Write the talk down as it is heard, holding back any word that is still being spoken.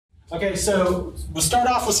Okay, so we'll start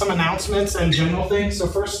off with some announcements and general things. So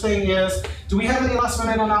first thing is, do we have any last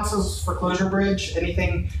minute announcements for Clojure Bridge?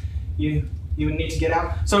 Anything you would need to get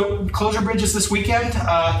out? So Clojure Bridge is this weekend.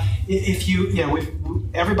 If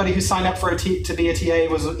everybody who signed up for to be a TA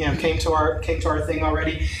was came to our thing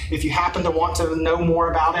already. If you happen to want to know more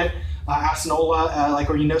about it, ask Nola,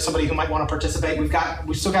 or somebody who might want to participate.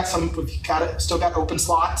 We've still got open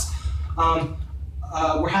slots.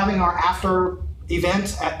 We're having our after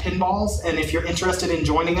event at Pinballs, and if you're interested in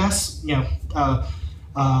joining us, I'm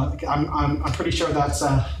pretty sure that's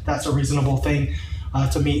a reasonable thing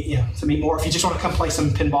to meet more. If you just want to come play some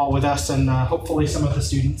pinball with us and hopefully some of the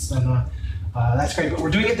students, then that's great. But we're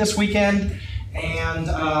doing it this weekend, and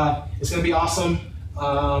it's going to be awesome.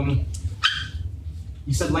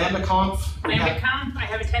 You said LambdaConf? LambdaConf, I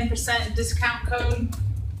have a 10% discount code,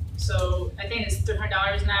 so I think it's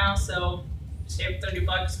 $300 now, so save $30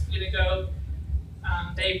 if you're gonna go.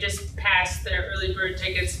 They've just passed their early bird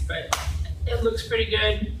tickets, but it looks pretty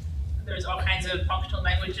good. There's all kinds of functional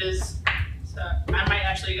languages, so I might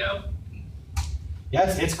actually go. Yeah,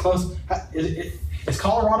 it's close. Is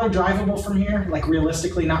Colorado drivable from here? Like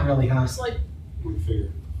realistically, not really, huh? It's like We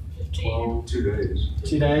figure 15. 2 days.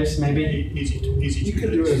 2 days, maybe. Easy. You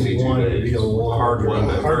could do it in one. It'd be a Hard one.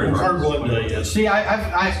 hard one day. Yes. See,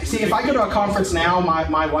 I see. If I go to a conference now,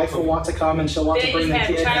 my wife will want to come, and she'll want to They bring the have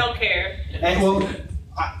kid. childcare. And well,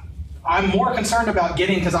 I'm more concerned about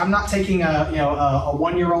getting, because I'm not taking a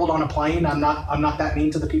 1-year-old on a plane. I'm not that mean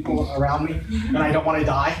to the people around me, and I don't want to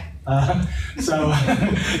die. So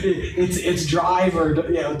it's drive or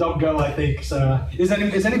don't go. I think so. Is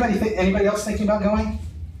anybody else thinking about going?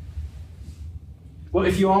 Well,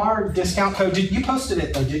 if you are, discount code. You posted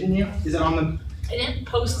it though, didn't you? Is it on the? I didn't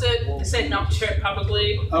post it. It said not share it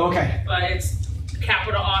publicly. Oh, okay. But it's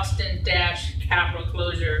capital Austin dash capital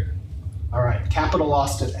Clojure. All right, capital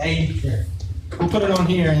Austin. A here. We'll put it on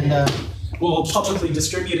here, and we'll publicly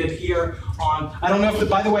distribute it here on. I don't know if,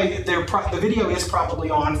 by the way, the video is probably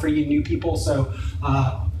on for you new people. So,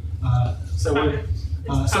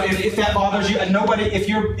 if that bothers you, and nobody, if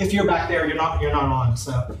you're back there, you're not on.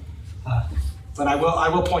 So, but I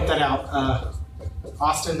will point that out.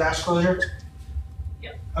 Austin dash Clojure.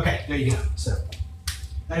 Yep. Okay, there you go. So,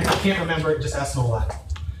 and if you can't remember it, just ask Nola.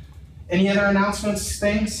 Any other announcements,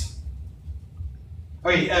 things?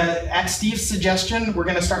 Okay, at Steve's suggestion, we're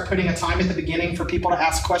going to start putting a time at the beginning for people to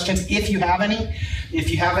ask questions, if you have any. If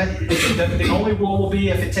you haven't, the only rule will be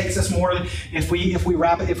if it takes us more than, if we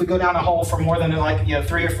go down a hole for more than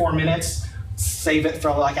 3 or 4 minutes, save it for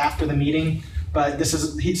after the meeting. But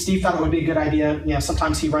Steve thought it would be a good idea.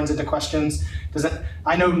 Sometimes he runs into questions.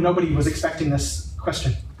 I know nobody was expecting this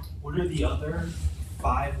question. What are the other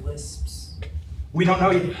 5 Lisps? We don't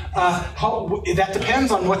know yet. That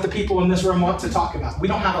depends on what the people in this room want to talk about. We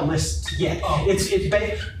don't have a list yet. Oh.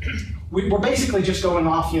 We're basically just going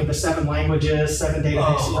off the 7 languages, 7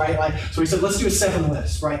 databases, right? So we said let's do a 7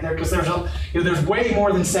 list right there, because there's way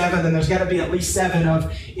more than 7, and there's got to be at least 7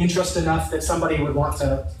 of interest enough that somebody would want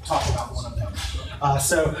to talk about one of them.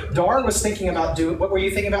 So Dar was thinking about doing. What were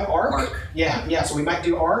you thinking about? Arc? Yeah. So we might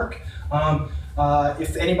do Arc.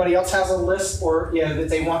 If anybody else has a list or that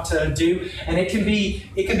they want to do, and it can be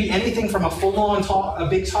anything from a full-on talk, a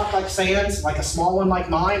big talk like Sans, like a small one like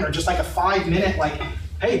mine, or just like a 5-minute,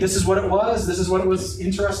 hey, this is what it was. This is what was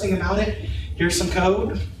interesting about it. Here's some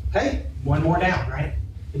code. Hey, 1 more down, right?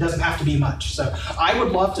 It doesn't have to be much. So I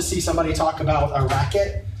would love to see somebody talk about a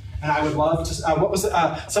racket, and I would love to. What was it?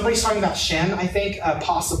 Somebody's talking about Shen, I think,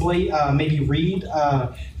 possibly maybe Reed.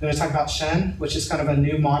 They're talking about Shen, which is kind of a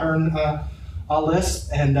new modern.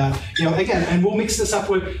 Lisp, and again, and we'll mix this up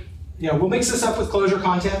with Clojure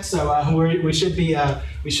content. So we should be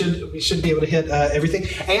able to hit everything.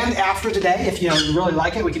 And after today, if you really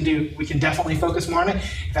like it, we can definitely focus more on it.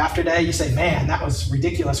 If after today you say, man, that was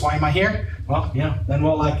ridiculous, why am I here? Well, then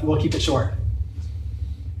we'll keep it short.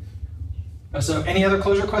 So any other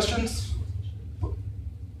Clojure questions?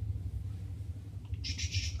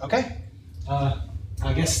 Okay.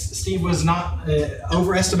 I guess Steve was not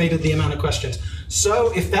overestimated the amount of questions.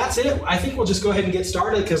 So if that's it, I think we'll just go ahead and get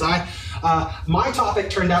started, because my topic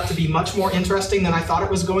turned out to be much more interesting than I thought it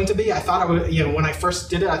was going to be. I thought I would, when I first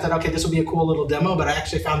did it, I thought, okay, this will be a cool little demo, but I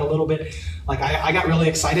actually found a little bit, I got really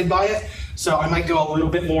excited by it. So I might go a little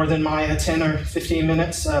bit more than my 10 or 15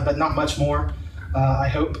 minutes, but not much more, I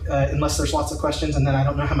hope, unless there's lots of questions, and then I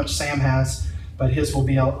don't know how much Sam has, but his will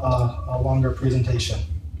be a longer presentation.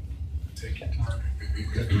 Take your time.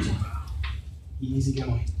 Easy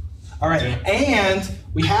going. All right, and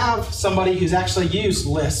we have somebody who's actually used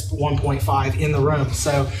Lisp 1.5 in the room,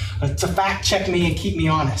 so to fact check me and keep me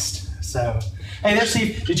honest. So Hey there,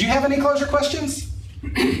 Steve. Did you have any Clojure questions?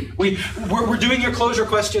 We're doing your Clojure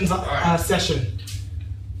questions section,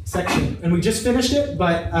 and we just finished it,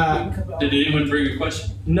 but Did anyone bring a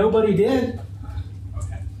question? nobody did.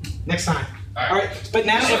 Okay. Next time. All All right, but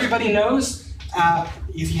now everybody knows.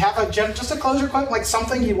 If you have just a Clojure question, like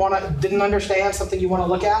something you didn't understand, something you want to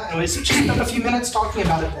look at, and we just spend a few minutes talking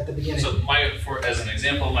about it at the beginning. So as an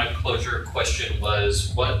example, my Clojure question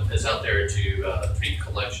was, what is out there to treat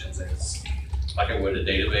collections as like I would a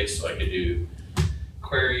database, so I could do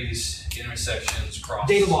queries, intersections, cross.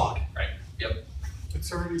 Data log. Right. Yep. It's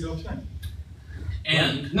already built in.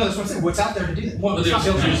 And No, that's what I'm saying. What's out there to do that? Well, it's not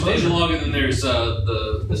there's built in data Clojure. log, and then there's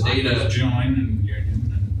the There's data. join and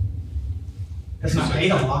union. That's not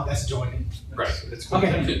data log. That's joining. Right. It's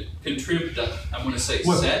Okay. Contrib. I'm going to say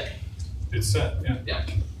What? set. It's set, yeah. Yeah.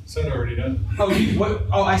 Set already done. Oh,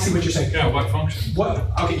 I see what you're saying. Yeah, what function? What?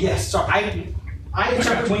 Okay, yes. Sorry, I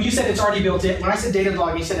interpret when you said it's already built in. When I said data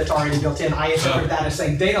log, you said it's already built in. I interpret that as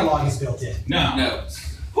saying data log is built in. No. No.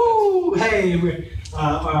 Woo! Hey,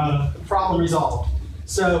 problem resolved.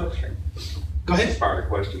 So, go ahead. Inspired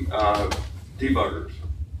question. Debuggers.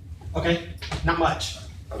 Okay, not much.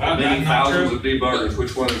 Many not thousands true. of debuggers.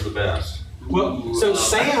 Which one is the best Well, so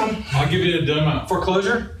Sam I'll give you a demo. for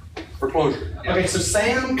Clojure. for Clojure? Okay, so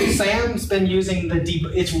Sam's been using the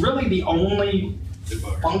it's really the only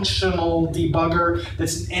Debugger. functional debugger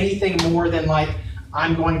that's anything more than like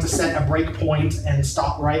I'm going to set a breakpoint and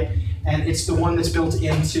stop, right? And it's the one that's built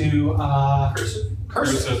into Cursive.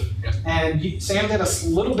 Cursive. Yeah. And Sam did a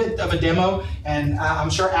little bit of a demo, and I'm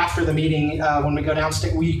sure after the meeting, when we go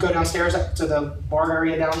downstairs to the bar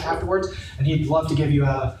area down afterwards, and he'd love to give you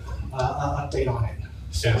a update on it.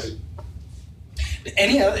 So, Yes.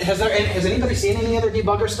 has anybody seen any other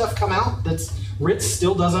debugger stuff come out that's Ritz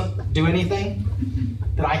still doesn't do anything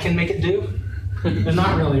that I can make it do? But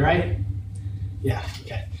not really, right? Yeah.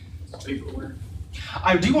 Okay.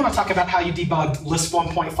 I do want to talk about how you debugged Lisp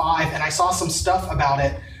 1.5, and I saw some stuff about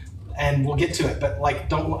it, and we'll get to it. But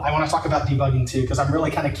like, I want to talk about debugging too, because I'm really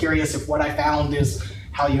kind of curious if what I found is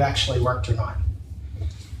how you actually worked or not.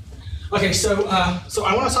 Okay, so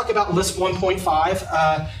I want to talk about Lisp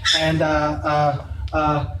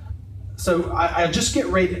 1.5, so I just get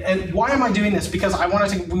ready. And why am I doing this? Because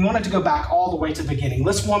we wanted to go back all the way to the beginning.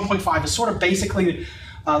 Lisp 1.5 is sort of basically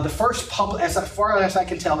the first as far as I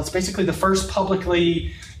can tell, it's basically the first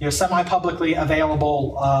publicly, semi-publicly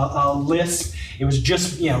available Lisp. It was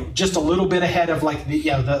just a little bit ahead of like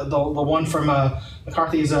the one from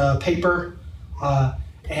McCarthy's paper,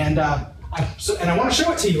 and I want to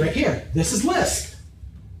show it to you right here. This is Lisp.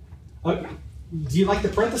 Do you like the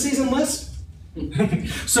parentheses in Lisp?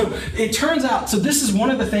 So it turns out, so this is one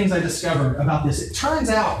of the things I discovered about this. It turns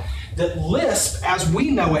out that Lisp, as we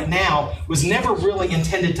know it now, was never really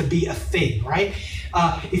intended to be a thing, right?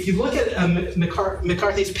 If you look at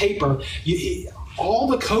McCarthy's paper, all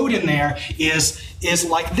the code in there is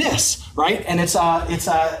like this, right? And it's he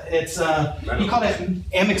called it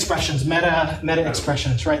M expressions, meta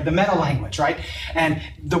expressions, right? The meta language, right? And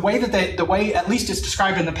the way at least it's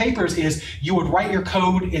described in the papers is you would write your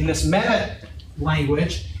code in this meta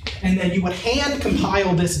language, and then you would hand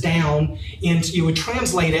compile this down you would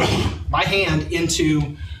translate it by hand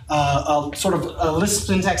into a sort of a Lisp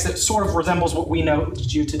syntax that sort of resembles what we know to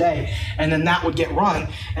do today, and then that would get run.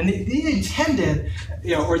 And the intended,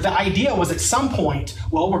 or the idea was at some point,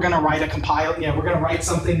 well, we're going to write we're going to write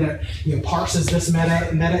something that parses this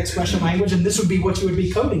meta expression language, and this would be what you would be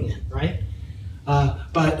coding in, right?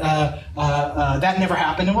 But that never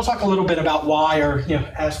happened, and we'll talk a little bit about why, or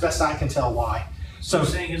as best I can tell, why. So you're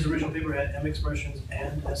saying his original paper had M expressions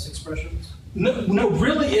and S expressions? No,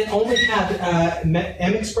 really, it only had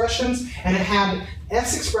M expressions, and it had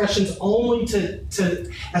S expressions only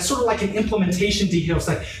as sort of like an implementation detail. It's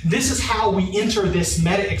like, this is how we enter this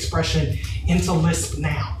meta expression into Lisp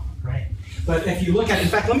now, right? But if you look at, in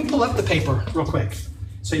fact, let me pull up the paper real quick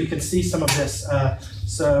so you can see some of this.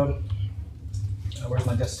 Where's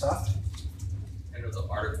my desktop? I know the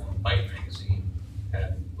article in Byte magazine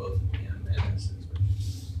had both M and S.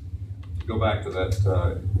 Go back to that,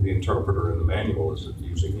 the interpreter in the manual is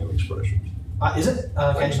using M expressions. Is it?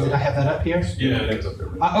 Okay, so. did I have that up here? Yeah. It's up there.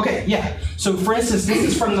 Okay, yeah. So for instance, this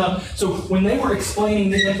is from so when they were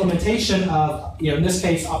explaining the implementation of, in this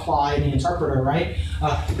case, apply the interpreter, right?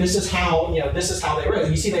 This is how they wrote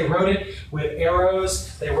it. You see they wrote it with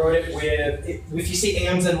arrows. They wrote it with, if you see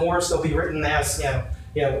ands and mores, they'll be written as,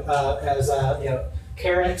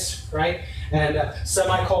 carets, right? And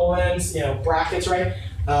semicolons, brackets, right?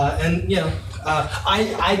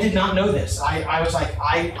 I did not know this. I was like,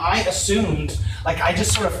 I assumed, like, I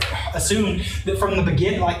just sort of assumed that from the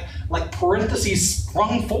beginning, like like parentheses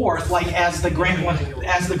sprung forth like as the grand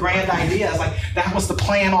idea. It's like that was the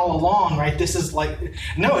plan all along, right? This is like,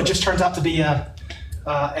 no, it just turns out to be an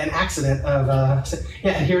accident of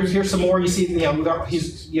yeah. And here's some more. You see,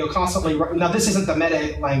 he's constantly. Now this isn't the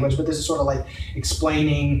meta language, but this is sort of like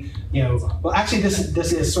explaining. Well, actually,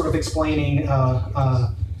 this is sort of explaining.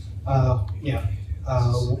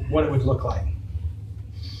 What it would look like.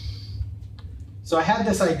 So I had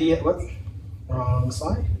this idea. Wrong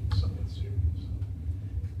slide.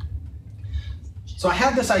 So I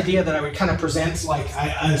had this idea that I would kind of present like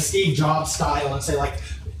a Steve Jobs style and say like,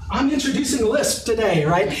 I'm introducing Lisp today,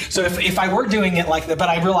 right? So if I were doing it like that, but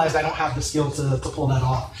I realized I don't have the skill to pull that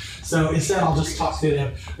off. So instead I'll just talk through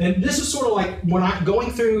them. And this is sort of like when I'm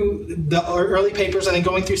going through the early papers and then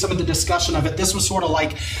going through some of the discussion of it, this was sort of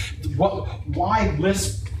like why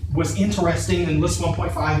Lisp was interesting and Lisp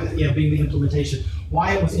 1.5 being the implementation,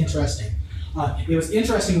 why it was interesting. It was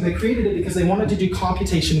interesting, they created it because they wanted to do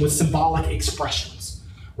computation with symbolic expressions,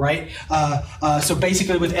 right? So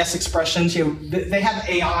basically with S expressions, they have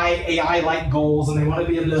AI-like goals, and they want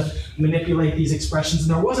to be able to manipulate these expressions,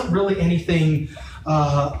 and there wasn't really anything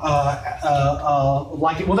like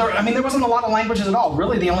it. Well, there wasn't a lot of languages at all.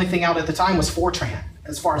 Really, the only thing out at the time was Fortran,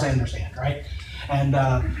 as far as I understand, right? And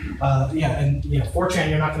Fortran,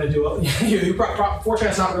 you're not going to do it.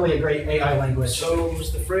 Fortran's not really a great AI language. So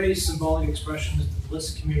was the phrase symbolic expressions, did the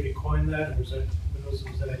Lisp community coin that, or was that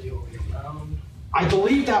idea already around? I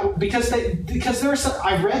believe that because there's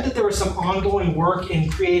I read that there was some ongoing work in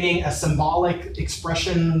creating a symbolic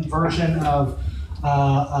expression version of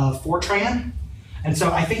Fortran, and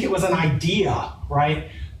so I think it was an idea, right?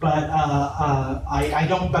 But I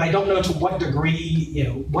don't know to what degree,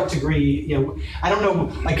 I don't know,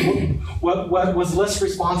 like, what was Lisp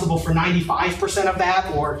responsible for 95% of that,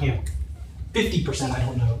 or 50%? I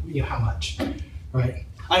don't know, how much, right?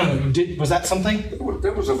 I don't know. Was that something?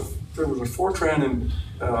 There was a Fortran and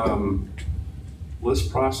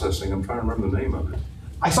Lisp processing. I'm trying to remember the name of it.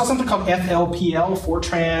 I saw something called FLPL,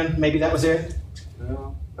 Fortran. Maybe that was it.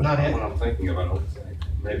 No, that's not it. What I'm thinking of. I don't think.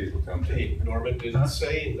 Maybe it will come to Hey, Norman, did it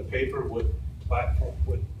say in the paper what platform,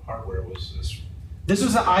 what hardware was this? This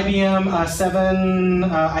was the IBM 7.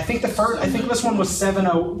 I think this one was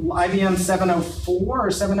IBM 704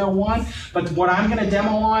 or 701. But what I'm going to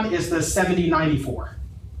demo on is the 7094.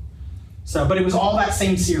 So, but it was all that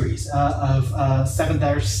same series of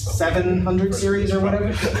 700 series or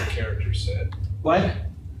whatever. The character set. What?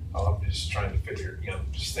 Oh, I'm just trying to figure.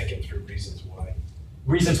 Just thinking through reasons why.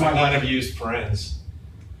 Reasons why. I might have used parens.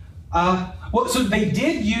 Well, so they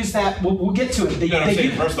did use that. We'll get to it.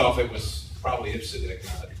 First off, it was probably IPSID,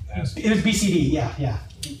 not ASCII. It was BCD. Yeah.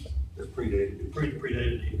 It predated.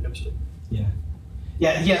 Predated IPSID. Yeah.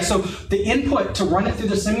 So the input to run it through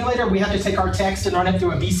the simulator, we had to take our text and run it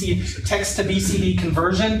through a text to BCD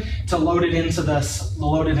conversion to load it into the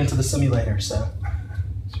simulator. So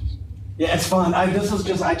yeah, it's fun. I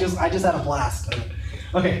just had a blast.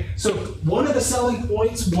 Okay, so one of the selling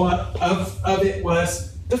points of it was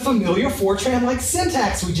the familiar Fortran-like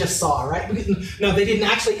syntax we just saw, right? No, they didn't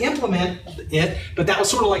actually implement it, but that was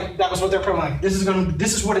sort of like, that was what they're probably like, this is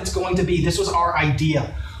what it's going to be. This was our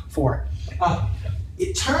idea for it.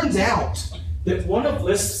 It turns out that one of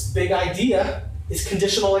Lisp's big idea is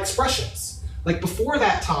conditional expressions. Like before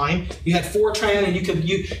that time, you had Fortran and you could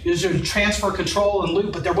use transfer, control, and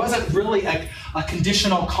loop, but there wasn't really a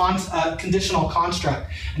conditional construct.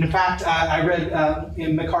 And in fact, I read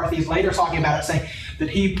in McCarthy's later talking about it, saying that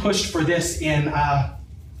he pushed for this in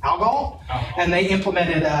Algol, and they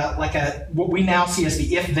implemented what we now see as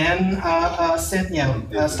the if-then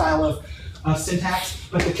style of syntax.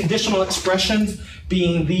 But the conditional expressions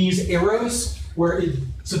being these arrows,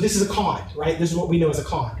 so this is a cond, right? This is what we know as a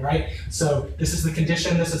cond, right? So this is the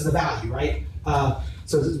condition, this is the value, right?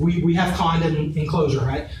 So we have cond in Clojure,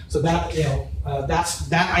 right? So that that's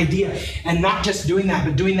that idea, and not just doing that,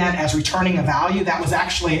 but doing that as returning a value. That was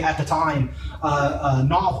actually at the time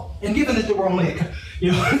novel. And given that there were only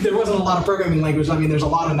there wasn't a lot of programming language. I mean, there's a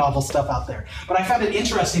lot of novel stuff out there. But I found it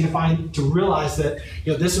interesting to realize that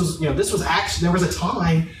this was actually, there was a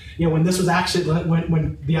time when this was actually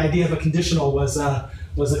when the idea of a conditional was a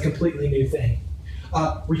completely new thing.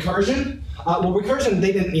 Recursion. Well, recursion,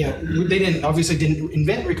 they didn't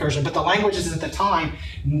invent recursion, but the languages at the time,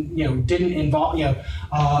 didn't involve,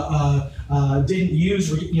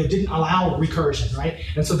 didn't allow recursion, right?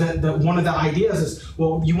 And so one of the ideas is,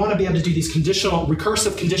 well, you want to be able to do these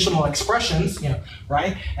recursive conditional expressions,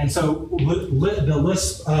 right? And so the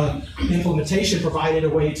Lisp implementation provided a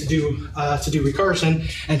way to do recursion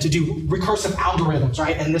and to do recursive algorithms,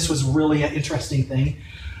 right? And this was really an interesting thing.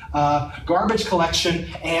 garbage collection,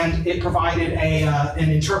 and it provided an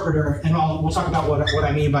interpreter. And we'll talk about what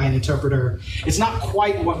I mean by an interpreter. It's not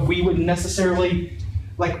quite what we would necessarily,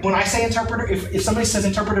 like when I say interpreter, if somebody says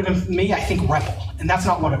interpreter to me, I think REPL, and that's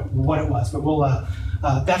not what it was. But we'll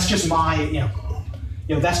that's just my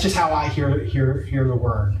that's just how I hear the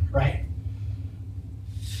word, right?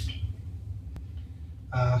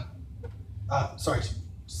 Sorry,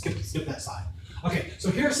 skip that slide. Okay, so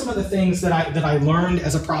here are some of the things that I learned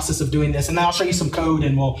as a process of doing this, and then I'll show you some code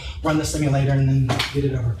and we'll run the simulator and then get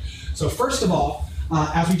it over. So first of all,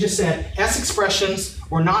 as we just said, S expressions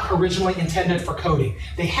were not originally intended for coding.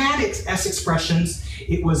 They had S expressions.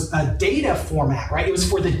 It was a data format, right? It was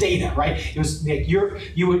for the data, right? It was like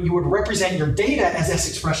you would represent your data as S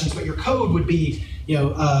expressions, but your code would be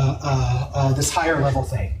this higher level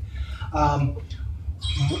thing.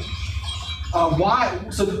 Why?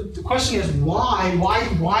 So the question is why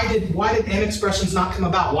did M expressions not come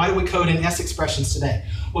about? Why do we code in S expressions today?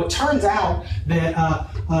 Well, it turns out that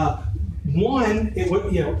one, it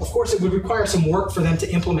would, of course, it would require some work for them to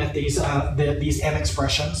implement these M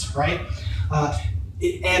expressions, right?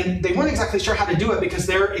 And they weren't exactly sure how to do it because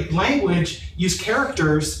their language used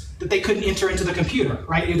characters that they couldn't enter into the computer,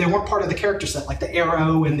 right? They weren't part of the character set, like the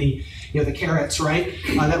arrow and the carrots, right?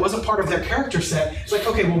 That wasn't part of their character set. It's like,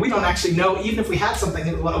 okay, well, we don't actually know, even if we had something,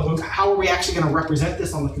 how are we actually going to represent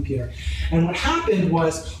this on the computer? And what happened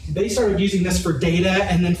was they started using this for data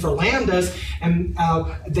and then for lambdas, and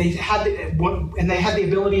they had the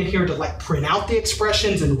ability in here to like print out the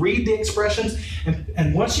expressions and read the expressions.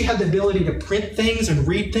 And once you had the ability to print things and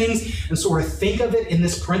read things and sort of think of it in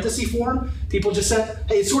this parenthesis form, people just said,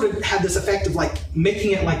 hey, it sort of had this effect of like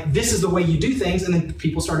making it like this is the way you do things, and then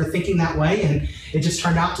people started thinking that way, and it just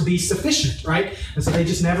turned out to be sufficient, right? And so they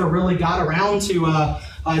just never really got around to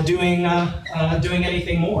doing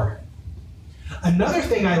anything more. Another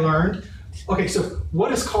thing I learned. Okay, so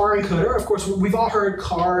what is car encoder? Of course, we've all heard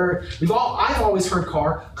car. I've always heard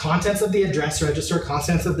car, contents of the address register,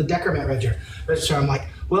 contents of the decrement register. I'm like,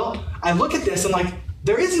 well, I look at this and like,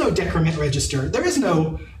 there is no decrement register. There is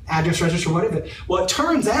no address register, whatever. Well, it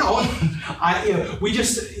turns out,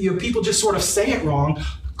 people just sort of say it wrong.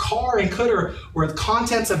 Car and encoder were the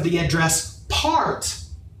contents of the address part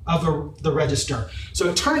of the register. So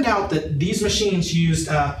it turned out that these machines used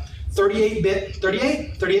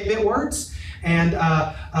 38-bit words, and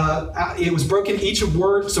it was broken each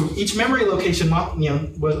word. So each memory location,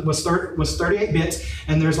 was 38 bits,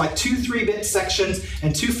 and there's like 2 3-bit sections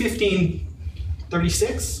and 2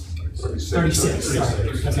 36. Sorry.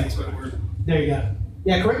 Okay. There you go.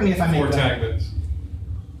 Yeah, correct me if I make that. 4 tag bits.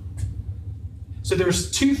 So there's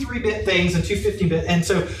 2 3-bit things and 2 15-bit, and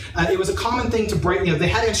so it was a common thing to break. They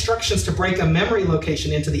had instructions to break a memory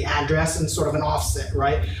location into the address and sort of an offset,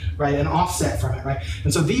 right? An offset from it, right?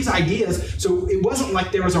 And so these ideas. So it wasn't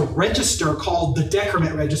like there was a register called the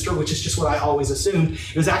decrement register, which is just what I always assumed.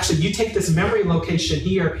 It was actually you take this memory location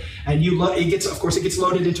here, and it gets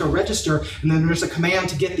loaded into a register, and then there's a command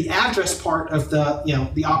to get the address part of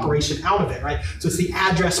the operation out of it, right? So it's the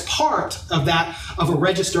address part of a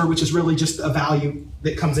register, which is really just a value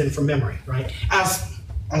that comes in from memory, right? As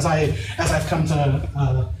I've come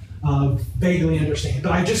to vaguely understand.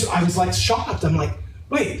 But I was like shocked. I'm like,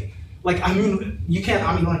 wait, like I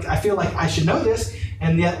feel like I should know this,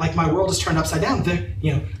 and yet like my world is turned upside down.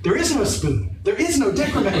 There is no spoon. There is no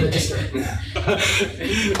decrement register.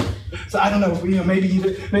 So I don't know. Maybe you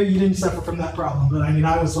didn't suffer from that problem, but I mean,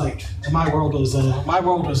 I was like, my world was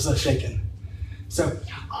shaken. So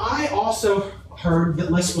I also heard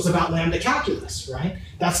that Lisp was about lambda calculus, right?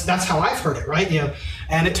 That's how I've heard it, right?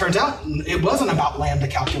 And it turns out it wasn't about lambda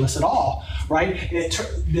calculus at all, right?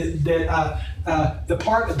 The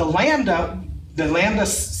lambda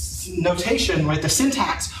notation, right? The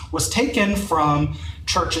syntax was taken from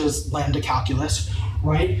Church's lambda calculus,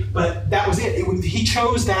 right? But that was it. He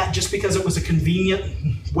chose that just because it was a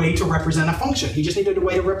convenient way to represent a function. He just needed a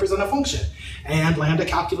way to represent a function. And lambda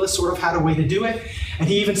calculus sort of had a way to do it. And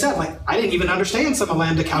he even said, like, I didn't even understand some of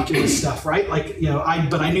lambda calculus stuff, right? Like, we knew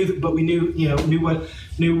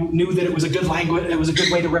that it was a good language, it was a good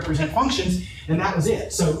way to represent functions, and that was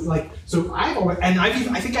it. I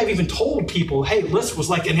think I've even told people, hey, Lisp was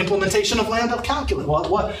like an implementation of lambda calculus.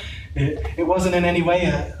 Well, it wasn't in any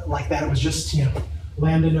way like that. It was just,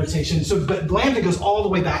 lambda notation. So, but lambda goes all the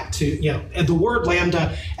way back to, and the word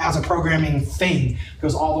lambda as a programming thing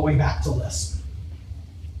goes all the way back to Lisp.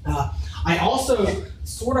 I also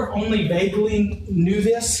sort of only vaguely knew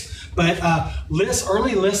this, but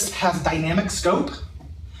early Lisp has dynamic scope,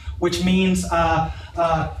 which means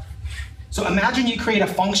So imagine you create a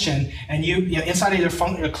function, and you know, inside of your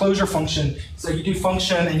Clojure function, so you do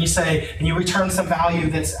function, and you say, and you return some value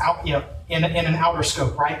that's out, you know, in an outer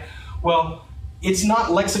scope, right? Well, it's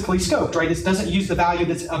not lexically scoped, right? It doesn't use the value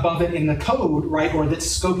that's above it in the code, right? Or that's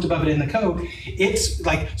scoped above it in the code. It's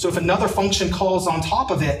like, so if another function calls on top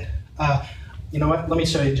of it, you know what? Let me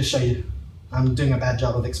just show you. I'm doing a bad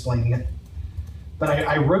job of explaining it. But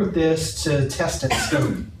I wrote this to test its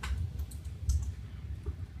scope.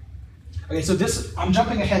 Okay, so this, I'm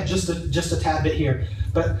jumping ahead just a tad bit here.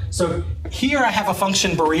 But so here I have a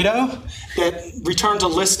function burrito that returns a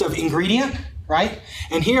list of ingredient, right?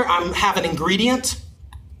 And here I have an ingredient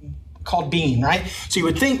called bean, right? So you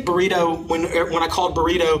would think burrito, when I called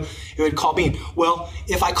burrito, it would call bean. Well,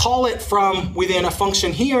 if I call it from within a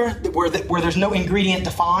function here where there's no ingredient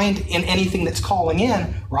defined in anything that's calling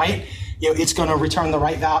in, right? You know, it's going to return the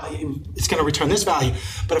right value. It's going to return this value.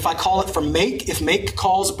 But if I call it from make, if make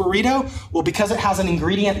calls burrito, well, because it has an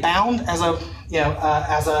ingredient bound as a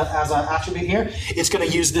as a attribute here, it's going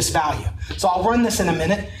to use this value. So I'll run this in a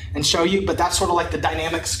minute and show you. But that's sort of like the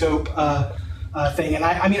dynamic scope thing. And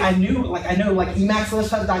I mean, I know like Emacs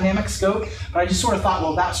Lisp has dynamic scope, but I just sort of thought,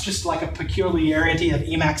 well, that's just like a peculiarity of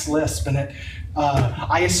Emacs Lisp, and it.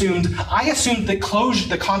 I assumed that Clojure,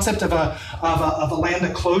 the concept of a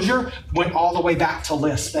lambda Clojure, went all the way back to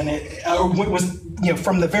Lisp, and it was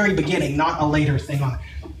from the very beginning, not a later thing on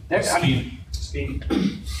it. Speed.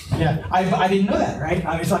 Yeah, I didn't know that, right?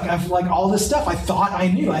 I was like, I've like all this stuff I thought I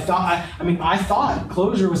knew. I thought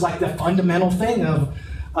Clojure was like the fundamental thing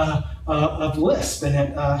of Lisp,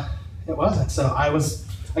 and it wasn't. So I was,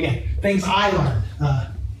 again, things I learned.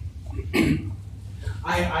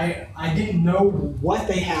 I didn't know what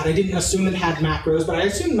they had. I didn't assume it had macros, but I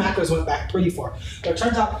assumed macros went back pretty far. But it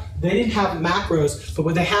turns out they didn't have macros,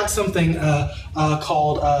 but they had something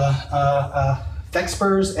called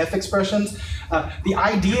FEXPers, F expressions. The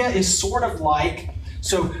idea is sort of like,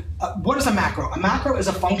 so what is a macro? A macro is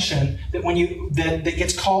a function that when that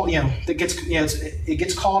gets called, it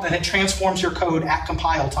gets called and it transforms your code at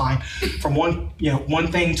compile time from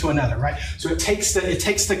one thing to another, right? So it takes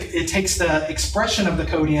the expression of the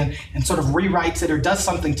code in and sort of rewrites it or does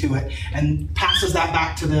something to it and passes that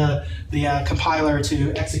back to the compiler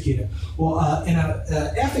to execute it. Well, in a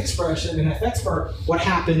F expression, in a FEXPer, what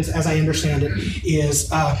happens, as I understand it, is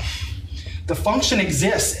the function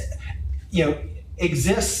exists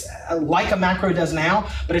like a macro does now,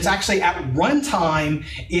 but it's actually at runtime,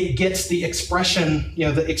 it gets the expression,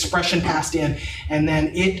 the expression passed in, and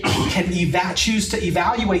then it can choose to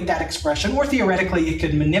evaluate that expression, or theoretically it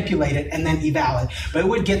could manipulate it and then eval it. But it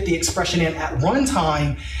would get the expression in at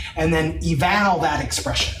runtime and then eval that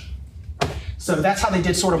expression. So that's how they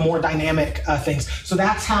did sort of more dynamic things. So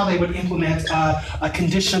that's how they would implement a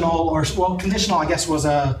conditional, conditional I guess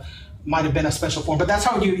might have been a special form, but that's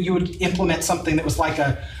how you would implement something that was like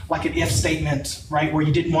an if statement, right, where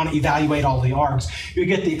you didn't want to evaluate all the args. You would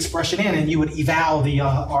get the expression in and you would eval the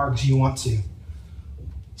args you want to.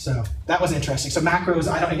 So that was interesting. So macros,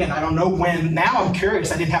 I don't know when, now I'm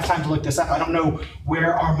curious, I didn't have time to look this up. I don't know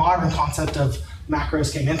where our modern concept of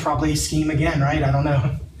macros came in, probably Scheme again, right? I don't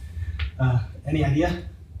know. Any idea?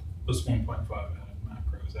 This 1.5 had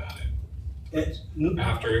macros added.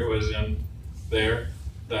 After it was in there,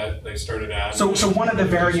 that they started adding. So one of the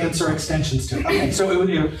variants or extensions to it. Okay, so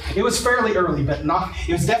it was fairly early, but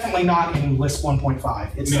it was definitely not in Lisp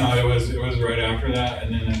 1.5. No, it was right after that,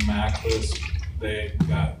 and then in Mac Lisp, they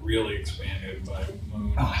got really expanded by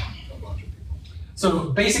Moon, a bunch of people.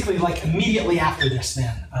 So basically, like immediately after this,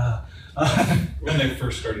 then. When they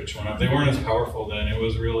first started showing up, they weren't as powerful then. It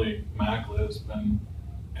was really Mac Lisp and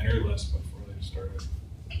Enter Lisp before they started.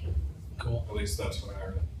 Cool. At least that's what I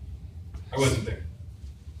heard. I wasn't there.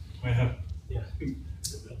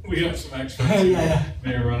 We have some experts. Yeah.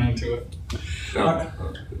 May run into it.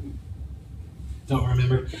 Don't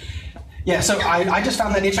remember. Yeah, so I just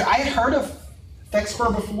found that interesting. I had heard of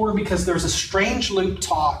FEXPer before because there's a strange loop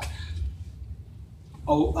talk.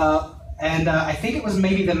 And I think it was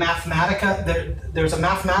maybe the Mathematica. There's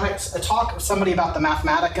a talk of somebody about the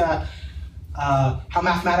Mathematica, how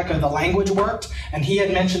Mathematica, the language worked, and he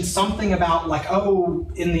had mentioned something about like,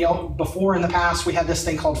 in the past we had this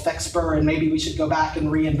thing called FEXPer, and maybe we should go back and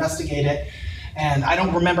reinvestigate it. And I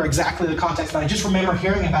don't remember exactly the context, but I just remember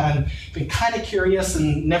hearing about it and being kind of curious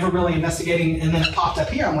and never really investigating, and then it popped up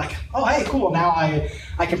here. I'm like, oh, hey, cool, now I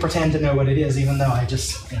can pretend to know what it is, even though I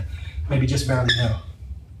just maybe just barely know.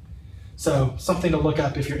 So something to look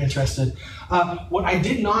up if you're interested. What I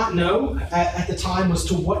did not know at the time was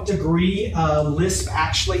to what degree Lisp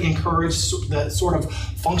actually encouraged the sort of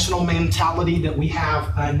functional mentality that we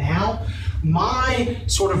have now. my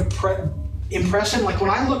sort of impression, like when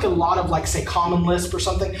I look at a lot of like say Common Lisp or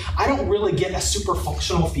something, I don't really get a super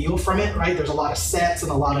functional feel from it, right? There's a lot of sets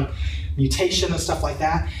and a lot of mutation and stuff like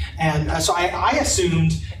that. And so I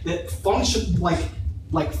assumed that function, like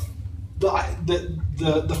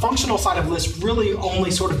the functional side of Lisp really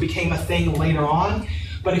only sort of became a thing later on.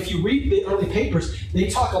 But if you read the early papers, they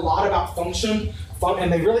talk a lot about function,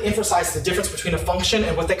 and they really emphasize the difference between a function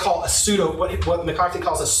and what they call a pseudo, what McCarthy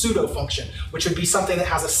calls a pseudo function, which would be something that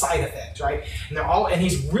has a side effect, right? And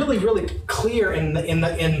he's really, really clear in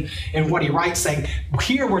what he writes, saying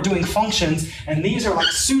here we're doing functions, and these are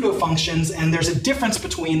like pseudo functions, and there's a difference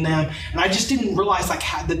between them. And I just didn't realize like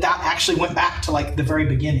that actually went back to like the very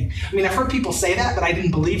beginning. I mean, I've heard people say that, but I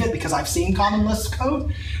didn't believe it because I've seen Common Lisp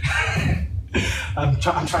code. I'm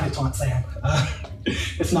trying to taunt Sam.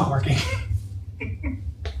 It's not working.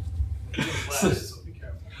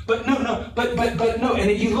 But no.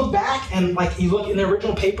 And if you look back and like you look in the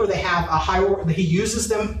original paper, they have a higher. He uses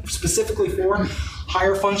them specifically for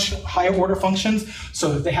higher order functions.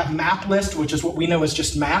 So they have map list, which is what we know as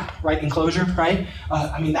just map, right? In Clojure, right?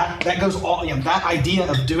 I mean that goes all. That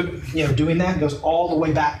idea of doing that goes all the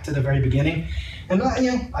way back to the very beginning. And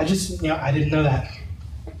I just I didn't know that.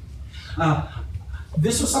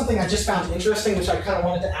 This was something I just found interesting, which I kind of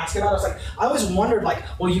wanted to ask about. I always wondered, like,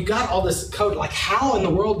 well, you got all this code, like, how in the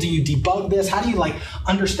world do you debug this? How do you like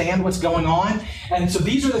understand what's going on? And so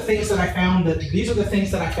these are the things that I found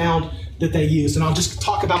that they used, and I'll just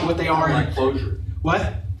talk about what they are. Kind of like Clojure.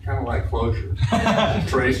 What? Kind of like Clojure.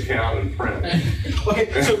 Trace, count, and print.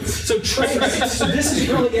 Okay, so trace. So this is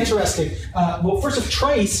really interesting. Well, first of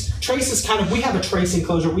trace is kind of, we have a trace in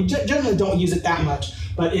Clojure. We generally don't use it that much.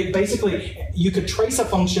 But it basically, you could trace a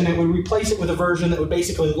function and would replace it with a version that would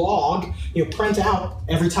basically log, print out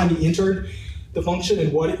every time you entered the function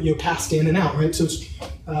and what it passed in and out, right? So it's,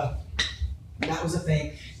 that was a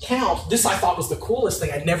thing. Count, this I thought was the coolest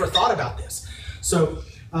thing. I'd never thought about this. So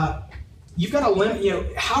you've got a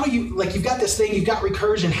limit, how do you, like, you've got this thing, you've got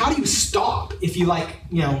recursion. How do you stop if you like,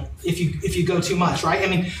 if you go too much, right? I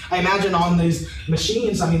mean, I imagine on these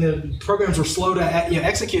machines, I mean, the programs were slow to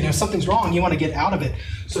execute, and if something's wrong, you want to get out of it.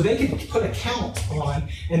 So they could put a count on,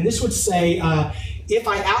 and this would say, if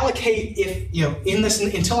I allocate, in this,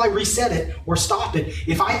 until I reset it or stop it,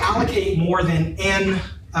 if I allocate more than n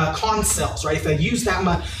con cells, right? If I use that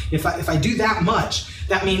much, if I do that much,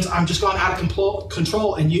 that means I'm just gone out of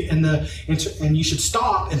control, and you should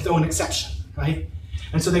stop and throw an exception, right?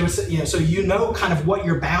 And so they would say, so kind of what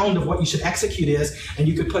your bound of what you should execute is, and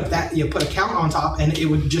you could put that, put a count on top, and it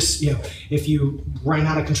would just, if you ran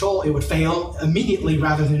out of control, it would fail immediately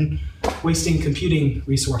rather than wasting computing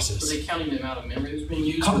resources. Are they counting the amount of memory that's being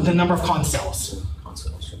used? The number of con cells. Con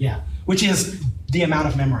cells. Yeah, which is the amount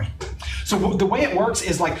of memory. So the way it works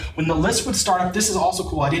is like when the list would start up, this is also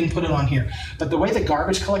cool, I didn't put it on here, but the way the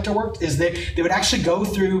garbage collector worked is they would actually go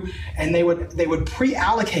through and they would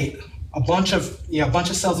pre-allocate a bunch of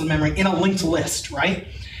cells in memory in a linked list, right?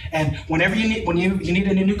 And whenever you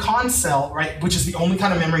needed a new con cell, right, which is the only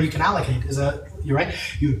kind of memory you can allocate, you're right,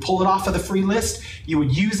 you would pull it off of the free list, you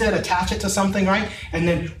would use it, attach it to something, right? And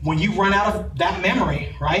then when you run out of that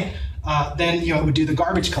memory, right, then it would do the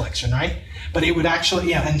garbage collection, right? But it would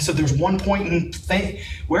actually, and so there's one point in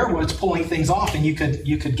where it was pulling things off, and you could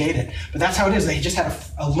gate it. But that's how it is. They just had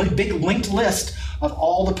a big linked list of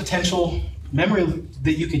all the potential memory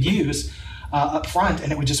that you could use up front,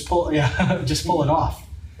 and it would just pull it off.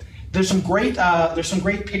 There's some great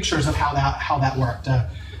pictures of how that worked.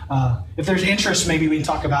 If there's interest, maybe we can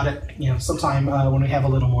talk about it, sometime when we have a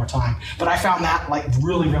little more time. But I found that like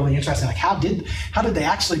really, really interesting. Like how did they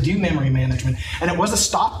actually do memory management? And it was a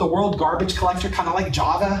stop the world garbage collector, kind of like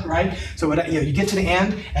Java, right? So you get to the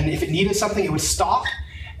end, and if it needed something, it would stop.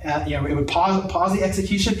 It would pause the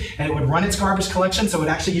execution, and it would run its garbage collection. So it would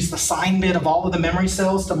actually use the sign bit of all of the memory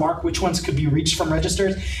cells to mark which ones could be reached from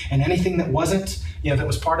registers, and anything that wasn't, that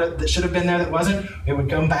was that should have been there that wasn't, it would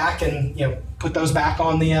come back and put those back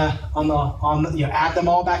on the add them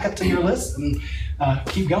all back up to your list and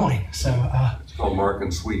keep going. So it's called mark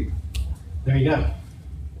and sweep. There you go.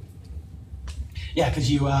 Yeah,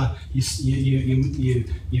 because you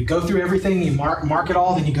go through everything, you mark it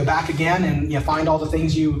all, then you go back again and you find all the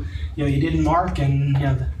things you didn't mark, and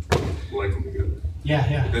link them together.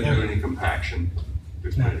 Yeah. It didn't do any compaction.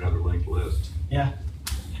 Just made another linked list. Yeah,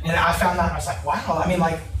 and I found that, and I was like, wow. I mean,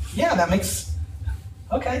 like, yeah, that makes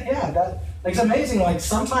it's amazing. Like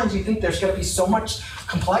sometimes you think there's going to be so much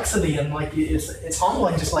complexity, and like it's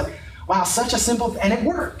humbling, just like, wow, such a simple, and it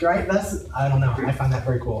worked, right? I don't know. I find that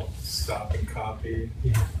very cool. Stop and copy.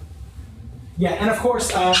 Yeah, and of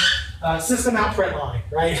course, system out print line,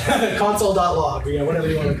 right? Console.log, whatever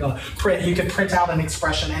you want to call it. Print. You could print out an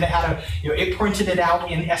expression, and it had it printed it out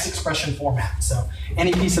in S expression format. So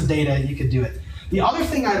any piece of data, you could do it. The other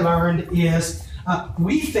thing I learned is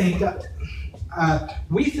we think of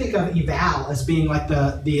eval as being like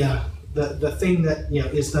the thing that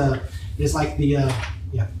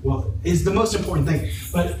is the most important thing.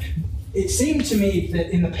 But it seemed to me that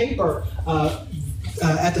in the paper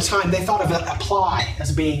at the time they thought of apply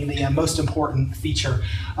as being the most important feature.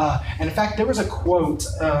 And in fact, there was a quote.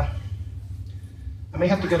 I may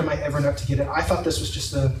have to go to my Evernote to get it. I thought this was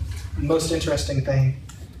just the most interesting thing.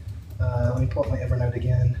 Let me pull up my Evernote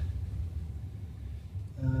again.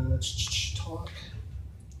 Talk.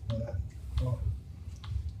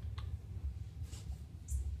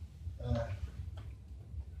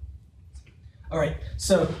 All right,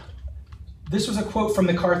 so this was a quote from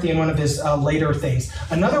McCarthy in one of his later things.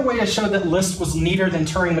 Another way to show that Lisp was neater than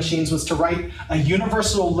Turing machines was to write a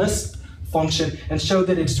universal Lisp function and show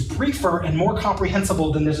that it's briefer and more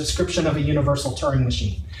comprehensible than the description of a universal Turing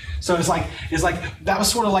machine. So it's like that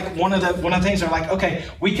was sort of like one of the things. They're like, okay,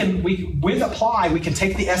 with apply we can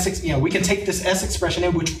take the we can take this S expression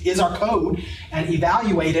in, which is our code, and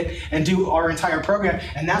evaluate it and do our entire program.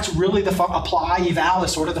 And that's really the apply eval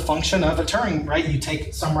is sort of the function of a Turing, right? You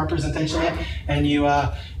take some representation in and you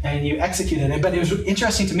execute it. But it was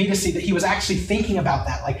interesting to me to see that he was actually thinking about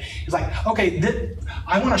that. Like he's like, okay,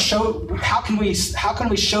 I want to show how can we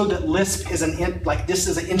show that Lisp is this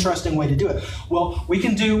is an interesting way to do it. Well, we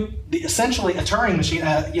can do essentially a Turing machine,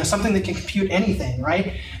 something that can compute anything,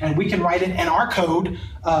 right? And we can write it, and our code,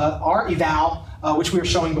 our eval, which we were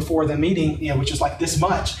showing before the meeting, which is like this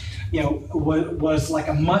much, was like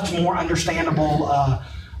a much more understandable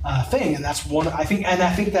thing, and that's one. I think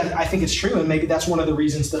it's true, and maybe that's one of the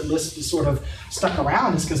reasons that Lisp is sort of stuck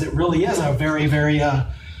around, is because it really is a very, very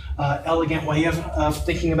elegant way of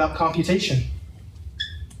thinking about computation.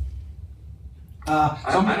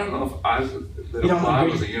 I don't know if apply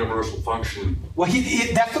was a universal function. Well,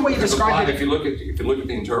 that's the way he described it. If you look at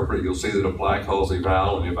the interpreter, you'll see that apply calls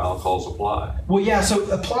eval and eval calls apply. Well, yeah. So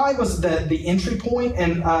apply was the entry point,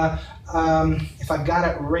 and if I've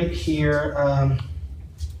got it right here, let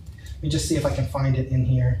me just see if I can find it in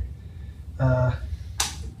here.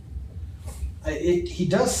 He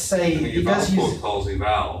does say he does use calls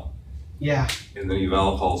eval. Yeah. And then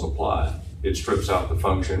eval calls apply. It strips out the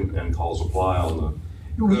function and calls apply on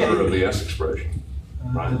the header of the S expression.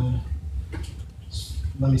 Right.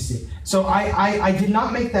 Let me see. So I did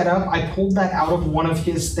not make that up. I pulled that out of one of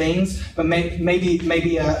his things, but maybe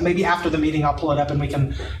after the meeting I'll pull it up and we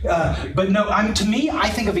can. But no, to me I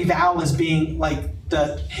think of eval as being like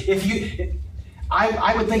I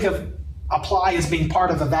would think of apply as being part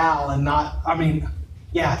of eval and not.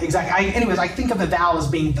 Yeah, exactly. Anyways, I think of eval as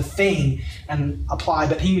being the thing and apply,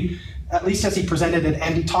 but he. At least as he presented it,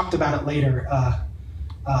 and he talked about it later,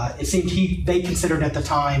 it seemed they considered at the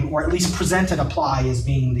time, or at least presented apply as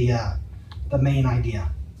being the main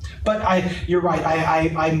idea. But you're right.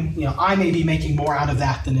 I may be making more out of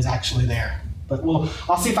that than is actually there. But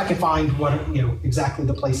I'll see if I can find what exactly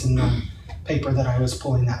the place in the paper that I was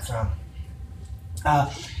pulling that from.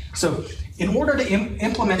 So in order to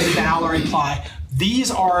implement eval or apply,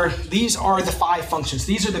 these are the 5 functions.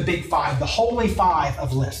 These are the big 5, the holy 5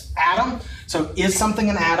 of Lisp. Atom, so is something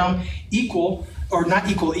an atom? Equal, or not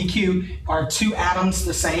equal, EQ, are 2 atoms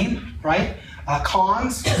the same, right?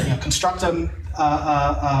 Cons, construct a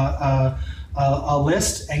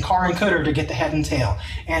list, and car encoder to get the head and tail.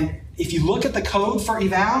 And if you look at the code for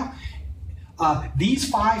eval, these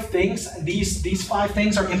 5 things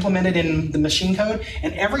are implemented in the machine code,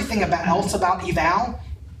 and everything else about eval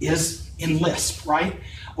is in Lisp, right?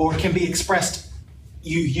 Or can be expressed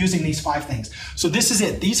using these 5 things. So this is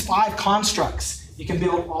it. These 5 constructs, you can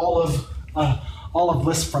build all of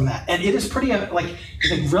Lisp from that, and it is pretty you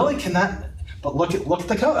think, really, can that? But look at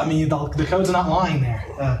the code. The code's not lying there.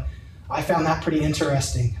 I found that pretty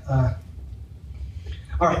interesting. All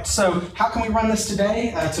right, so how can we run this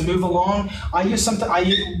today to move along? I use something.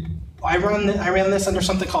 I ran this under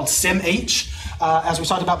something called SimH. As we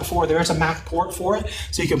talked about before, there is a Mac port for it,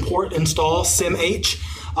 so you can install SimH.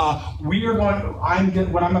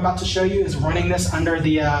 What I'm about to show you is running this under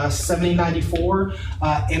the 7094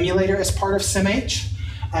 emulator as part of SimH.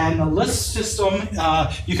 And the Lisp system,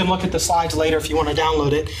 you can look at the slides later if you want to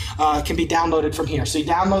download it. It can be downloaded from here. So you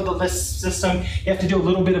download the Lisp system. You have to do a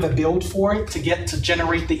little bit of a build for it to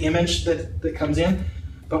generate the image that comes in.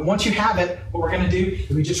 But once you have it, what we're going to do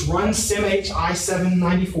is we just run SimH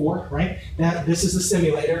i794, right? This is the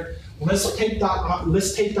simulator. Lisp tape on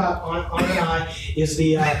and I is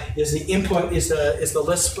the input is the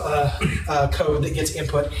Lisp code that gets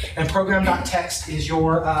input, and program.text is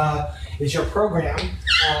your program,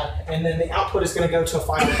 and then the output is going to go to a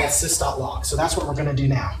file called sys.log. So that's what we're going to do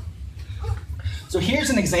now. So here's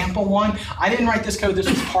an example one. I didn't write this code. This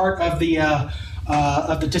was part of the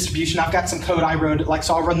distribution. I've got some code I wrote.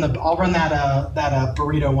 So I'll run that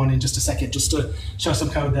burrito one in just a second, just to show some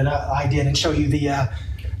code that I did and show you the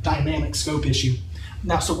dynamic scope issue.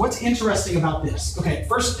 Now, so what's interesting about this? Okay,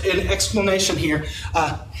 first an explanation here.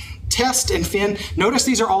 Test and fin. Notice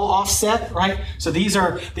these are all offset, right? So these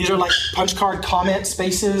are like punch card comment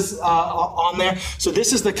spaces on there. So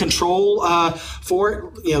this is the control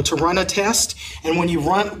for it, to run a test. And when you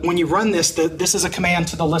run this, this is a command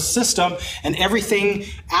to the Lisp system, and everything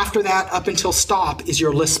after that up until stop is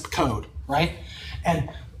your Lisp code, right? And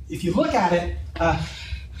if you look at it,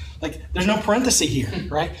 there's no parenthesis here,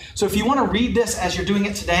 right? So if you want to read this as you're doing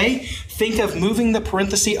it today, think of moving the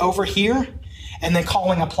parenthesis over here and then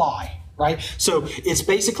calling apply, right? So it's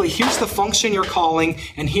basically, here's the function you're calling,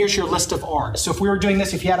 and here's your list of args. So if we were doing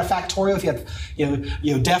this, if you had a factorial, if you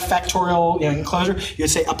had def factorial in Clojure, you'd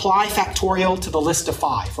say apply factorial to the list of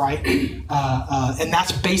 5, right? And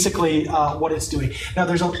that's basically what it's doing. Now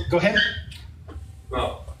go ahead.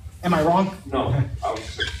 Well, am I wrong? No, okay.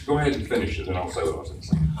 Go ahead and finish it, and I'll say what I was going to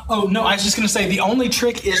say. Oh, no, I was just going to say the only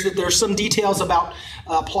trick is that there's some details about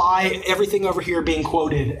apply, everything over here being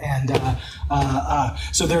quoted, and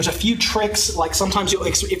so there's a few tricks. Like sometimes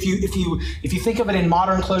if you think of it in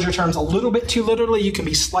modern Clojure terms a little bit too literally, you can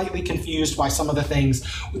be slightly confused by some of the things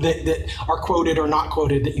that are quoted or not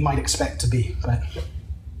quoted that you might expect to be. But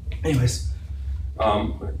anyways.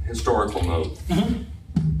 Historical note. Mm-hmm.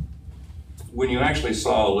 When you actually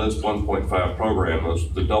saw a Lisp 1.5 program,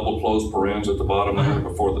 the double closed parens at the bottom there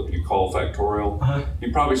before you call factorial,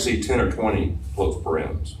 you probably see 10 or 20 closed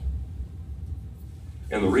parens.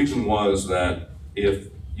 And the reason was that if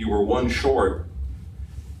you were one short,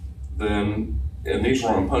 then, and these were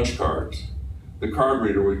on punch cards, the card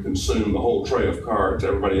reader would consume the whole tray of cards.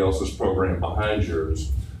 Everybody else's program behind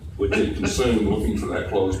yours would get consumed looking for that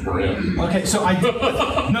closed paren. Okay, so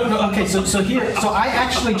okay, so here, so I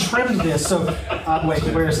actually trimmed this. So wait,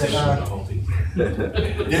 where is it? Yeah.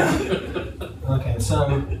 Okay,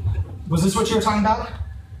 so was this what you were talking about?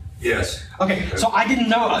 Yes. Okay, so I didn't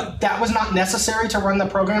know that was not necessary to run the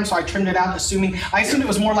program, so I trimmed it out, I assumed it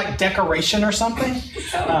was more like decoration or something.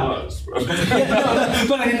 It was. But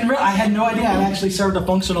I had no idea it actually served a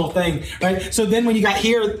functional thing, right? So then when you got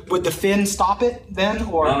here, would the fin stop it then,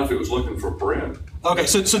 or? Not if it was looking for a paren. Okay,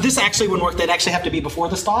 so this actually wouldn't work. They'd actually have to be before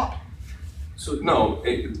the stop? So no,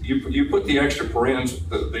 you put the extra parens.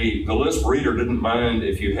 The Lisp reader didn't mind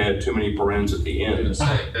if you had too many parens at the end.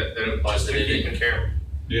 That implies that it didn't care.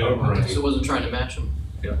 Yeah. So it wasn't trying to match them?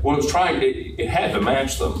 Yeah. Well, it had to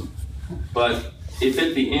match them, but if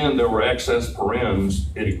at the end there were excess parens,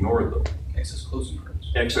 it ignored them. Excess closing parens.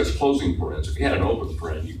 Excess closing parens. If you had an open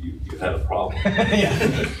paren, you had a problem.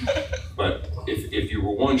 Yeah. But if you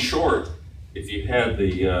were one short, if you had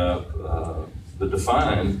the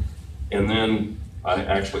define, and then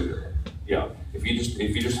if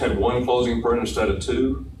you just had one closing paren instead of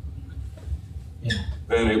 2,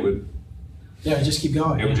 then it would. Yeah, just keep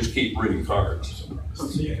going. It would just keep reading cards. So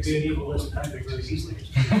you could be an evil Lisp typing very easily.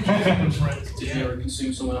 Did you ever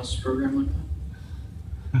consume someone else's program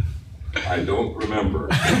like that? I don't remember.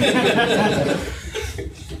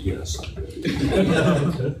 Yes, I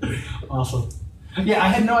did. Awesome. Yeah, I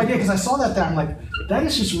had no idea because I saw that there. I'm like, that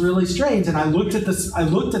is just really strange. And I looked at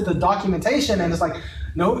the documentation, and it's like,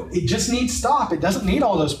 no, it just needs stop. It doesn't need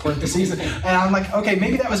all those parentheses. And I'm like, okay,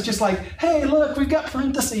 maybe that was just like, hey, look, we've got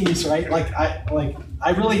parentheses, right? I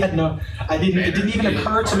really had it didn't even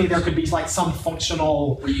occur to me there could be like some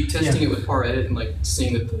functional. Were you testing it with par edit and like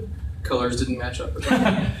seeing that the colors didn't match up? Or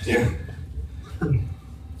something? Yeah. You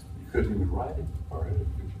couldn't even write it with par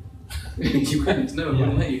edit. You couldn't know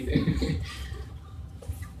anything.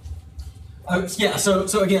 So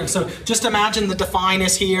just imagine the define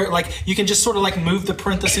is here. Like you can just sort of like move the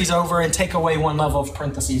parentheses over and take away one level of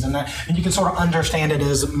parentheses, and you can sort of understand it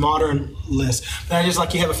as modern Lisp. That is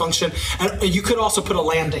like you have a function, and you could also put a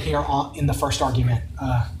lambda here in the first argument.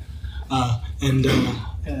 I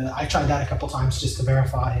tried that a couple times just to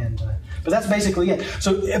verify, but that's basically it.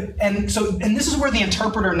 So this is where the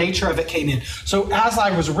interpreter nature of it came in. So as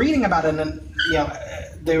I was reading about it, and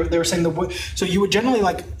they were saying so you would generally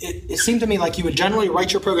it seemed to me like you would generally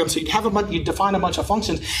write your program, so you'd define a bunch of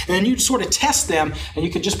functions, and then you'd sort of test them, and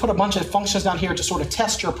you could just put a bunch of functions down here to sort of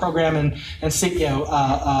test your program and see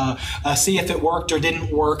see if it worked or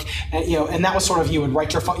didn't work, and that was sort of you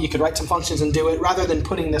could write some functions and do it rather than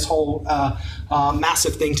putting this whole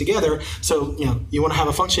massive thing together. So you want to have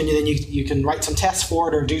a function, and then you can write some tests for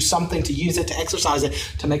it or do something to use it to exercise it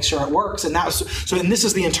to make sure it works. And that was so. And this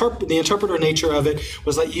is the interpreter nature of it,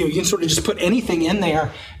 was like you can sort of just put anything in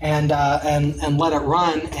there and let it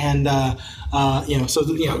run. And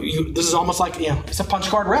this is almost like it's a punch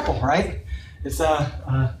card REPL, right? It's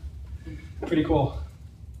pretty cool.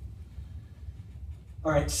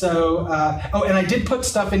 All right, so, and I did put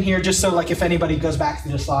stuff in here just so if anybody goes back to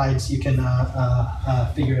the slides, you can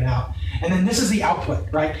figure it out. And then this is the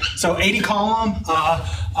output, right? So 80 column,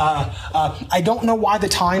 I don't know why the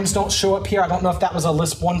times don't show up here. I don't know if that was a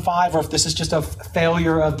Lisp 1.5 or if this is just a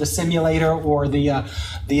failure of the simulator or the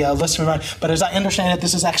Lisp run. But as I understand it,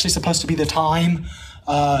 this is actually supposed to be the time.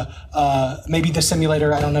 Maybe the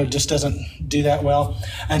simulator, I don't know, just doesn't do that well.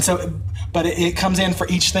 And so, but it comes in for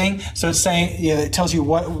each thing. So it's saying, it tells you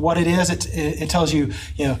what it is. It tells you,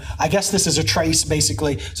 I guess this is a trace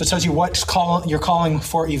basically. So it tells you what you're calling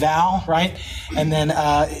for eval, right? And then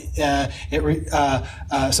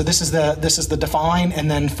so this is the define, and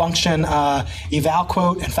then function eval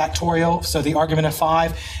quote and factorial. So the argument of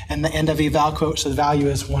 5 and the end of eval quote. So the value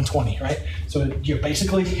is 120, right? So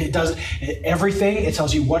basically it does everything. It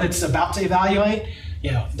tells you what it's about to evaluate,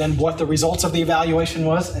 then what the results of the evaluation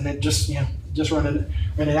was, and then just run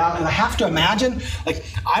it out. And I have to imagine,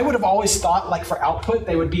 I would have always thought, for output,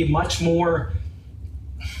 they would be much more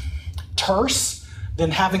terse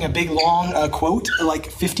than having a big long quote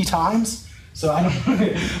 50 times. So I don't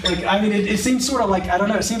it seems sort of I don't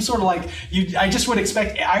know, it seems sort of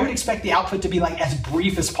I would expect the output to be as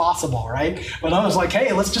brief as possible, right? But I was like,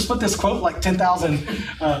 hey, let's just put this quote 10,000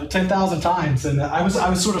 times. And I was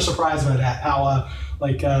sort of surprised by that, how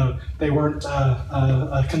they weren't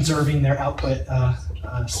conserving their output.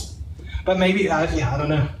 But maybe, I don't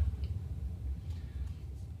know.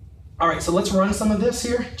 All right, so let's run some of this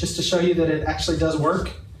here just to show you that it actually does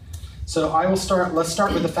work. So let's start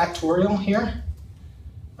with the factorial here.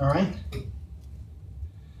 All right.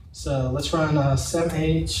 So let's run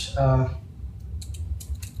SimH.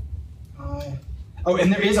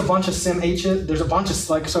 And there is a bunch of SimH. There's a bunch of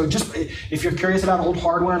so just if you're curious about old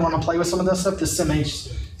hardware and want to play with some of this stuff, this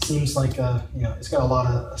SimH seems like it's got a lot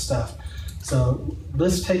of stuff. So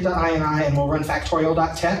Lisp take.ini, and we'll run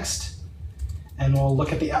factorial.txt, and we'll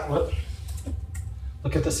look at the output.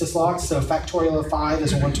 Look at the syslogs. So factorial of 5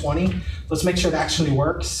 is 120. Let's make sure it actually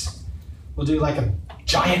works. We'll do a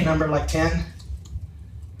giant number 10.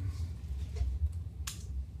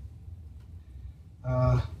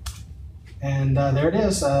 And there it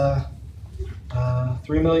is,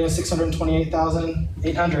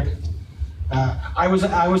 3,628,800.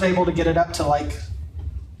 I was able to get it up to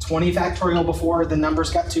 20 factorial before the numbers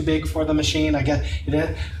got too big for the machine. I get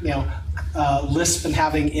Lisp and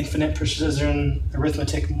having infinite precision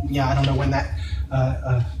arithmetic. I don't know when that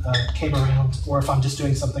came around, or if I'm just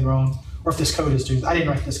doing something wrong, or if this code is doing. I didn't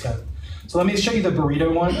write this code. So let me show you the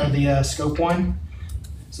burrito one, or the scope one.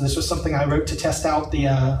 So this was something I wrote to test out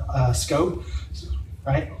the scope,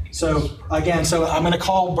 right? So again, I'm going to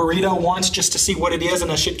call burrito once just to see what it is,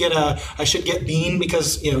 and I should get bean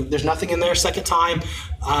because there's nothing in there. Second time,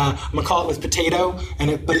 I'm going to call it with potato,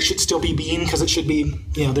 but it should still be bean because it should be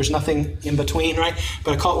there's nothing in between, right?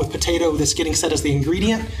 But I call it with potato. That's getting set as the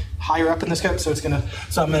ingredient higher up in the scope, so I'm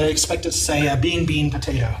going to expect it to say bean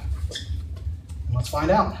potato. And let's find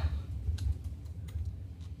out.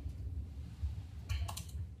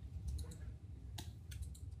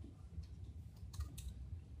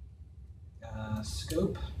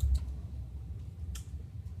 Scope.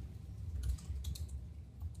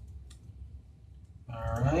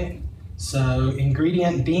 All right. So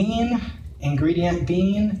ingredient bean, ingredient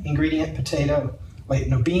potato. Wait,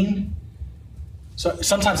 no, bean. So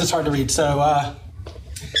sometimes it's hard to read. So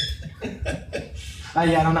yeah,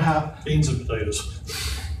 I don't know how. Beans and potatoes.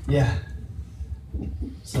 Yeah.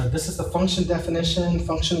 So this is the function definition,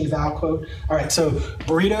 function eval quote. All right, so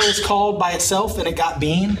burrito is called by itself and it got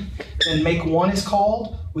bean. Then make one is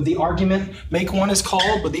called with the argument, make one is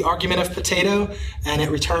called with the argument of potato and it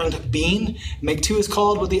returned bean. Make two is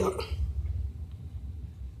called with the,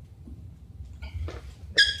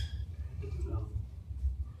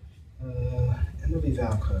 end of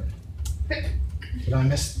eval quote. Did I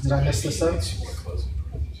miss this up?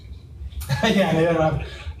 Yeah, maybe I don't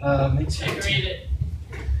have, make two. Read it.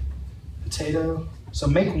 Potato, So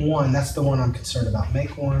make one, that's the one I'm concerned about.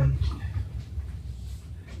 Make one.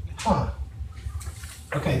 Huh.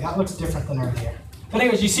 Okay, that looks different than earlier. But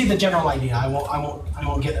anyways, you see the general idea. I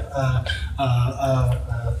won't get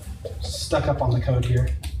stuck up on the code here.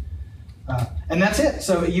 And that's it.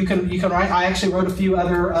 So you can write. I actually wrote a few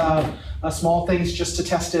other small things just to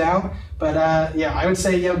test it out. But yeah, I would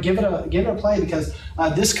say give it a play, because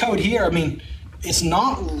this code here, I mean, it's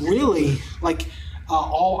not really like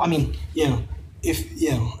all. I mean,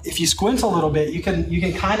 if you squint a little bit, you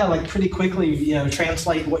can kind of like pretty quickly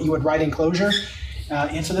translate what you would write in Clojure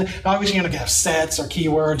into the. Obviously, you're going to have sets or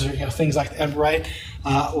keywords or things like that, right?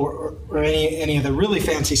 Or any of the really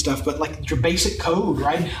fancy stuff, but like your basic code,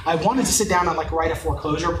 right? I wanted to sit down and like write a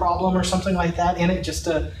foreclosure problem or something like that in it,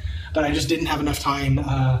 but I just didn't have enough time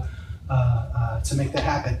to make that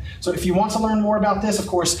happen. So if you want to learn more about this, of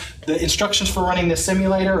course, the instructions for running this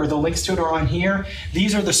simulator or the links to it are on here.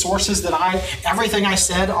 These are the sources that everything I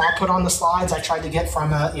said I'll put on the slides. I tried to get from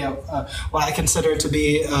what I consider to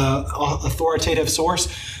be authoritative source.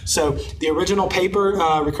 So the original paper,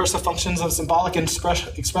 Recursive Functions of Symbolic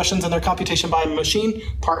Expressions and Their Computation by a Machine,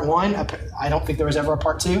 Part 1. I don't think there was ever a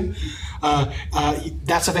Part 2.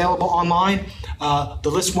 That's available online. The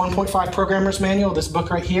Lisp 1.5 Programmer's Manual, this book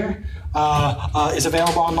right here, is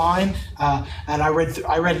available online, and I read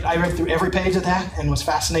through every page of that and was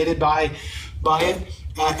fascinated by it.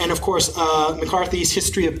 And of course, McCarthy's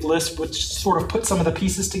History of Lisp, which sort of put some of the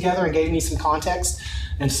pieces together and gave me some context.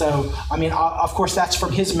 And so, I mean, of course, that's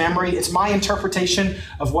from his memory. It's my interpretation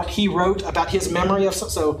of what he wrote about his memory of.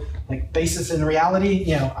 So like basis in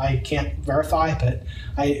reality, I can't verify, but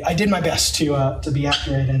I did my best to be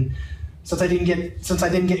accurate. And since I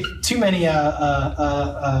didn't get too many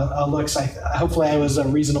looks, hopefully I was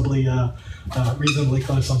reasonably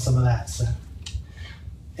close on some of that. So,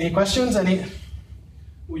 any questions?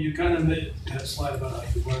 Well, you kind of made that slide about how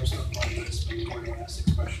you learn stuff about Lisp and you want to ask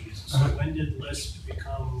expressions. So when did Lisp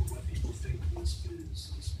become what people think Lisp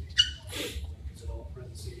is? Is it all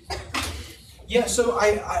parentheses? Yeah, so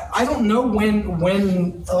I don't know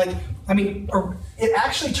when like, I mean, or it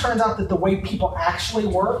actually turns out that the way people actually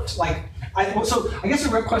worked, like, so I guess the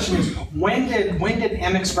real question is, when did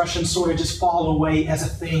M expressions sort of just fall away as a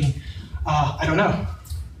thing? I don't know.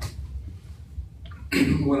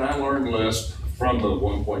 When I learned Lisp from the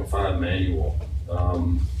 1.5 manual,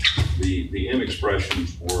 the M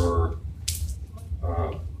expressions were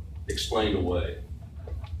explained away,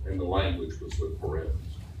 and the language was the parens.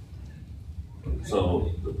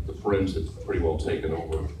 So the parens had pretty well taken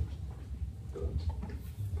over.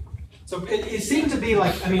 So it seemed to be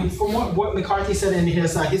like, I mean, from what McCarthy said in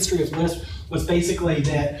his History of Lisp was basically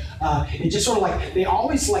that it just sort of like, they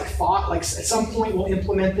always like thought like at some point we'll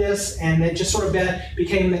implement this, and it just sort of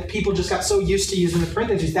became that people just got so used to using the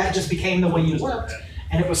parentheses, that just became the way you worked.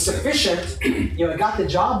 And it was sufficient, it got the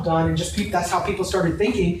job done, and just that's how people started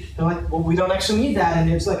thinking. They're like, well, we don't actually need that,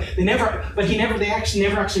 and it's like they never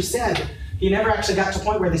actually said. He never actually got to a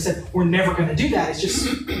point where they said, we're never going to do that. It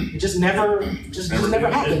just never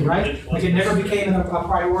happened, right? Like it never became a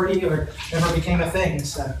priority or never became a thing.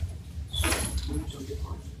 So.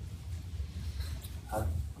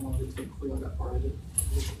 Well,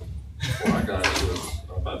 I got it was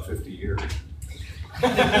about 50 years.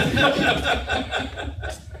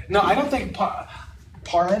 No, I don't think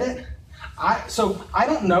Paredit. So I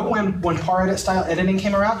don't know when Paredit style editing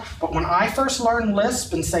came around, but when I first learned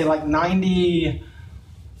Lisp in say like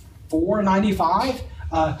 94, 95,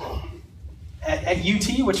 at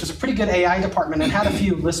UT, which was a pretty good AI department and had a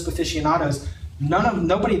few Lisp aficionados,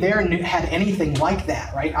 nobody there had anything like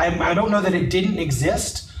that, right? I don't know that it didn't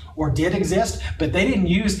exist or did exist, but they didn't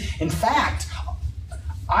use. In fact,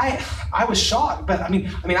 I was shocked, but I mean,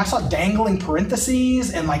 I saw dangling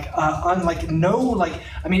parentheses and like,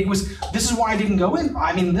 this is why I didn't go in.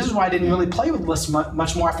 I mean, this is why I didn't really play with Lisp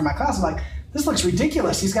much more after my class. I'm like, this looks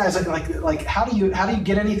ridiculous. These guys are like, how do you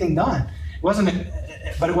get anything done? It wasn't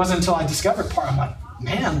until I discovered part. I'm like,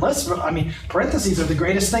 man, Lisp. I mean, parentheses are the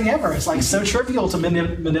greatest thing ever. It's like so trivial to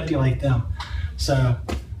manipulate them. So,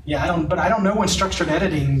 yeah, I don't know when structured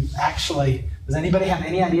editing actually. Does anybody have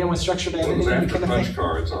any idea when structured editing became a thing? Punch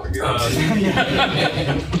cards on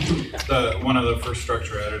One of the first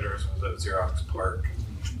structured editors was at Xerox PARC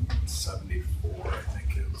in 74, I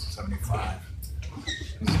think it was 75.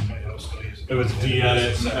 It was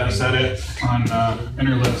D-edit, S-edit on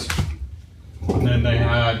InterLisp. And then they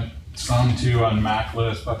had some too on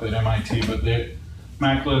MacLisp up at MIT, but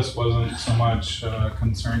MacLisp wasn't so much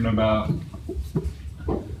concerned about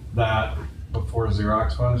that before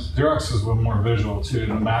Xerox was. Xerox was more visual too.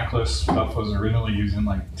 The MacLisp stuff was originally using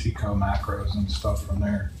like Tico macros and stuff from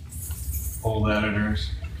there. old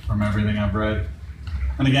editors from everything I've read.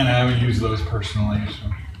 And again, I haven't used those personally.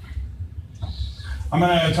 So. I'm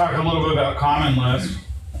going to talk a little bit about Common Lisp.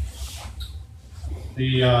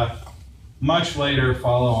 The much later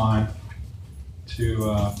follow-on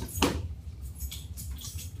to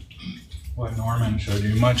what Norman showed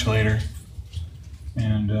you, much later.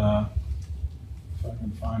 And if I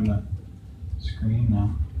can find the screen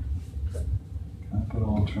now.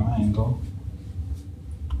 Capital triangle.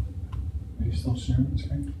 Are you still sharing the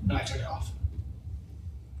screen? No, I turned it off.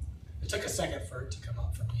 It took a second for it to come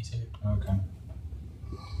up for me too. Okay.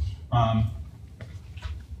 I'm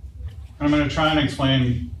going to try and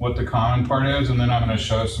explain what the common part is, and then I'm going to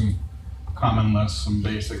show some Common Lisp, some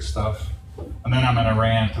basic stuff. And then I'm going to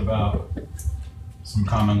rant about some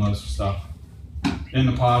Common Lisp stuff in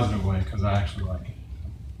the positive way, because I actually like it.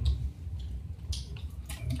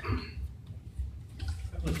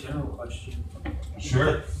 I have a general question.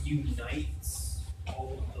 Sure. What unites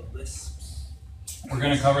all of the Lisps? We're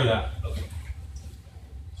going to cover that. Okay.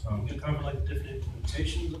 So, We can cover like different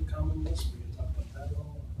implementations of Common Lisp. We can talk about that at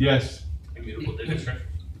all. yes. Immutable data structure.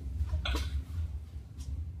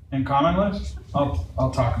 In Common Lisp,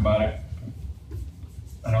 I'll talk about it.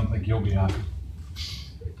 I don't think you'll be happy.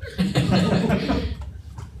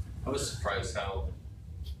 I was surprised how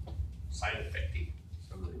side effecty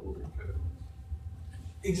some of the older code.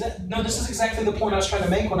 No, this is exactly the point I was trying to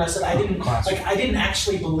make when I said I didn't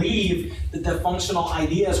actually believe that the functional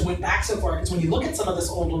ideas went back so far. Because when you look at some of this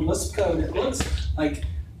older Lisp code, it looks like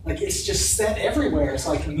it's just set everywhere. It's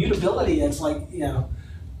like immutability. It's like, you know,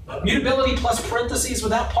 mutability plus parentheses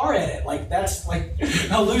without par in it. Like that's like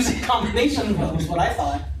a losing combination. Was what I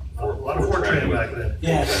thought. A lot of Fortran back then.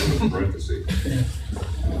 Yeah. Parentheses.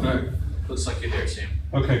 All right, looks like you're there, Sam.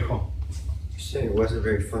 Okay, cool. You said it wasn't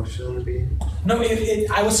very functional in the beginning? No,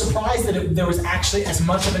 I was surprised that there was actually as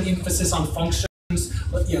much of an emphasis on functions,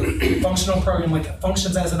 you know, functional programming, like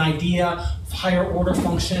functions as an idea, higher order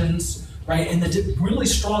functions, right? And the really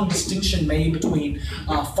strong distinction made between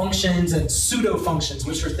functions and pseudo functions,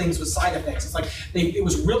 which are things with side effects. It's like it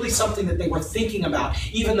was really something that they were thinking about,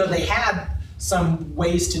 even though they had some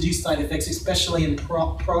ways to do side effects, especially in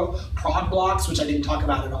prod blocks, which I didn't talk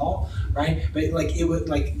about at all, right? But like it would,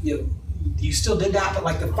 like, you know, you still did that, but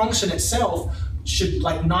like the function itself should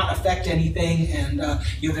like not affect anything. And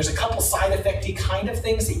you know, there's a couple side effecty kind of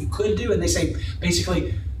things that you could do, and they say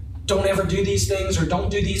basically don't ever do these things or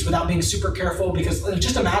don't do these without being super careful, because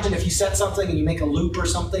just imagine if you set something and you make a loop or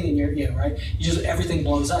something and you're, you know, right, you just, everything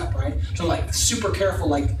blows up, right? So like super careful,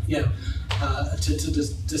 like, you know,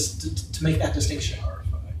 to make that distinction.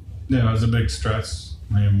 Yeah, it was a big stress.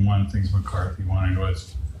 I mean, one of the things McCarthy wanted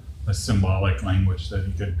was a symbolic language that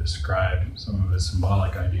he could describe some of his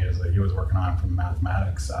symbolic ideas that he was working on from the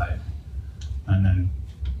mathematics side. And then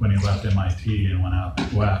when he left MIT and went out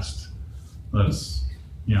west, that's,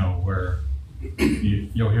 you know, where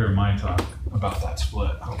you'll hear my talk about that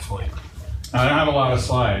split, hopefully. Now, I don't have a lot of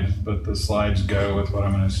slides, but the slides go with what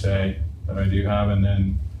I'm going to say that I do have, and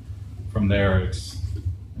then from there, it's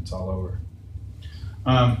all over.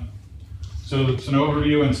 So it's an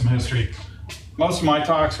overview and some history. Most of my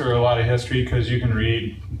talks are a lot of history because you can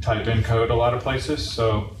read, type in code a lot of places.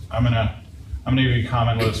 So I'm gonna give you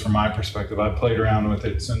Common Lisp from my perspective. I've played around with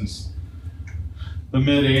it since the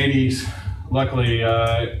mid '80s. Luckily,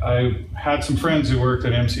 I had some friends who worked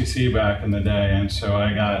at MCC back in the day, and so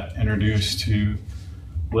I got introduced to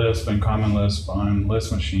Lisp and Common Lisp on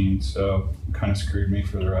Lisp machines, so it kind of screwed me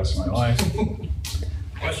for the rest of my life.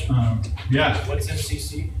 Question. Yeah. What's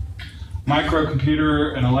MCC?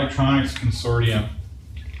 Microcomputer and Electronics Consortium.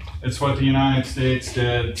 It's what the United States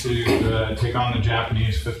did to take on the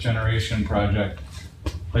Japanese 5th generation project.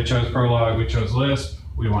 They chose Prolog, we chose Lisp,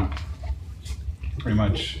 we won. Pretty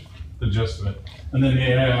much the gist of it. And then the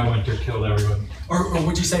AI winter killed everyone. Or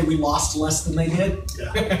would you say we lost less than they did?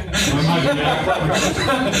 Yeah.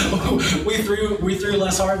 we threw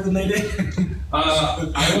less hard than they did.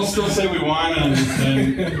 I will still say we won, and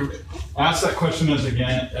ask that question at the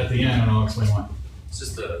end, and I'll explain why. Is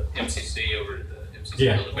this the MCC over at the MCC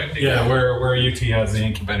Yeah, building back there? yeah, where UT has the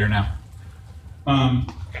incubator now.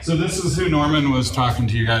 So this is who Norman was talking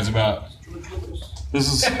to you guys about.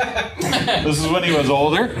 This is when he was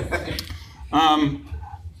older.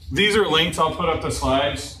 These are links. I'll put up the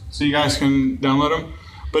slides so you guys can download them.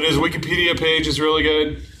 But his Wikipedia page is really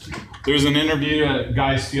good. There's an interview that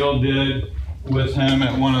Guy Steele did with him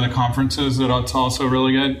at one of the conferences that's also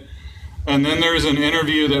really good. And then there's an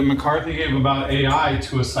interview that McCarthy gave about AI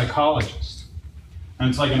to a psychologist. And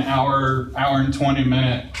it's like an hour and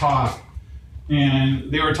 20-minute talk.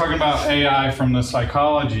 And they were talking about AI from the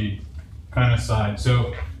psychology kind of side.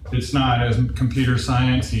 So It's not as computer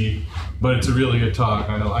science-y, but it's a really good talk.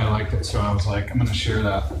 I liked it, so I was like, I'm going to share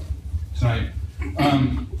that tonight.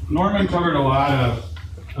 Norman covered a lot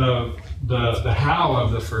of the how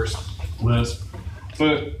of the first Lisp,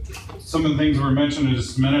 but some of the things were mentioned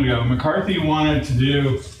just a minute ago. McCarthy wanted to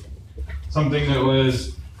do something that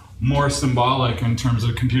was more symbolic in terms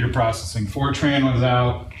of computer processing. Fortran was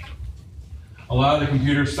out. A lot of the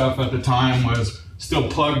computer stuff at the time was still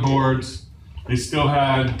plug boards. They still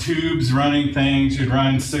had tubes running things. You'd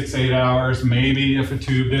run 6-8 hours, maybe if a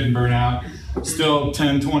tube didn't burn out. Still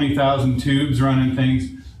 10, 20,000 tubes running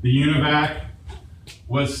things. The UNIVAC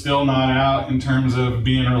was still not out in terms of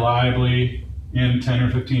being reliably in 10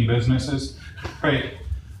 or 15 businesses. Right.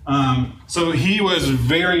 So he was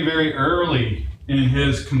very, very early in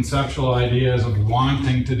his conceptual ideas of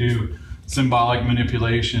wanting to do symbolic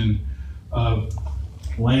manipulation of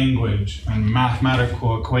language and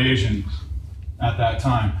mathematical equations at that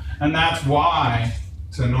time. And that's why,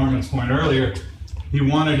 to Norman's point earlier, he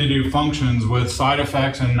wanted to do functions with side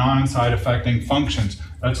effects and non-side affecting functions.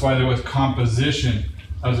 That's why there was composition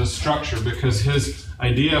as a structure, because his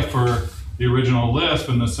idea for the original Lisp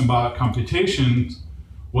and the symbolic computations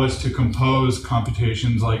was to compose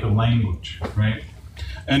computations like a language, right?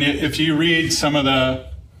 And if you read some of the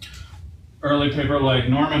early paper like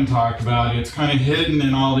Norman talked about, it's kind of hidden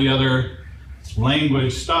in all the other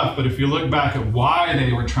language stuff, but if you look back at why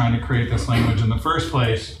they were trying to create this language in the first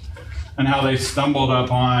place and how they stumbled up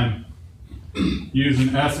on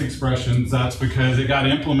using S expressions, that's because it got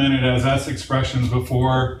implemented as S expressions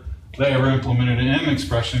before they ever implemented an M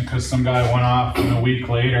expression, because some guy went off and a week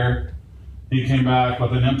later he came back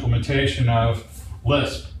with an implementation of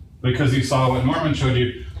Lisp because he saw what Norman showed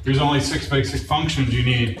you. There's only 6 basic functions you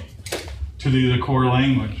need to do the core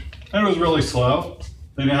language. And it was really slow.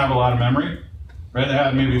 They didn't have a lot of memory, right? They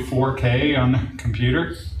had maybe 4K on the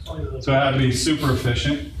computer, so it had to be super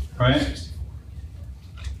efficient, right?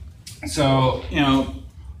 So, you know,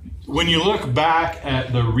 when you look back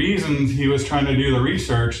at the reasons he was trying to do the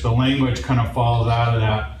research, the language kind of falls out of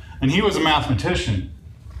that. And he was a mathematician,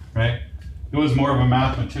 right? He was more of a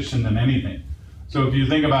mathematician than anything. So if you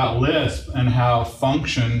think about Lisp and how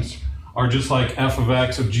functions are just like f of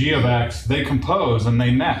x of g of x, they compose and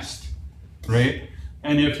they nest, right?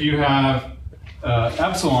 And if you have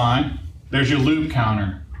epsilon, there's your loop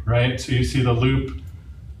counter, right? So you see the loop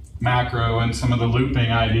macro and some of the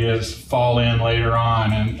looping ideas fall in later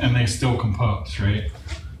on, and they still compose, right?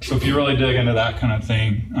 So if you really dig into that kind of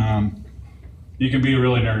thing, you can be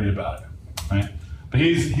really nerdy about it, right? But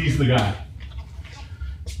he's the guy.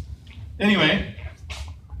 Anyway,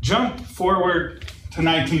 jump forward to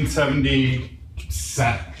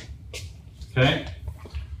 1977, okay?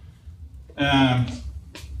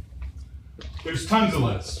 There's tons of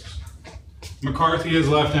lists. McCarthy has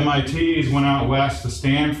left MIT, he's went out west to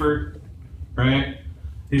Stanford, right?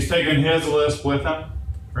 He's taken his Lisp with him,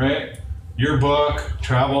 right? Your book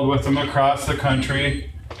traveled with him across the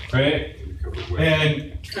country, right?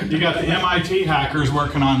 And you got the MIT hackers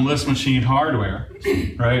working on Lisp machine hardware,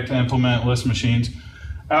 right, to implement Lisp machines.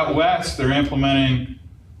 Out west, they're implementing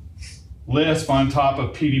Lisp on top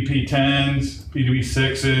of PDP-10s,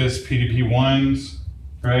 PDP-6s, PDP-1s,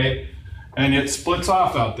 right? And it splits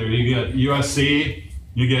off out there. You get USC,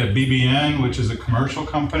 you get BBN, which is a commercial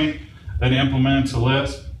company that implements a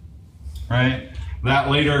Lisp, right? That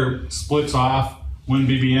later splits off when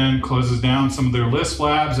BBN closes down some of their Lisp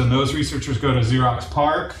labs, and those researchers go to Xerox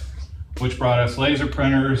PARC, which brought us laser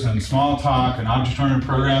printers and Smalltalk and object-oriented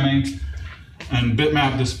programming and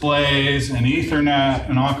bitmap displays and Ethernet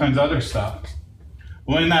and all kinds of other stuff.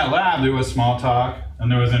 Well, in that lab, there was Smalltalk and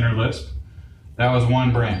there was InterLisp. That was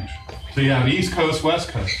one branch. So you have East Coast, West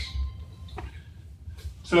Coast.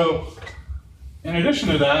 So in addition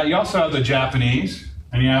to that, you also have the Japanese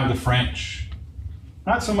and you have the French.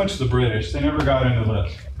 Not so much the British. They never got into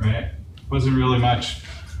Lisp, right? Wasn't really much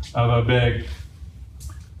of a big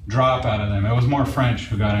drop out of them. It was more French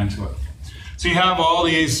who got into it. So you have all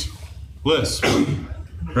these Lisps,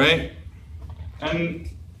 right? And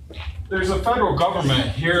there's a federal government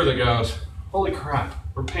here that goes, holy crap,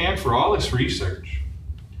 we're paying for all this research.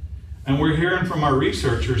 And we're hearing from our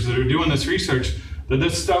researchers that are doing this research that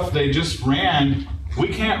this stuff they just ran, we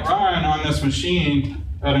can't run on this machine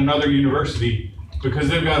at another university because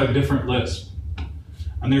they've got a different Lisp.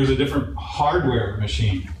 And there's a different hardware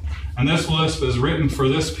machine. And this Lisp is written for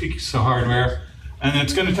this piece of hardware, and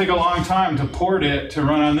it's going to take a long time to port it to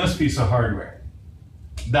run on this piece of hardware.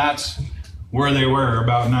 That's where they were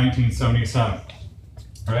about 1977,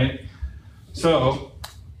 right? So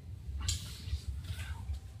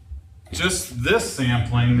just this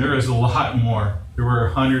sampling, there is a lot more. There were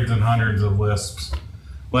hundreds and hundreds of Lisps.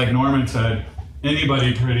 Like Norman said,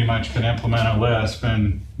 anybody pretty much could implement a Lisp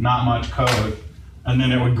and not much code, and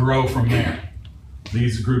then it would grow from there.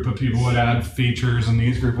 These group of people would add features, and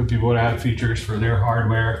these group of people would add features for their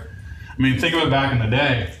hardware. I mean, think of it back in the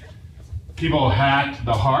day. People hacked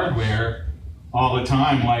the hardware all the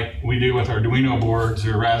time, like we do with Arduino boards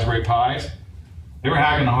or Raspberry Pis. They were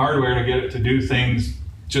hacking the hardware to get it to do things,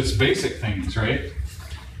 just basic things, right?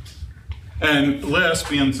 And Lisp,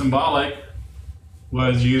 being symbolic,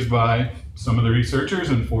 was used by some of the researchers,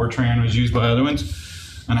 and Fortran was used by other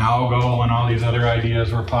ones, and Algo and all these other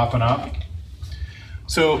ideas were popping up.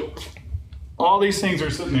 So all these things are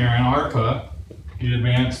sitting there, and ARPA, the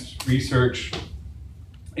Advanced Research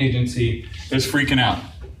Agency, is freaking out.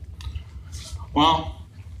 Well,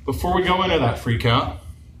 before we go into that freak out,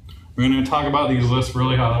 we're going to talk about these Lisps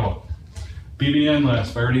really high level. BBN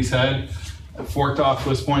Lisp, I already said, it forked off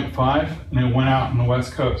Lisp 0.5, and it went out on the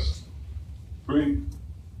West Coast.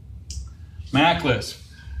 Mac Lisp.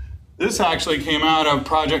 This actually came out of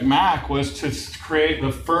Project Mac, was to create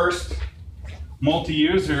the first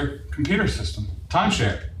multi-user computer system,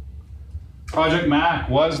 timeshare. Project Mac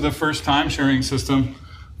was the first time-sharing system.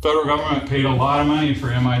 Federal government paid a lot of money for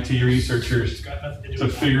MIT researchers to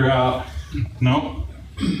figure out. No,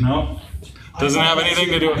 doesn't have anything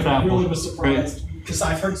to do with that. I really was surprised because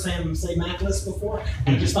I've heard Sam say Mac Lisp before.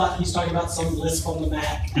 I just thought he's talking about some Lisp on the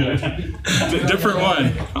Mac. Yeah. Different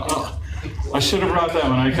one. I should have brought that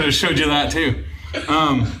one. I could have showed you that too.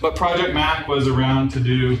 But Project Mac was around to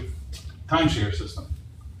do timeshare system.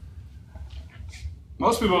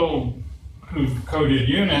 Most people who've coded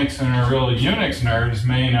Unix and are really Unix nerds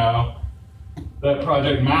may know that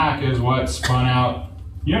Project Mac is what spun out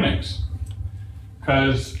Unix.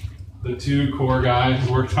 Because the two core guys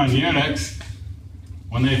who worked on Unix,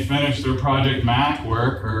 when they finished their Project Mac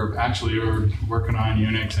work, or actually were working on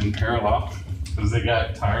Unix in parallel, because they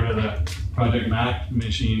got tired of the Project Mac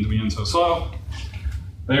machines being so slow,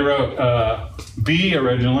 they wrote B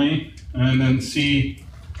originally, and then C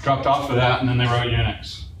dropped off of that, and then they wrote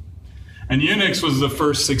Unix. And Unix was the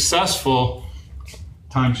first successful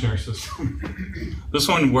timeshare system. This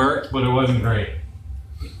one worked, but it wasn't great.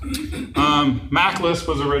 Mac Lisp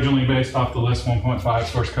was originally based off the Lisp 1.5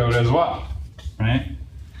 source code as well, right?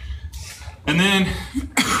 And then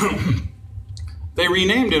they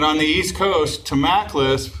renamed it on the East Coast to Mac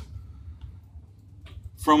Lisp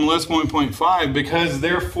from Lisp 1.5 because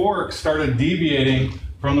their fork started deviating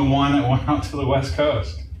from the one that went out to the West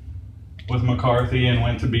Coast with McCarthy and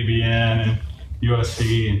went to BBN and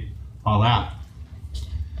USC and all that.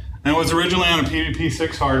 And it was originally on a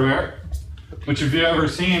PVP6 hardware, which if you've ever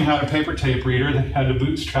seen had a paper tape reader that had to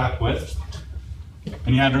bootstrap with,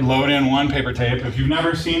 and you had to load in one paper tape. If you've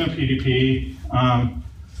never seen a PDP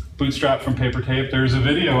bootstrap from paper tape, there's a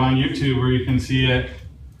video on YouTube where you can see it,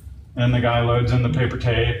 and the guy loads in the paper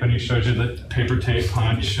tape and he shows you the paper tape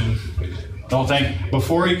punch and the whole thing.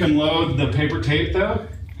 Before he can load the paper tape though,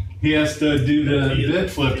 he has to do the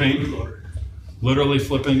bit flipping, literally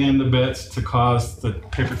flipping in the bits to cause the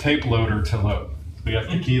paper tape loader to load. So you have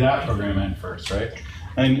to key that program in first, right?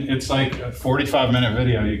 And it's like a 45-minute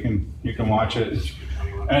video. You can watch it.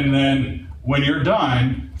 And then when you're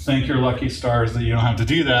done, thank your lucky stars that you don't have to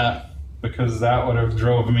do that, because that would have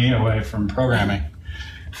drove me away from programming.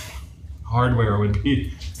 Hardware would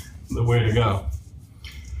be the way to go.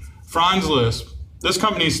 Franz Lisp. This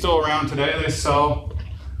company is still around today. They sell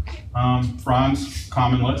Franz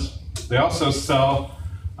Common Lisp. They also sell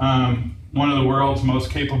one of the world's most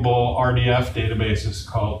capable RDF databases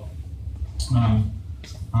called,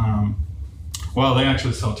 well, they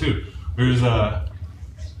actually sell two. There's a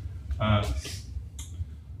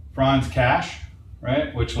Franz Cache,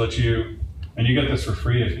 right, which lets you, and you get this for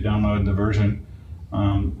free if you download the version,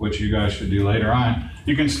 which you guys should do later on.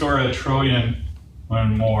 You can store 1 trillion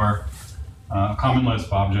and more Common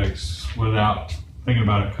Lisp objects without thinking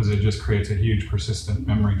about it, because it just creates a huge persistent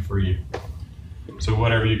memory for you. So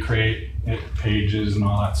whatever you create, it pages and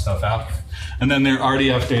all that stuff out. And then their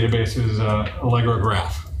RDF database is Allegro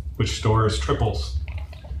Graph, which stores triples.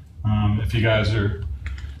 If you guys are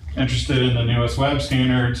interested in the newest web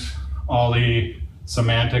standards, all the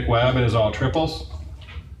semantic web is all triples.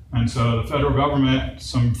 And so the federal government,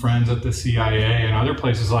 some friends at the CIA and other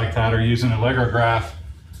places like that are using Allegro Graph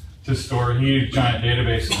to store huge giant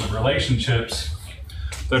databases of relationships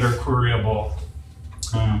that are queryable.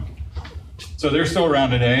 So they're still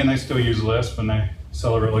around today, and they still use Lisp, and they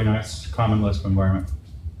sell a really nice Common Lisp environment.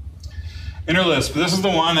 InterLisp, this is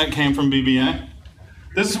the one that came from BBN.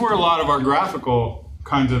 This is where a lot of our graphical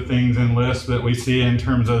kinds of things in Lisp that we see in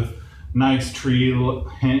terms of nice tree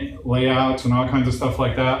layouts and all kinds of stuff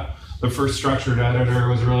like that. The first structured editor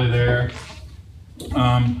was really there.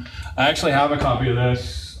 I actually have a copy of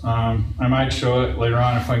this. I might show it later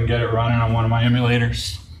on if I can get it running on one of my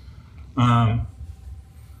emulators.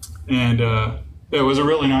 It was a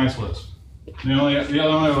really nice list. The only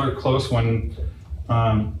other close one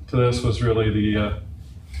to this was really the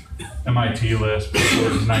MIT Lisp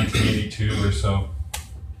towards 1982 or so.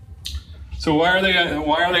 So why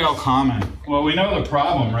are they all common? Well, we know the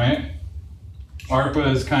problem, right?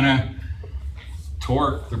 ARPA is kind of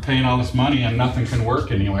torque. They're paying all this money and nothing can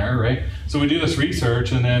work anywhere, right? So we do this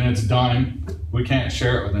research and then it's done. We can't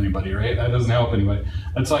share it with anybody, right? That doesn't help anybody.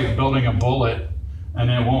 It's like building a bullet and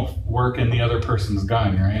it won't work in the other person's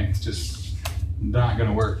gun, right? It's just not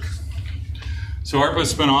gonna work. So ARPA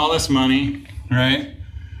spent all this money, right?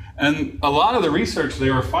 And a lot of the research they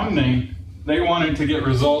were funding, they wanted to get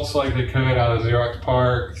results like they could out of Xerox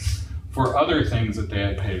PARC for other things that they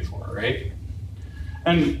had paid for, right?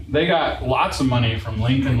 And they got lots of money from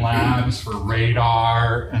Lincoln Labs for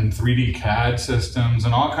radar and 3D CAD systems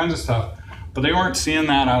and all kinds of stuff, but they weren't seeing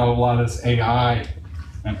that out of a lot of this AI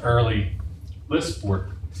and early Lisp work.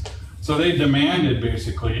 So they demanded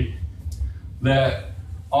basically that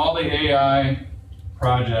all the AI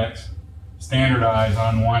projects standardize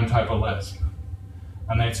on one type of Lisp.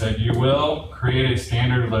 And they said, you will create a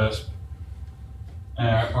standard Lisp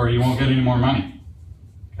or you won't get any more money,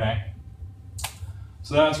 okay?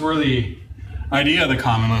 So that's where the idea of the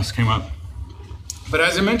common Lisp came up. But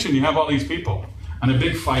as I mentioned, you have all these people and a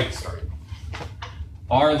big fight started.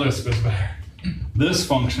 Our Lisp is better. This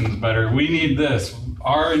function's better. We need this.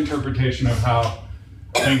 Our interpretation of how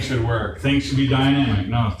things should work. Things should be dynamic.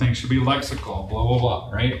 No, things should be lexical, blah, blah,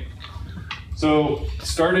 blah, right? So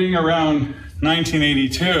starting around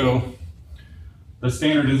 1982, the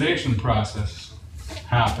standardization process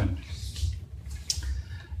happened.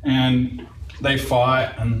 And they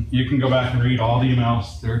fought, and you can go back and read all the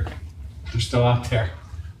emails. They're still out there,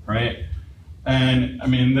 right? And I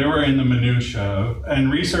mean, they were in the minutia,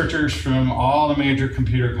 and researchers from all the major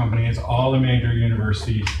computer companies, all the major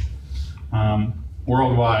universities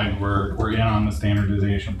worldwide were in on the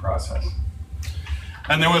standardization process.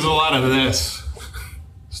 And there was a lot of this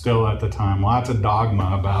still at the time, lots of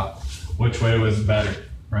dogma about which way was better,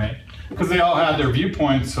 right? Because they all had their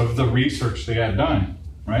viewpoints of the research they had done,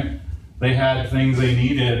 right? They had things they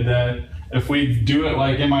needed that if we do it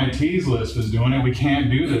like MIT's Lisp is doing it, we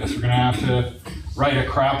can't do this. We're gonna have to write a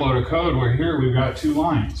crap load of code where here we've got 2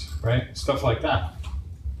 lines, right? Stuff like that.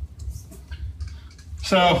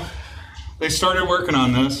 So they started working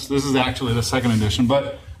on this. This is actually the second edition,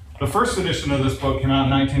 but the first edition of this book came out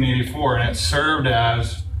in 1984, and it served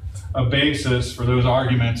as a basis for those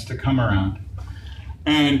arguments to come around.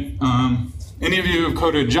 And any of you who have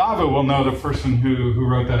coded Java will know the person who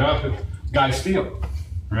wrote that up, Guy Steele,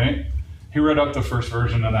 right? He wrote up the first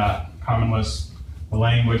version of that Common Lisp, the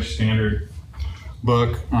language standard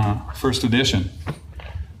book, first edition.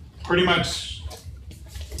 Pretty much,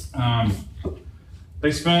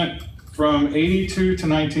 they spent from 82 to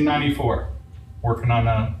 1994 working on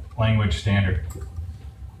a language standard.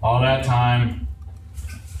 All that time,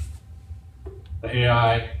 the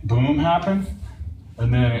AI boom happened,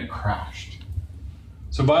 and then it crashed.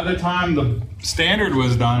 So by the time the standard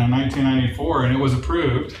was done in 1994 and it was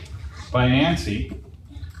approved by ANSI,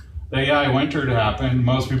 the AI winter had happened.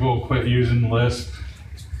 Most people quit using Lisp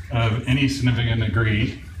of any significant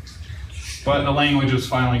degree, but the language was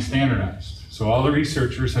finally standardized. So all the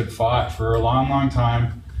researchers had fought for a long, long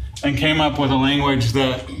time and came up with a language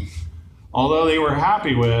that, although they were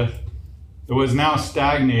happy with, it was now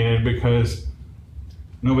stagnated because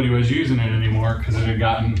nobody was using it anymore because it had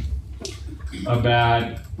gotten a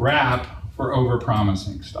bad rap for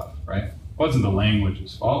over-promising stuff, right? It wasn't the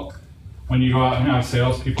language's fault. When you go out and have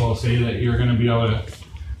salespeople say that you're going to be able to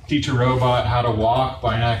teach a robot how to walk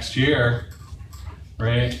by next year,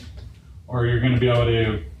 right? Or you're going to be able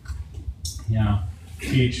to,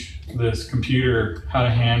 teach this computer how to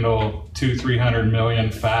handle 200-300 million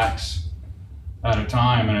facts at a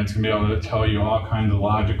time, and it's going to be able to tell you all kinds of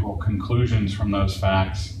logical conclusions from those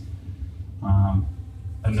facts.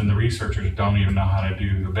 And then the researchers don't even know how to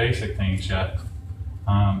do the basic things yet.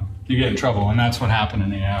 You get in trouble, and that's what happened in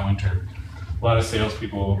the AI winter. A lot of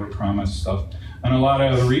salespeople overpromised stuff, and a lot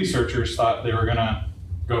of the researchers thought they were going to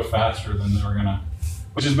go faster than they were going to,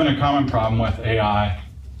 which has been a common problem with AI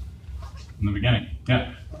in the beginning.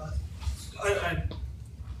 Yeah.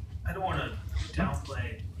 I don't want to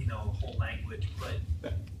downplay, the whole language,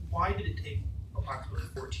 but why did it take approximately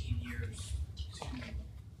 14 years to?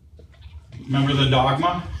 Remember the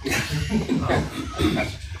dogma?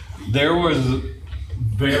 there was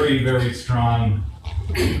very, very strong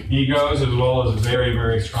egos as well as very,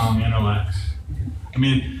 very strong intellects. I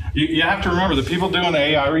mean, you have to remember the people doing the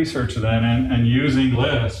AI research then and using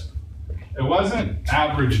Lisp, it wasn't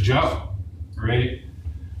average Joe, right?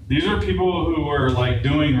 These are people who were like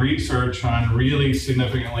doing research on really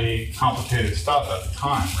significantly complicated stuff at the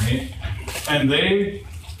time, right? And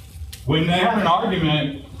when they had an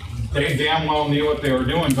argument, they damn well knew what they were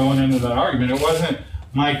doing going into that argument. It wasn't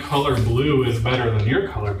my color blue is better than your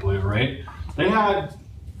color blue, right? They had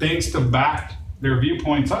things to back their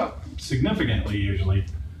viewpoints up significantly usually.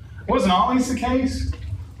 It wasn't always the case,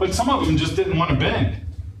 but some of them just didn't want to bend,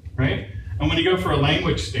 right? And when you go for a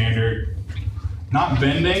language standard, not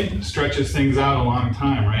bending stretches things out a long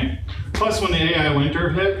time, right? Plus when the AI winter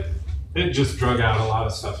hit, it just drug out a lot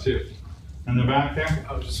of stuff too. In the back there?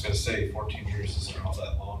 I was just gonna say 14 years isn't all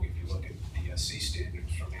that long if you look at the C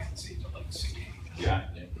standards from ANSI to like C. Yeah.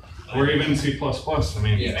 Or even C++, I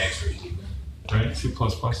mean. Yeah. Right, C++ is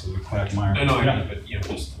a quagmire. I know, Yeah. but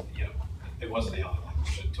it wasn't the only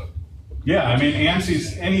language it took. Yeah, I mean,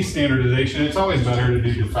 ANSI's, any standardization, it's always better to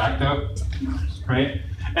do de facto, right?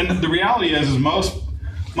 And the reality is most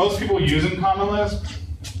people using Common Lisp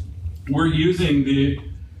were using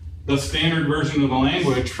the standard version of the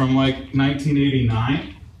language from like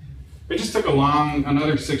 1989. It just took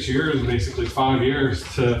another 6 years, basically 5 years,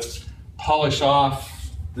 to polish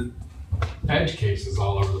off the edge cases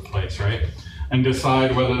all over the place, right? And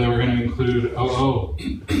decide whether they were going to include OO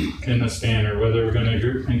in the standard, whether they were going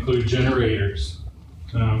to include generators,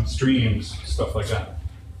 streams, stuff like that.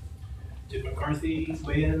 Did McCarthy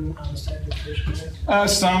weigh in on the standard version?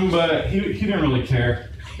 Some, but he didn't really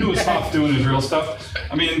care. He was off doing his real stuff.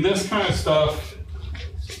 I mean, this kind of stuff,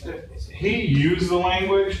 he used the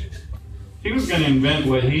language. He was going to invent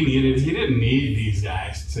what he needed. He didn't need these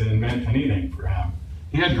guys to invent anything for him.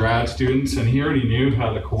 He had grad students, and he already knew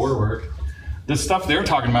how the core worked. The stuff they're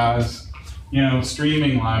talking about is,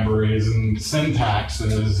 streaming libraries and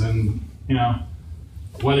syntaxes and,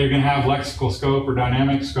 whether you're going to have lexical scope or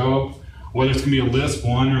dynamic scope, whether it's going to be a Lisp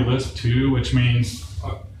 1 or Lisp 2, which means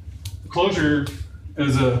Clojure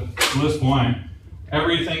is a Lisp 1.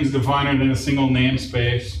 Everything's defined in a single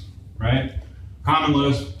namespace, right? Common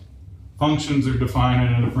Lisp, functions are defined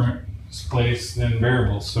in a different place than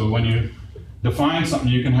variables. So when you define something,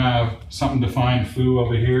 you can have something defined foo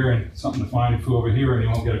over here and something defined foo over here, and you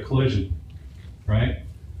won't get a collision, right?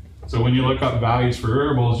 So when you look up values for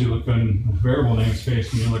variables, you look in the variable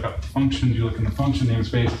namespace. When you look up functions, you look in the function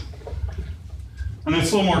namespace. And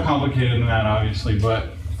it's a little more complicated than that, obviously, but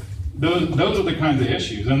those are the kinds of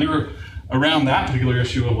issues. And they were, around that particular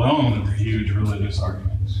issue alone, there were huge religious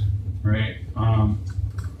arguments, right?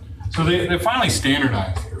 So they finally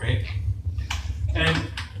standardized it, right? And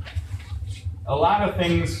a lot of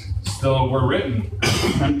things still were written,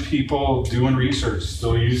 and people doing research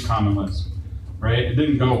still use Common Lisp, right? It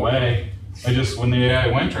didn't go away. It just, when the AI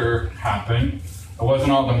winter happened, it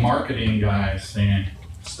wasn't all the marketing guys saying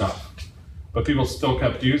stuff. But people still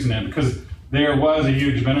kept using it because there was a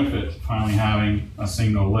huge benefit to finally having a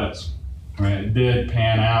single Lisp, right? It did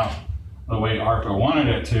pan out the way ARPA wanted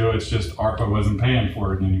it to. It's just ARPA wasn't paying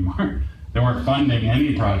for it anymore. They weren't funding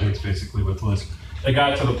any projects basically with Lisp. It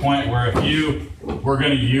got to the point where if you were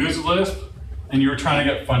going to use Lisp and you were trying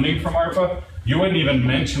to get funding from ARPA, you wouldn't even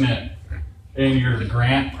mention it in your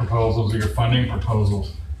grant proposals or your funding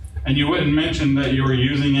proposals. And you wouldn't mention that you were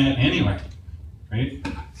using it anyway, right?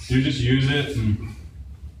 You just use it and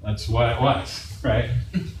that's what it was, right?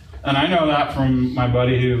 And I know that from my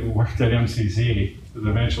buddy who worked at MCC.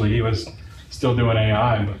 Eventually he was still doing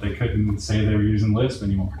AI, but they couldn't say they were using Lisp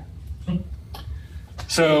anymore.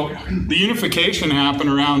 So the unification happened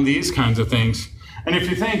around these kinds of things. And if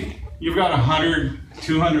you think you've got 100,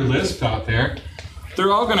 200 Lisps out there,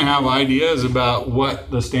 they're all going to have ideas about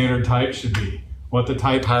what the standard type should be, what the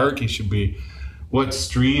type hierarchy should be, what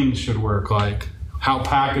streams should work like, how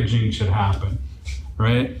packaging should happen,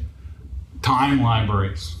 right? Time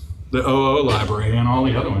libraries, the OO library, and all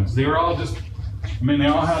the other ones. They were all just, they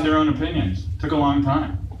all had their own opinions. It took a long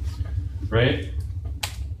time, right?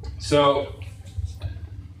 So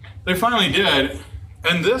they finally did,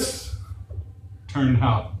 and this turned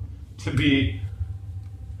out to be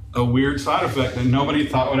a weird side effect that nobody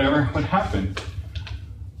thought would happen.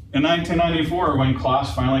 In 1994, when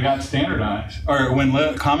CLOS finally got standardized, or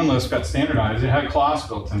when Common Lisp got standardized, it had CLOS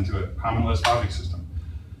built into it, Common Lisp Object System,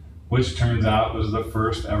 which turns out was the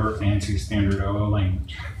first ever fancy standard OO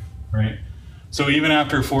language, right? So even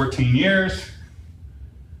after 14 years,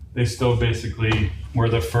 they still basically were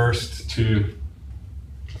the first to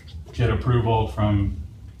get approval from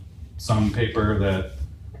some paper that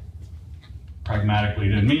pragmatically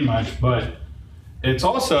didn't mean much, but it's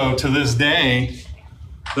also, to this day,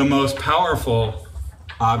 the most powerful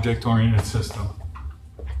object-oriented system.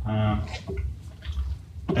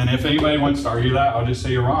 And if anybody wants to argue that, I'll just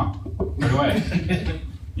say you're wrong right away.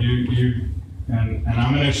 And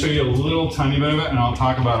I'm going to show you a little tiny bit of it, and I'll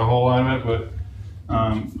talk about a whole lot of it,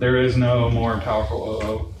 but there is no more powerful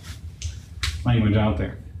OO language out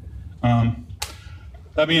there.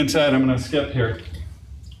 That being said, I'm going to skip here.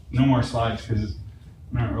 No more slides because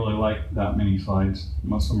I don't really like that many slides.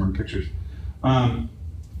 Most of them are pictures. I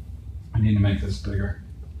need to make this bigger.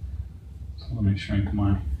 So let me shrink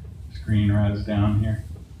my screen res down here.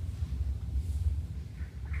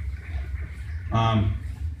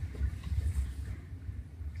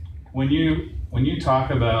 When you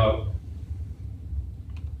talk about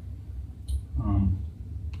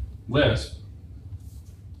Lisp,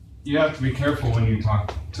 you have to be careful when you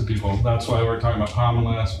talk to people. That's why we're talking about Common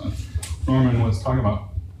Lisp. Norman was talking about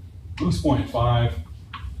Lisp 0.5,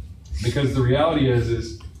 because the reality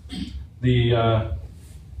is the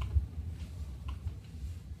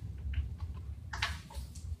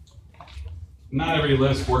not every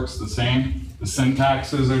Lisp works the same. The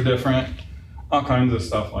syntaxes are different, all kinds of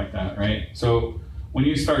stuff like that, right? So when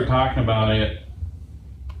you start talking about it,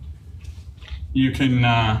 you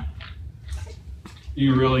can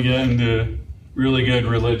you really get into really good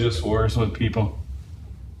religious wars with people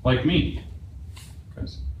like me,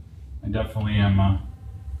 because I definitely am a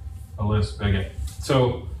Lisp bigot.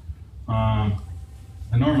 So, and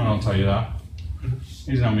Norman will tell you that.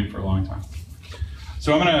 He's known me for a long time.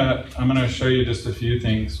 So I'm gonna show you just a few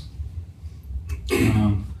things.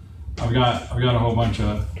 I've got a whole bunch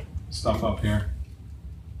of stuff up here,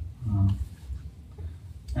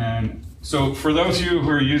 and so for those of you who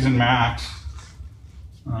are using Macs,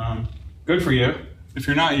 good for you. If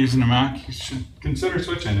you're not using a Mac, you should consider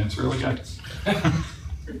switching. It's really good.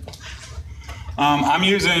 I'm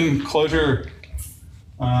using Clojure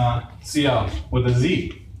CL with a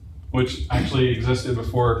Z, which actually existed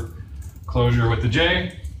before Clojure with the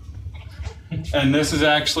J. And this is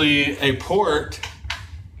actually a port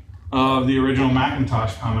of the original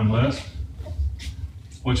Macintosh Common Lisp,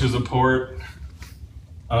 which is a port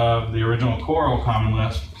of the original Coral Common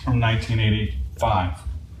Lisp from 1985.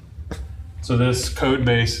 So this code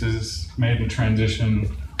base is made in transition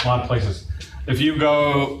a lot of places. If you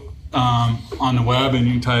go on the web and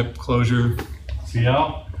you type Clojure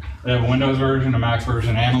CL, they have a Windows version, a Mac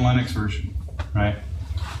version, and a Linux version, right?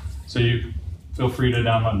 So you feel free to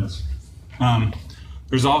download this.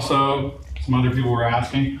 There's also, some other people were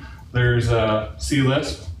asking, there's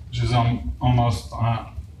C-Lisp, which is almost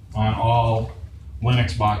on all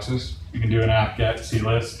Linux boxes. You can do an apt-get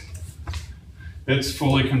C-Lisp. It's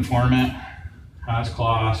fully conformant, has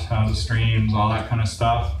class, has streams, all that kind of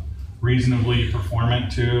stuff. Reasonably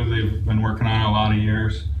performant too. They've been working on it a lot of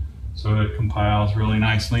years, so it compiles really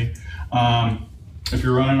nicely. If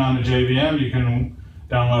you're running on a JVM, you can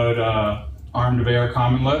download ARM2Bear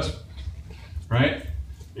Common Lisp, right?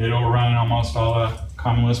 It'll run almost all the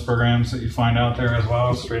Common Lisp programs that you find out there as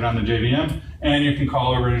well, straight on the JVM. And you can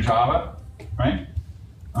call over to Java, right?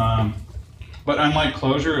 But unlike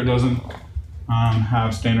Clojure, it doesn't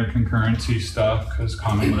have standard concurrency stuff, because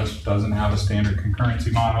Common Lisp doesn't have a standard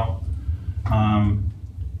concurrency model.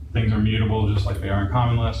 Things are mutable just like they are in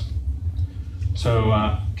Common Lisp.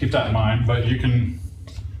 So keep that in mind, but you can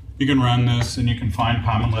run this and you can find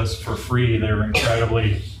Common Lisp for free. They're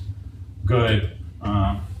incredibly good.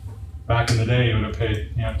 Back in the day, you would have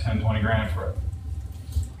paid 10, 20 grand for it.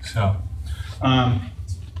 So I'm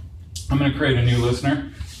going to create a new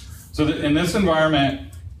listener. So in this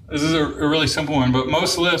environment, this is a really simple one, but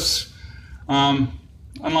most Lisps,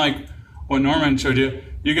 unlike what Norman showed you,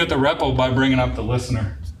 you get the REPL by bringing up the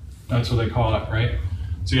listener. That's what they call it, right?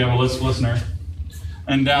 So you have a Lisp listener.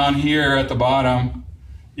 And down here at the bottom,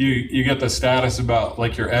 you get the status about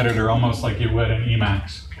like your editor, almost like you would in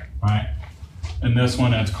Emacs, right? In this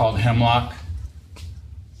one, it's called Hemlock,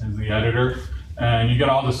 is the editor. And you get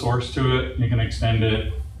all the source to it, you can extend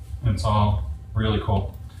it, and it's all really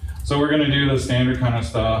cool. So we're gonna do the standard kind of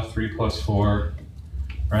stuff, 3 + 4,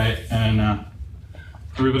 right? And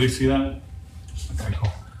everybody see that? Okay,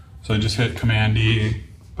 cool. So just hit Command D,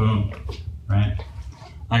 boom, right?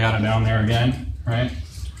 I got it down there again, right?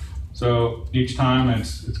 So each time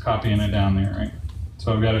it's copying it down there, right?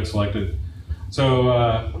 So I've got it selected.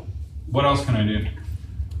 So what else can I do?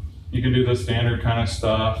 You can do the standard kind of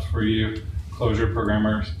stuff for you Clojure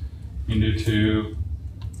programmers. You can do 2,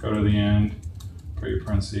 go to the end, put your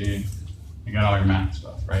parentheses, you got all your math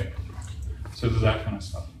stuff, right? So there's that kind of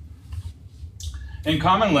stuff. In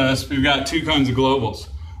Common Lisp, we've got 2 kinds of globals.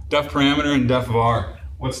 Def parameter and def var.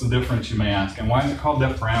 What's the difference, you may ask? And why is it called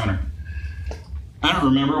def parameter? I don't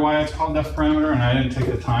remember why it's called def parameter, and I didn't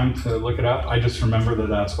take the time to look it up. I just remember that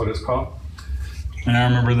that's what it's called. And I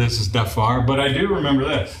remember this is def var, but I do remember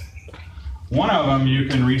this. One of them you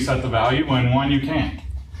can reset the value, and one you can't.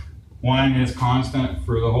 One is constant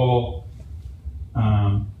for the whole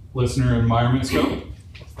listener environment scope,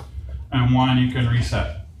 and one you can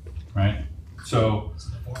reset, right? So,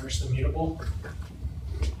 is the varnish immutable?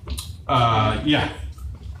 Yeah.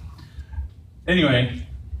 Anyway,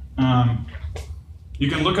 you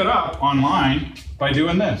can look it up online by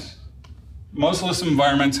doing this. Most Lisp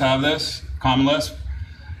environments have this, Common Lisp.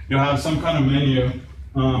 You'll have some kind of menu,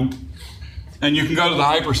 and you can go to the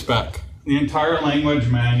hyperspec. The entire language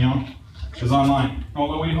manual is online. Oh,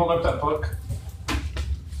 will we hold up that book?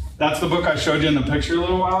 That's the book I showed you in the picture a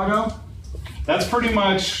little while ago. That's pretty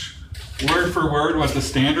much word for word what the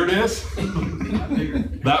standard is.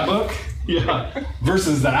 That book, yeah,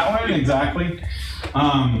 versus that one, exactly.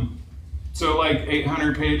 So like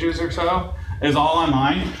 800 pages or so is all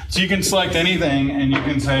online. So you can select anything and you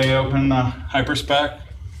can say open the hyperspec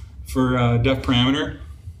for def parameter.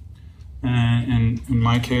 And in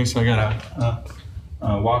my case, I got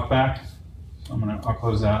a walk back. So I'll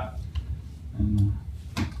close that and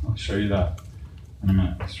I'll show you that in a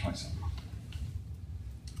minute. Let's try something.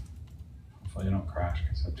 Hopefully you don't crash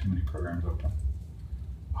because I have too many programs open.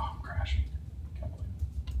 Oh, I'm crashing. Can't believe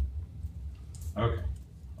it. Okay.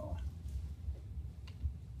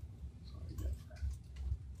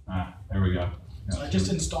 There we go. So I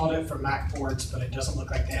just installed it for Mac ports, but it doesn't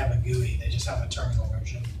look like they have a GUI. They just have a terminal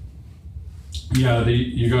version. Yeah,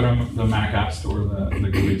 you go to the Mac App Store, the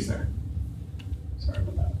GUI's there. Sorry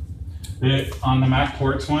about that. On the Mac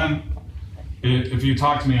ports one, if you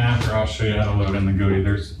talk to me after, I'll show you how to load in the GUI.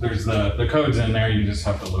 There's the code's in there. You just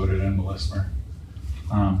have to load it in the Listener.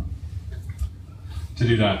 To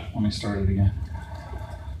do that, let me start it again.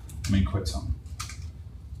 Let me quit something.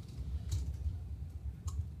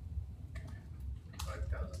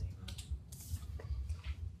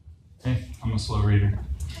 Hey, I'm a slow reader.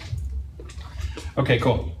 Okay,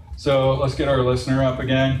 cool. So let's get our listener up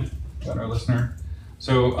again. Got our listener.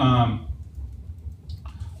 So,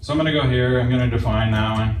 so I'm going to go here. I'm going to define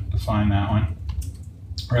that one,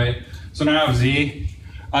 right? So now I have Z.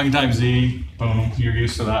 I can type Z. Boom. You're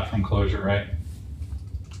used to that from Clojure, right?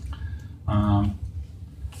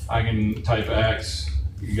 I can type X.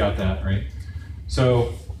 You got that, right?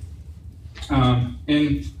 So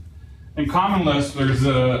in Common Lisp, there's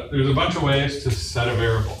a bunch of ways to set a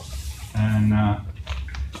variable, and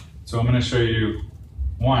so I'm going to show you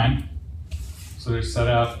one. So there's set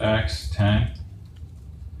out X 10,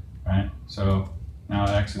 right? So now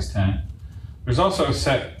X is 10. There's also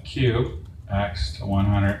set Q X to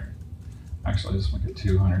 100. Actually, let's make it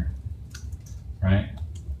 200, right?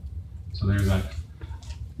 So there's that.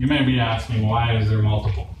 You may be asking, why is there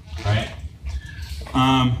multiple, right?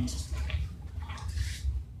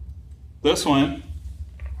 This one,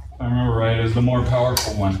 if I remember right, is the more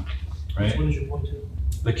powerful one, right? What did you point to?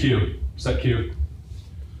 The Q, set Q.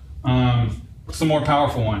 It's the more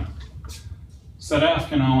powerful one. Set F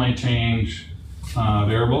can only change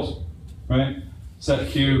variables, right? Set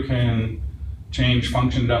Q can change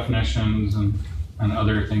function definitions and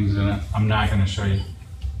other things in it. I'm not going to show you.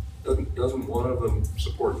 Doesn't one of them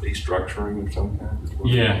support destructuring of some kind?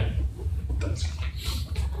 Yeah.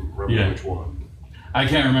 Remember which one? I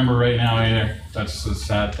can't remember right now either. That's the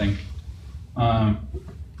sad thing.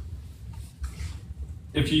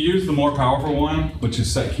 If you use the more powerful one, which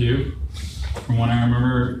is set Q, from what I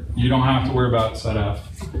remember, you don't have to worry about set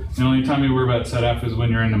F. The only time you worry about set F is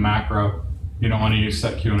when you're in a macro. You don't want to use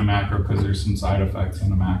set Q in a macro because there's some side effects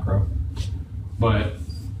in a macro. But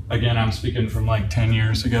again, I'm speaking from like 10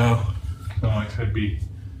 years ago, so I could be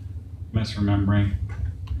misremembering.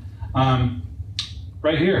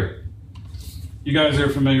 Right here. You guys are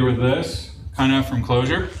familiar with this, kind of from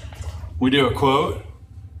Clojure. We do a quote.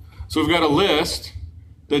 So we've got a list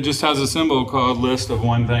that just has a symbol called list of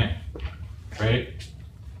one thing, right?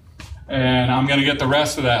 And I'm going to get the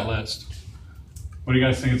rest of that list. What do you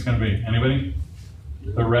guys think it's going to be? Anybody?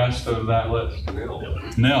 The rest of that list? Nil.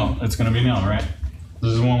 Nil. It's going to be nil, right?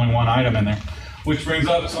 There's only one item in there. Which brings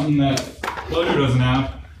up something that Clojure doesn't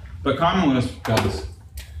have, but Common Lisp does.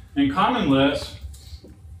 In Common Lisp,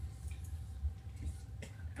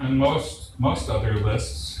 and most other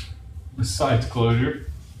lists, besides Clojure,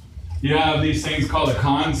 you have these things called a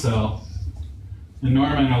con cell. And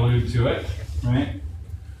Norman alluded to it, right?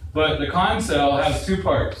 But the con cell has two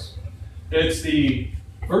parts. It's the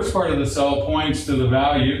first part of the cell points to the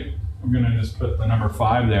value. I'm going to just put the number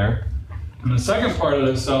 5 there. And the second part of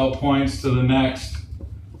the cell points to the next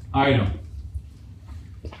item.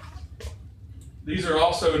 These are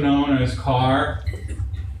also known as car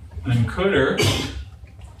and cooter,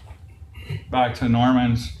 back to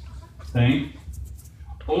Norman's thing.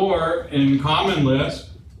 Or in Common Lisp,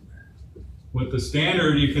 with the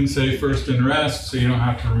standard, you can say first and rest, so you don't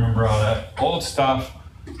have to remember all that old stuff.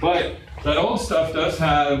 But that old stuff does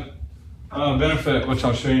have a benefit, which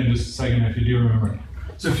I'll show you in just a second if you do remember it.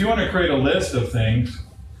 So if you want to create a list of things,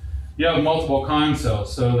 you have multiple con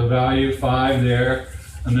cells. So the value 5 there,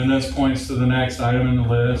 and then this points to the next item in the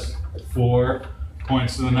list. 4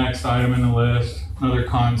 points to the next item in the list. Another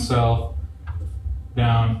con cell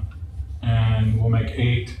down, and we'll make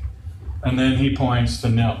 8. And then he points to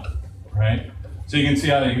nil, right? So you can see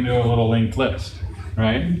how you can do a little linked list,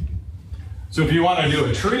 right? So if you want to do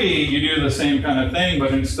a tree, you do the same kind of thing,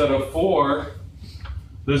 but instead of 4,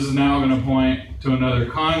 this is now going to point to another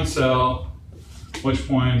con cell, which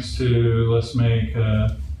points to, let's make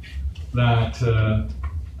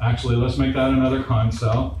actually, let's make that another con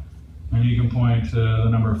cell. And you can point to the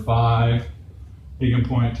number 5. You can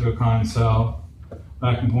point to a con cell.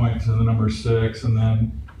 That can point to the number 6, and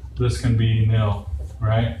then this can be nil,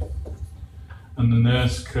 right? And then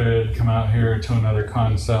this could come out here to another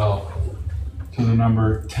con cell to the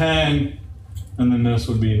number 10, and then this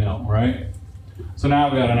would be nil, right? So now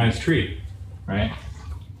we've got a nice tree, right?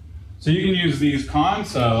 So you can use these con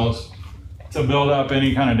cells to build up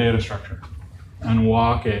any kind of data structure and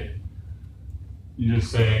walk it. You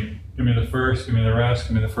just say, give me the first, give me the rest,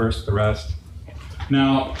 give me the first, the rest.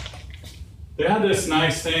 Now, they had this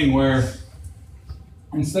nice thing where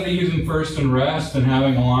instead of using first and rest and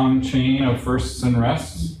having a long chain of firsts and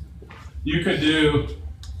rests, you could do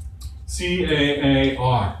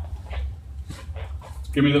CAAR.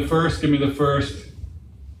 Give me the first,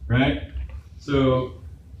 right? So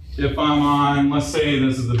if I'm on, let's say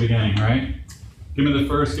this is the beginning, right? Give me the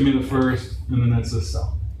first, and then that's this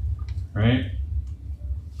cell, right?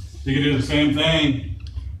 You can do the same thing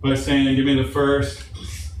by saying, give me the first,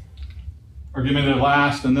 or give me the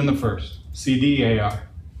last, and then the first, CDAR.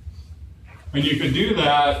 And you could do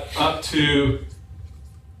that up to,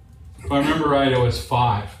 if I remember right, it was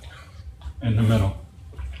 5 in the middle.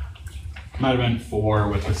 Might have been 4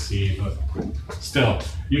 with a C, but still.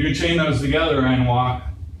 You can chain those together and walk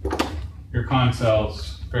your con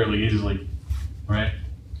cells fairly easily, right?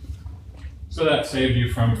 So that saved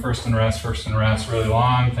you from first and rest, really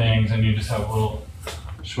long things, and you just have a little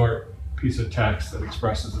short piece of text that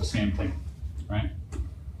expresses the same thing, right?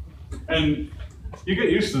 And you get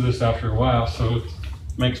used to this after a while, so it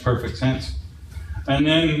makes perfect sense. And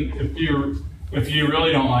then if you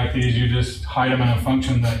really don't like these, you just hide them in a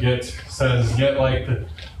function that says get like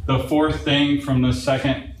the fourth thing from the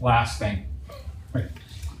second last thing,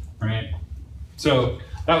 right? So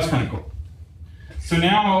that was kind of cool. So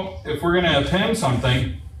now, if we're going to append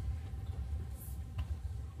something,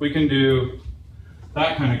 we can do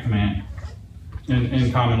that kind of command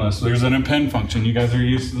in Common Lisp. There's an append function. You guys are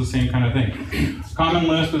used to the same kind of thing. Common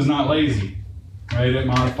Lisp is not lazy, right? It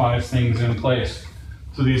modifies things in place.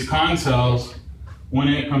 So these con cells, when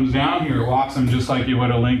it comes down here, it walks them just like you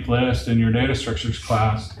would a linked list in your data structures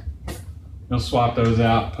class. You'll swap those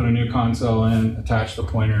out, put a new con cell in, attach the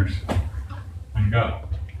pointers, and go,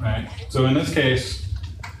 right? So in this case,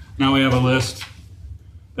 now we have a list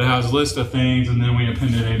that has a list of things, and then we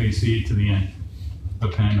appended ABC to the end.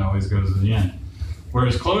 Append always goes to the end.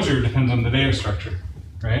 Whereas Clojure depends on the data structure,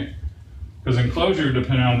 right? Because in Clojure,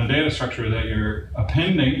 depending on the data structure that you're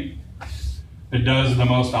appending, it does the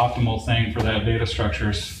most optimal thing for that data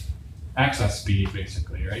structure's access speed,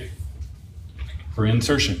 basically, right? For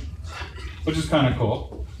insertion, which is kind of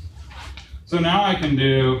cool. So now I can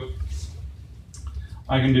do,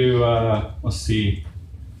 let's see,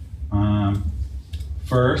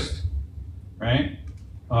 first, right,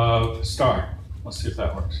 of star. Let's see if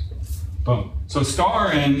that works. Boom. So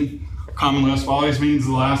star in Common Lisp always means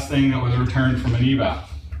the last thing that was returned from an eval,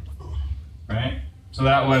 right? So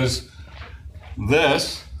that was,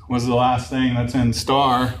 this was the last thing that's in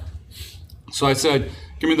star. So I said,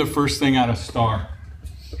 give me the first thing out of star,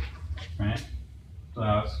 right? So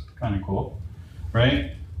that was kind of cool,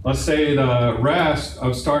 right? Let's say the rest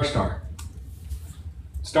of star star.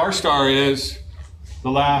 Star star is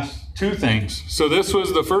the last two things. So this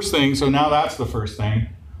was the first thing, so now that's the first thing.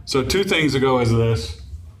 So 2 things ago is this.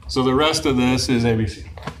 So the rest of this is ABC,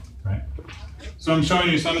 right? So I'm showing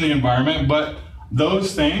you some of the environment, but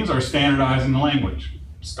those things are standardized in the language.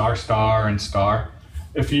 Star star and star.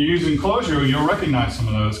 If you're using Clojure, you'll recognize some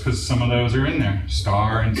of those because some of those are in there.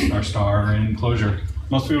 Star and star star are in Clojure.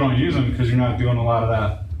 Most people don't use them because you're not doing a lot of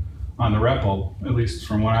that on the REPL, at least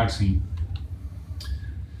from what I've seen.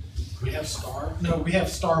 We have star? No, we have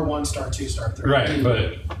star 1, star 2, star 3. Right,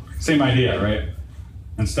 but same idea, right?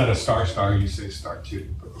 Instead of star star, you say star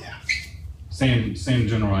 2. Yeah. Same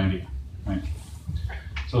general idea, right?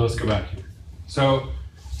 So let's go back here. So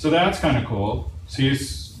that's kind of cool. So you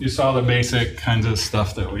saw the basic kinds of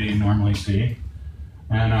stuff that we normally see.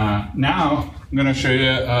 And now I'm going to show you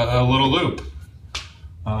a little loop.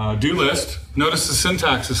 Do list. Notice the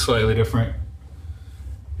syntax is slightly different.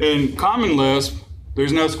 In common Lisp,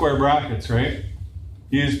 there's no square brackets, right?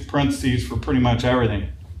 You use parentheses for pretty much everything.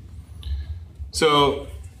 So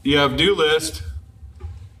you have do list.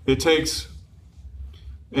 It takes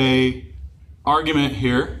a argument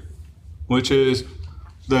here, which is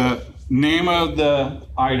the name of the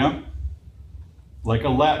item, like a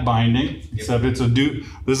let binding, except it's a do.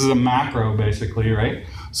 This is a macro basically, right?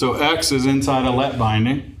 So X is inside a let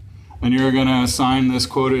binding, and you're going to assign this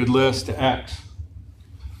quoted list to X.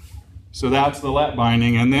 So that's the let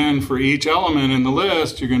binding, and then for each element in the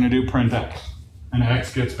list, you're going to do print X, and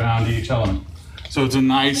X gets bound to each element. So it's a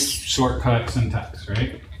nice shortcut syntax,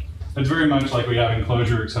 right? It's very much like we have in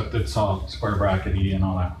Clojure, except it's all square brackety and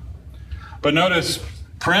all that. But notice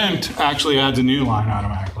print actually adds a new line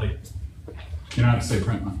automatically. You don't have to say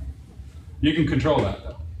print line. You can control that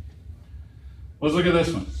though. Let's look at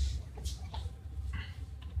this one.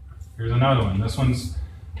 Here's another one. This one's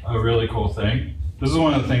a really cool thing. This is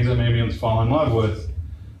one of the things that made me fall in love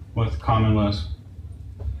with Common Lisp.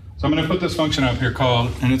 So I'm going to put this function up here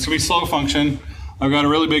called, and it's going to be slow function. I've got a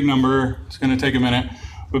really big number. It's going to take a minute.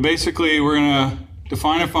 But basically, we're going to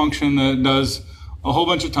define a function that does a whole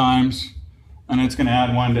bunch of times, and it's going to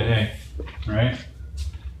add 1 to A, right?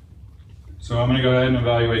 So I'm going to go ahead and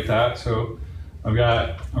evaluate that. So I've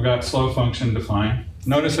got slow function defined.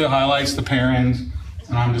 Notice it highlights the parens,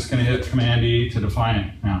 and I'm just going to hit Command E to define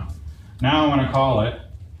it now. Now I want to call it,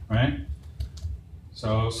 right?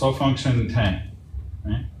 So slow function 10,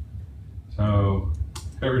 right? So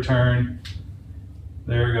hit return.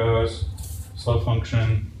 There it goes. Slow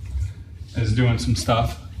function is doing some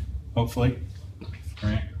stuff, hopefully.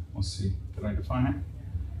 Right? We'll see. Did I define it?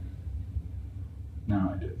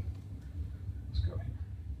 No, I did. Let's go here.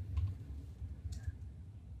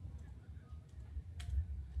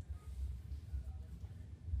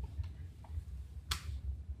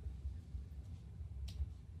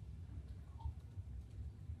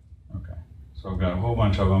 Okay. So I've got a whole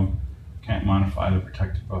bunch of them. Can't modify the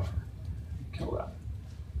protected buffer. Kill that.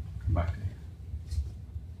 Come back to here.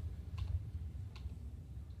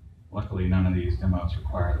 Luckily, none of these demos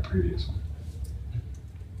require the previous one.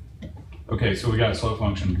 Okay, so we got slow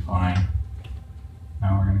function defined.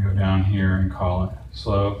 Now we're going to go down here and call it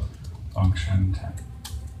slow function 10.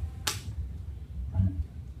 Right.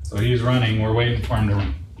 So he's running. We're waiting for him to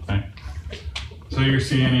run. Okay. So you're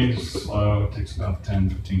seeing he's slow. It takes about 10,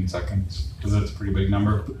 15 seconds because that's a pretty big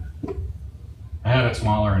number. I had it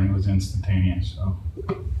smaller and it was instantaneous, so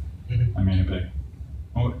I made it big.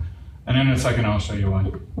 Oh, and in a second I'll show you why.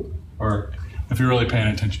 Or if you're really paying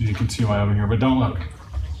attention, you can see why over here, but don't look.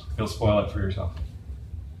 You'll spoil it for yourself.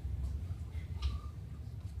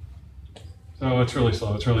 So it's really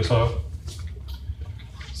slow, it's really slow.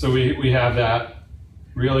 So we have that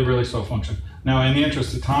really, really slow function. Now in the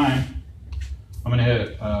interest of time, I'm gonna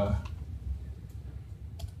hit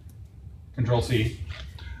Control C.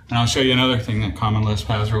 And I'll show you another thing that Common Lisp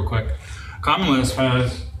has real quick. Common Lisp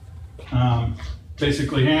has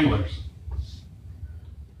basically handlers.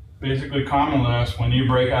 Basically, Common Lisp, when you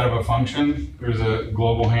break out of a function, there's a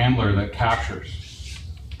global handler that captures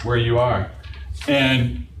where you are.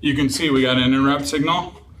 And you can see we got an interrupt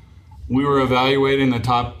signal. We were evaluating the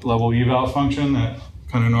top level eval function that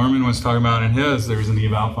kind of Norman was talking about in his. There's an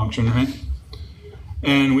eval function, right?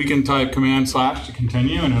 And we can type command / to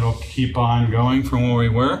continue, and it'll keep on going from where we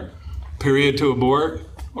were, period to abort,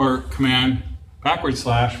 or command /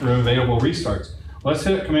 for available restarts. Let's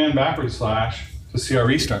hit command / to see our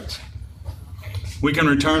restarts. We can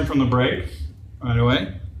return from the break right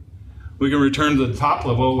away. We can return to the top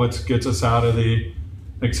level, which gets us out of the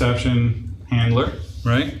exception handler,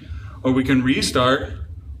 right? Or we can restart.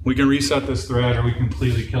 We can reset this thread, or we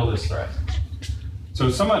completely kill this thread. So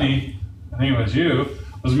somebody, I think it was you,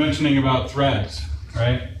 was mentioning about threads,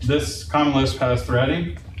 right? This Common Lisp has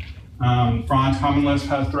threading. Franz Common Lisp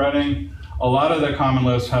has threading. A lot of the Common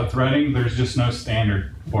Lisp have threading. There's just no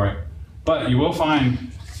standard for it. But you will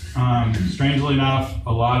find, strangely enough,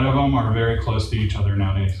 a lot of them are very close to each other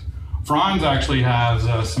nowadays. Franz actually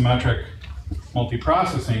has symmetric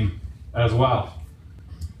multiprocessing as well.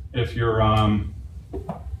 If you're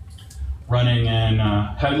running in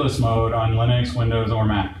headless mode on Linux, Windows, or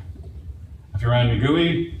Mac. If you're running a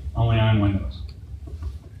GUI, only on Windows.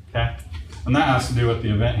 Okay? And that has to do with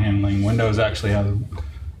the event handling. Windows actually has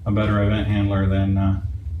a better event handler than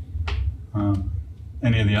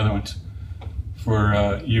any of the other ones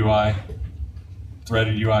for UI,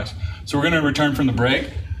 threaded UIs. So we're going to return from the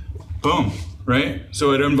break. Boom, right?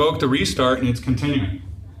 So it invoked a restart and it's continuing,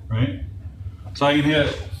 right? So I can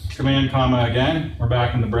hit Command comma again. We're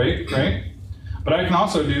back in the break, right? But I can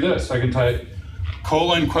also do this. I can type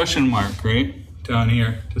colon question mark, right? Down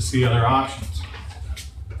here to see other options,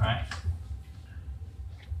 right?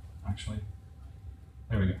 Actually,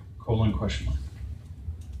 there we go, colon question mark.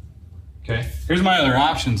 Okay, here's my other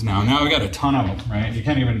options now. Now we got a ton of them, right? You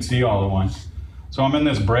can't even see all at once. So I'm in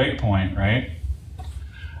this breakpoint, right?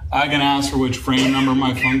 I can ask for which frame number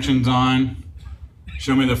my function's on,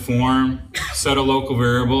 show me the form, set a local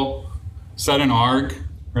variable, set an arg,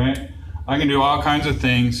 right? I can do all kinds of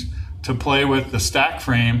things to play with the stack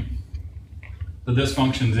frame that this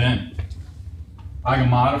function's in. I can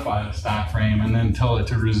modify the stack frame and then tell it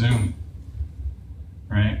to resume,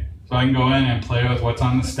 right? So I can go in and play with what's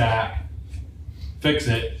on the stack, fix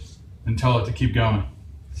it, and tell it to keep going,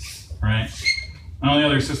 right? The only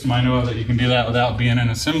other system I know of that you can do that without being in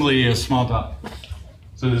assembly is Smalltalk.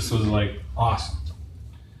 So this was like awesome.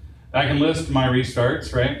 I can list my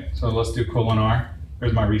restarts, right? So let's do :R.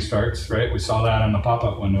 There's my restarts, right? We saw that in the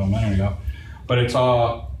pop-up window a minute ago. But it's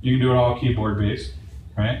all, you can do it all keyboard based,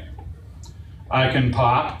 right? I can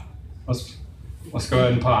pop. Let's go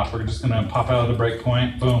ahead and pop. We're just gonna pop out of the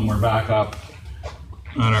breakpoint. Boom, we're back up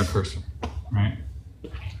on our cursor, right?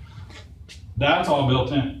 That's all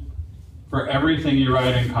built in. For everything you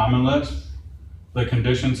write in Common Lisp, the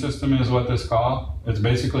condition system is what this called. It's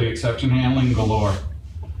basically exception handling galore.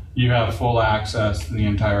 You have full access to the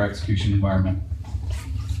entire execution environment.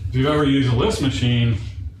 If you've ever used a Lisp machine,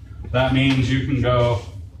 that means you can go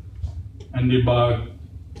and debug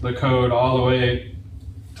the code all the way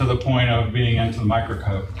to the point of being into the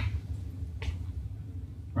microcode,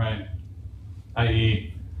 right?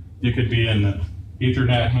 i.e., you could be in the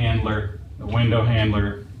Ethernet handler, the window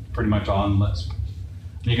handler, pretty much all in Lisp.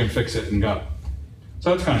 You can fix it and go. So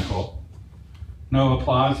that's kind of cool. No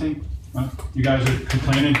applauding? Huh? You guys are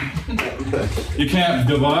complaining? You can't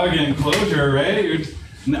debug in Clojure, right?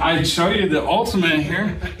 I'd show you the ultimate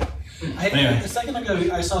here. A second ago,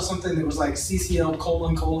 I saw something that was like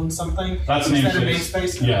CCL : something. That's instead of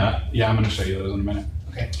namespace. Yeah, I'm going to show you those in a minute.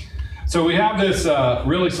 Okay. So we have this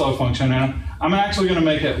really slow function, and I'm actually going to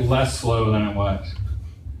make it less slow than it was,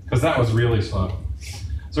 because that was really slow.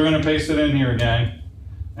 So we're going to paste it in here again,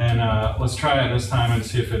 and let's try it this time and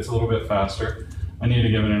see if it's a little bit faster. I need to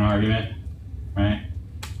give it an argument, right?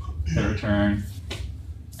 Hit return.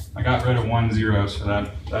 I got rid of 1 0, so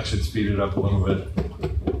that should speed it up a little bit.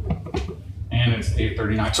 And it's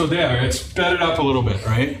 8:39. So there, it's sped it up a little bit,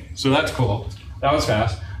 right? So that's cool. That was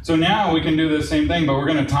fast. So now we can do the same thing, but we're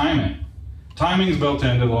going to time it. Timing's built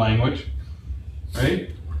into the language, right?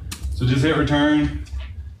 So just hit return.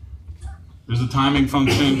 There's a timing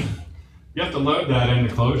function. You have to load that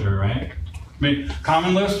into Clojure, right? I mean,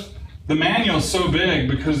 Common Lisp, the manual's so big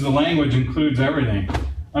because the language includes everything.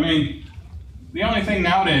 I mean, the only thing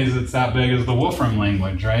nowadays that's that big is the Wolfram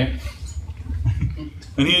language, right?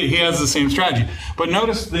 And he has the same strategy. But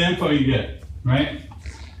notice the info you get, right?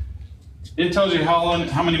 It tells you how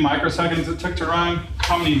many microseconds it took to run,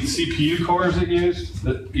 how many CPU cores it used.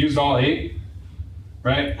 It used all 8,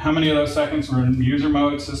 right? How many of those seconds were in user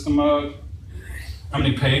mode, system mode? How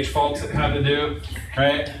many page faults it had to do,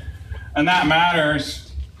 right? And that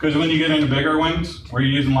matters because when you get into bigger ones, where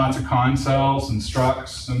you're using lots of con cells and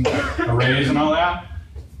structs and arrays and all that,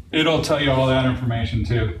 it'll tell you all that information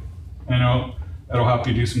too. And it'll help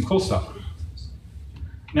you do some cool stuff.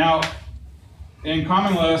 Now, in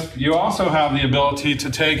Common Lisp, you also have the ability to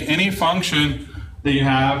take any function that you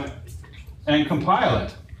have and compile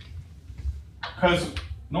it. Because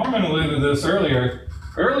Norman alluded to this earlier.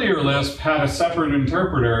 Earlier Lisp had a separate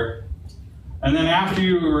interpreter, and then after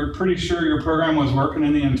you were pretty sure your program was working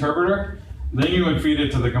in the interpreter, then you would feed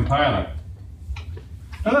it to the compiler.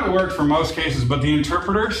 Now that worked for most cases, but the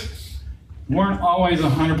interpreters weren't always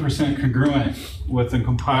 100% congruent with the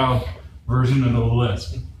compiled version of the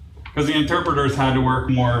Lisp. Because the interpreters had to work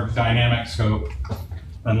more dynamic scope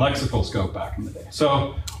than lexical scope back in the day.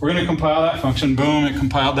 So we're going to compile that function. Boom, it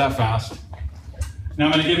compiled that fast. Now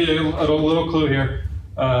I'm going to give you a little clue here.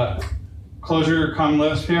 Clojure Common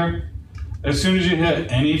Lisp here. As soon as you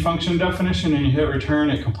hit any function definition and you hit return,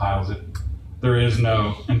 it compiles it. There is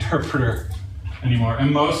no interpreter anymore.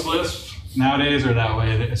 And most Lisps nowadays are that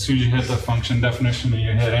way. As soon as you hit the function definition and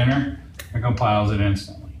you hit enter, it compiles it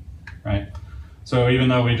instantly, right? So even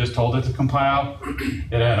though we just told it to compile,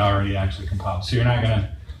 it had already actually compiled. So you're not going to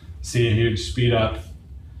see a huge speed up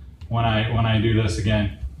when I do this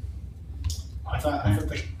again. I thought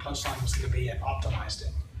the punchline was going to be it optimized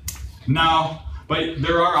it. No, but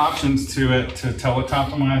there are options to it to tell it to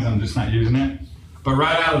optimize. I'm just not using it. But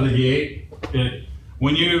right out of the gate,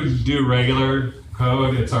 when you do regular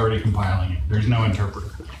code, it's already compiling it. There's no interpreter.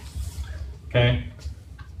 Okay.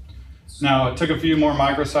 Now it took a few more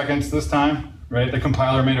microseconds this time, right? The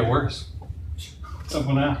compiler made it worse. What's up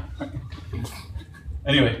with that?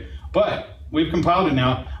 Anyway, but we've compiled it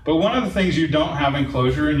now. But one of the things you don't have in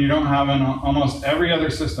Clojure and you don't have in almost every other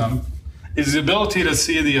system is the ability to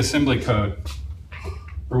see the assembly code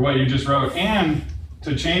for what you just wrote and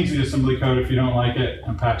to change the assembly code if you don't like it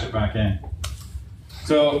and patch it back in.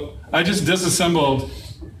 So I just disassembled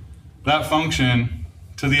that function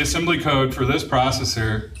to the assembly code for this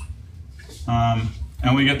processor,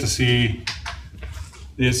 and we get to see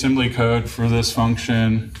the assembly code for this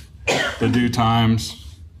function, the do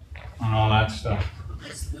times, and all that stuff.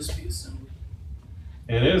 That's Lisp assembly.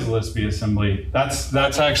 It is Lisp assembly. That's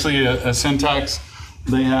actually a syntax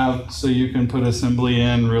they have so you can put assembly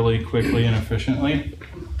in really quickly and efficiently.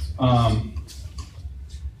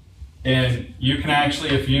 And you can actually,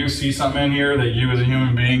 if you see something in here that you as a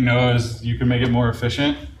human being know is you can make it more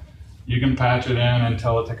efficient, you can patch it in and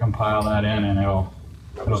tell it to compile that in, and it'll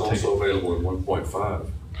also available in 1.5.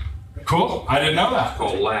 Cool. I didn't know that. It's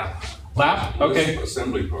called LAP. LAP? Okay. Lisp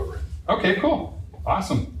assembly program. Okay, cool.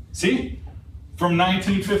 Awesome. See? From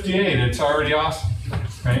 1958, it's already awesome,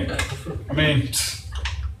 right? I mean,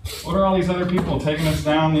 what are all these other people taking us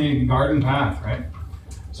down the garden path, right?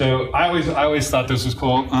 So I always thought this was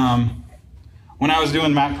cool. When I was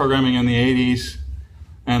doing Mac programming in the 80s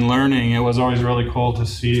and learning, it was always really cool to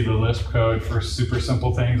see the Lisp code for super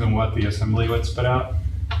simple things and what the assembly would spit out.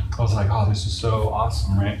 I was like, oh, this is so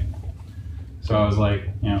awesome, right? So I was like,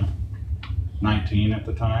 19 at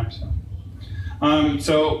the time.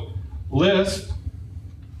 So Lisp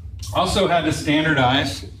also had to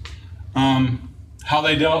standardize how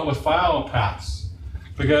they dealt with file paths.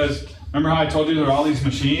 Because remember how I told you there were all these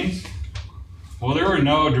machines? Well, there were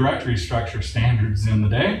no directory structure standards in the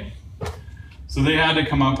day. So they had to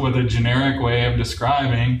come up with a generic way of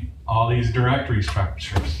describing all these directory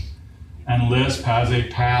structures. And Lisp has a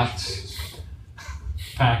paths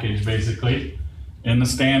package, basically, in the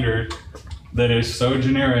standard that is so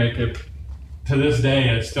generic, to this day,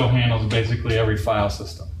 it still handles basically every file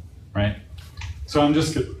system, right? So I'm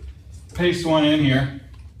just going to paste one in here.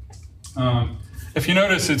 If you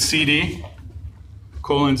notice, it's CD,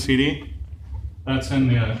 :CD. That's in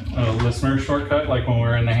the listener shortcut, like when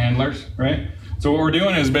we're in the handlers, right? So what we're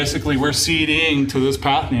doing is basically we're CDing to this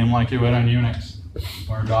path name like you would on Unix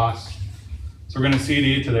or DOS. So we're going to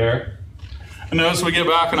CD to there. And notice we get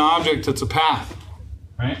back an object that's a path,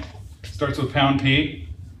 right? Starts with #P.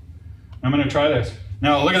 I'm going to try this.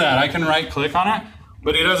 Now look at that. I can right-click on it,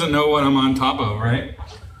 but it doesn't know what I'm on top of, right?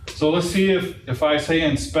 So let's see if I say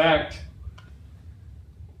inspect,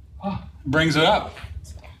 it brings it up,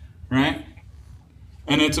 right?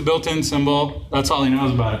 And it's a built-in symbol. That's all he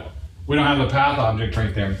knows about it. We don't have a path object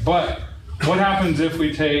right there. But what happens if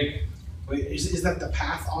we take... Wait, is that the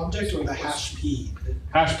path object or the #P?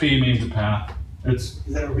 #P means a path. Is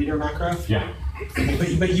that a reader macro? Yeah.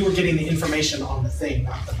 But you were getting the information on the thing,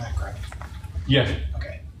 not the macro. Yeah.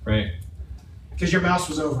 Okay. Right. Because your mouse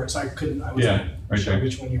was over it, so I wasn't right sure there.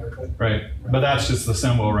 which one you were clicking. Right. But that's just the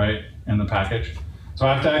symbol, right, in the package. So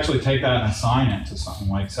I have to actually take that and assign it to something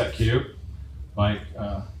like setQ, like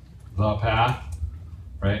the path,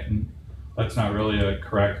 right? And that's not really a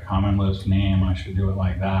correct common Lisp name. I should do it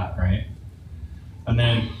like that, right? And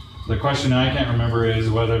then the question I can't remember is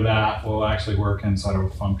whether that will actually work inside of a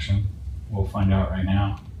function. We'll find out right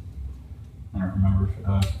now. I don't remember if it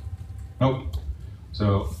does. Nope.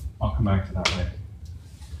 So I'll come back to that later.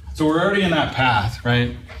 So we're already in that path,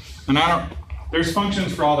 right? And there's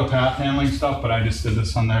functions for all the path handling stuff, but I just did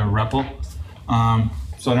this on the REPL.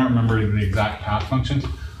 So I don't remember the exact path functions.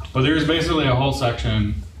 But there's basically a whole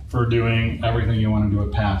section for doing everything you want to do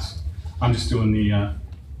with paths. I'm just doing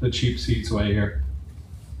the cheap seats way here.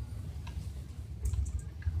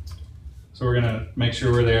 So we're going to make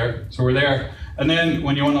sure we're there. So we're there. And then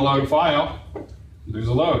when you want to load a file, there's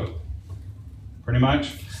a load, pretty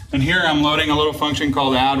much. And here I'm loading a little function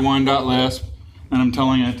called add1.lisp, and I'm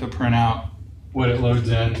telling it to print out what it loads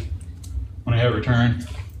in when I hit return.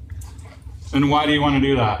 And why do you want to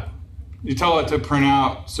do that? You tell it to print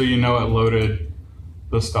out so you know it loaded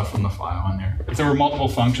the stuff from the file in there. If there were multiple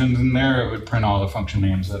functions in there, it would print all the function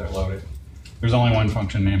names that it loaded. There's only one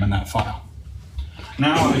function name in that file.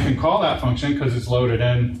 Now I can call that function because it's loaded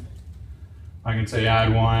in. I can say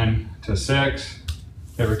add 1 to 6,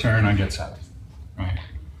 hit return, I get 7. Right.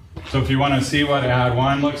 So if you want to see what add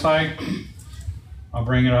 1 looks like, I'll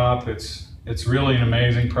bring it up. It's really an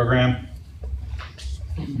amazing program.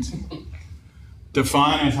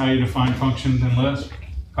 Define is how you define functions in Lisp,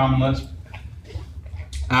 common Lisp.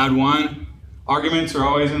 Add 1. Arguments are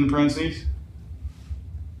always in parentheses.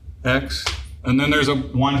 X. And then there's a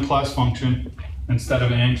 1 plus function instead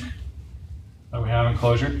of inc that we have in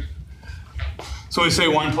Clojure. So we say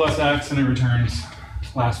 1 plus x and it returns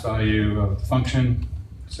last value of the function.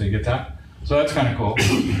 So you get that. So that's kind of cool.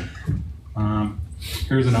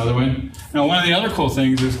 Here's another one. Now one of the other cool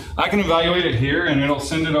things is I can evaluate it here and it'll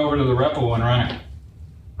send it over to the REPL and run it.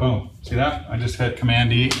 Boom. See that? I just hit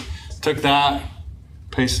Command E, took that,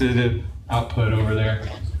 pasted it output over there.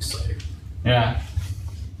 Yeah.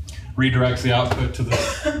 Redirects the output to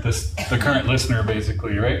the current listener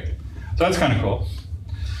basically, right? So that's kind of cool.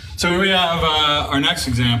 So here we have our next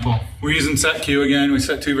example. We're using setQ again. We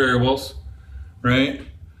set 2 variables, right?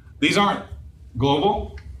 These aren't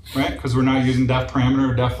global, right? Because we're not using def parameter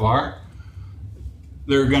or def var.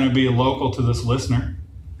 They're going to be local to this listener,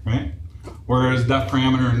 right? Whereas def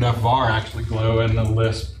parameter and def var actually glow in the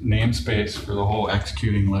Lisp namespace for the whole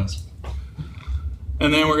executing Lisp.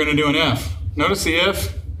 And then we're going to do an if. Notice the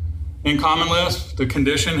if in common Lisp, the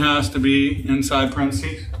condition has to be inside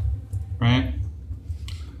parentheses, right?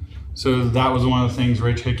 So that was one of the things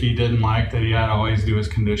Rich Hickey didn't like, that he had to always do his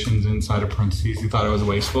conditions inside of parentheses. He thought it was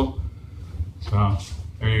wasteful. So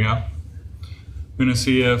there you go. We're going to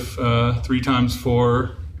see if 3 times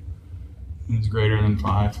 4 is greater than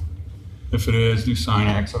 5. If it is, do sin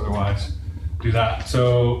x, otherwise do that.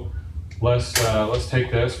 So let's take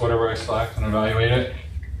this, whatever I select, and evaluate it.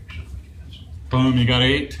 Boom, you got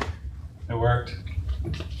 8. It worked,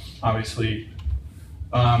 obviously.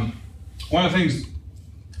 One of the things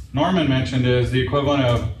Norman mentioned is the equivalent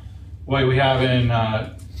of what we have in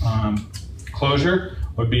Clojure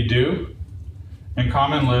would be do. In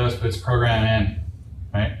common Lisp, it's program in,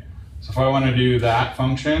 right? So if I want to do that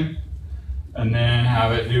function and then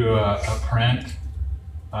have it do a print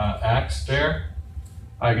x there,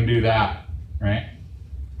 I can do that, right?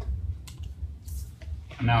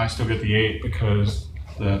 And now I still get the 8 because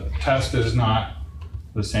the test is not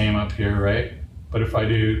the same up here, right? But if I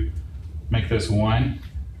do make this 1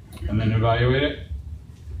 and then evaluate it,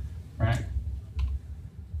 right?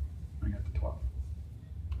 I got the 12.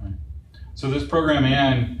 Right. So this program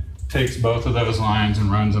in takes both of those lines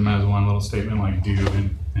and runs them as one little statement like do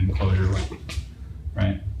in Clojure,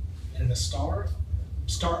 right? And the star,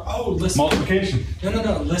 oh, Lisp. Multiplication.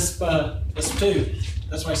 No, Lisp 2.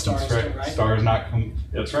 That's why star That's is right. good, right? Star is not,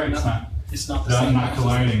 that's right, It's not the same. not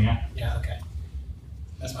colliding, yeah. Yeah, okay.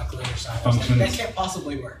 That's my Clojure side. Functions. That can't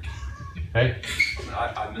possibly work. Hey,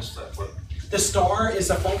 I missed that one. The star is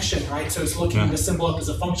a function, right? So it's looking the symbol up as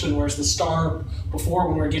a function, whereas the star before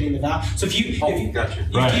when we're getting the value. So if you Gotcha.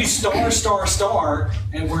 if you star,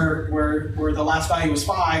 and where the last value was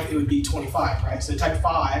 5, it would be 25, right? So type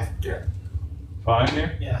 5. Yeah. 5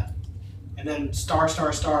 here? Yeah. And then star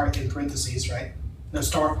in parentheses, right? No,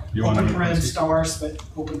 star, You want open them in paren, parentheses? star,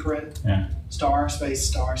 open paren, Yeah. star, space,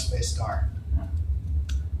 star, space, star.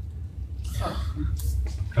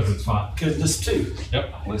 Because it's 5. Because Lisp 2.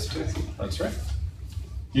 Yep, Lisp 2. That's right.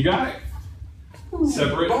 You got it.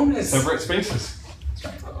 Separate, bonus. separate spaces.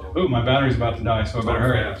 That's right. Ooh, my battery's about to die, so I better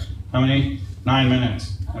hurry. How many? 9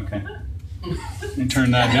 minutes. Okay. Let me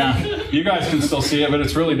turn that down. You guys can still see it, but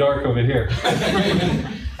it's really dark over here.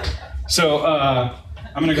 So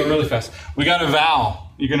I'm going to go really fast. We got eval.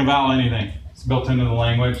 You can eval anything. It's built into the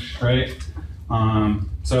language, right?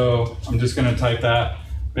 So I'm just going to type that.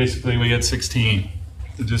 Basically, we get 16.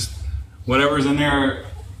 So just whatever's in there,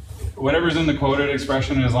 whatever's in the quoted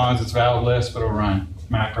expression, as long as it's valid Lisp, it'll run.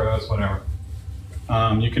 Macros, whatever.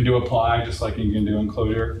 You can do apply just like you can do in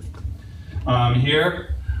Clojure.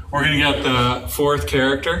 Here, we're going to get the 4th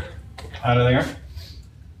character out of there,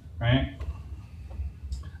 right?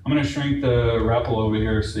 I'm going to shrink the REPL over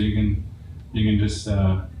here so you can just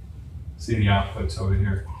see the outputs over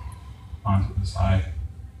here onto the side.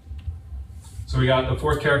 So we got the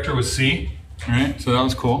 4th character was C, right? So that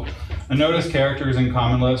was cool. And notice characters in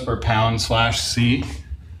Common Lisp are #C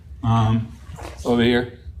over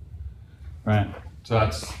here, right? So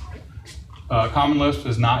that's Common Lisp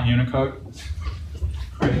is not Unicode,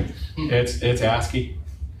 right? It's ASCII.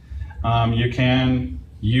 You can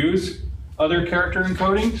use other character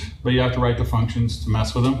encodings, but you have to write the functions to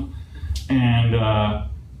mess with them. And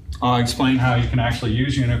I'll explain how you can actually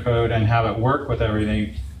use Unicode and have it work with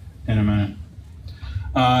everything in a minute.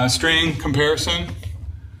 String comparison,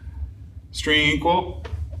 string equal?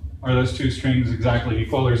 Are those two strings exactly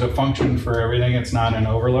equal? There's a function for everything. It's not an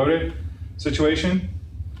overloaded situation.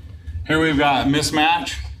 Here we've got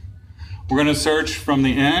mismatch. We're going to search from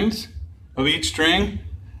the ends of each string,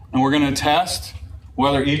 and we're going to test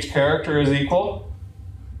whether each character is equal,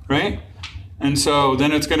 right? And so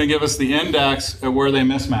then it's going to give us the index at where they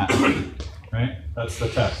mismatch, right? That's the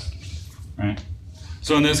test, right?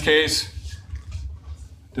 So in this case,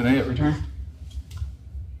 did I hit return?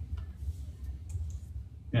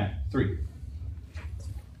 Yeah, 3.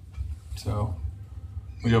 So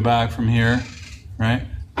we go back from here, right?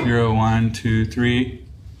 0, 1, 2, 3,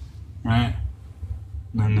 right?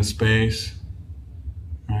 And then the space,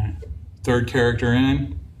 right? Third character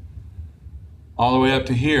in, all the way up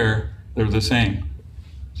to here, they're the same.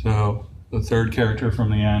 So the third character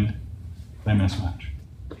from the end, they mismatch,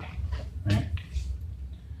 right?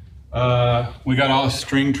 We got all the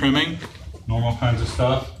string trimming, normal kinds of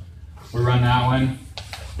stuff. We run that one.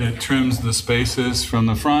 It trims the spaces from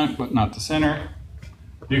the front, but not the center.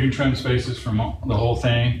 You can trim spaces from the whole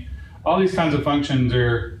thing. All these kinds of functions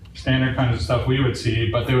are standard kinds of stuff we would see,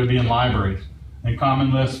 but they would be in libraries. In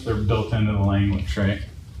Common Lisp, they're built into the language, right?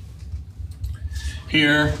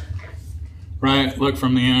 Here, right, look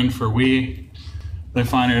from the end for we. They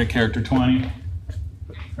find it at character 20,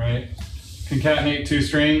 right? Concatenate two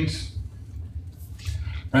strings.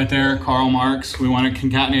 Right there, Karl Marx, we want to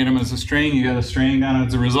concatenate them as a string. You got a string down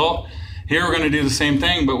as a result. Here we're going to do the same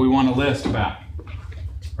thing, but we want a list back,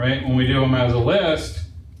 right? When we do them as a list,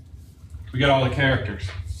 we get all the characters.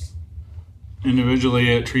 Individually,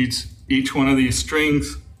 it treats each one of these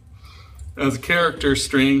strings as a character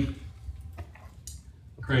string,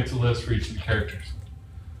 creates a list for each of the characters.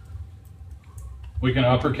 We can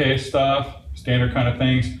uppercase stuff, standard kind of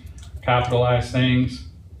things, capitalize things,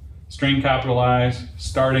 string capitalize,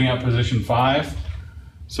 starting at position 5.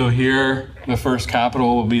 So here, the first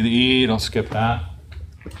capital will be the E, it'll skip that.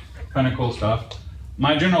 Kind of cool stuff.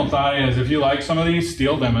 My general thought is if you like some of these,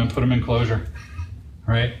 steal them and put them in Clojure,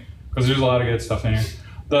 right? Because there's a lot of good stuff in here.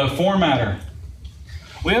 The formatter.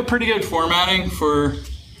 We have pretty good formatting for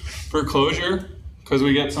Clojure because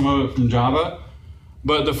we get some of it from Java.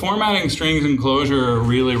 But the formatting strings in Clojure are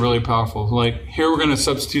really, really powerful. Like here we're going to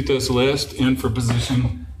substitute this list in for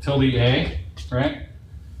position ~A, right?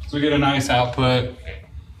 So we get a nice output.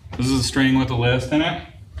 This is a string with a list in it.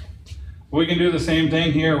 We can do the same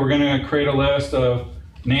thing here. We're going to create a list of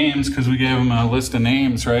names because we gave them a list of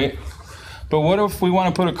names, right? But what if we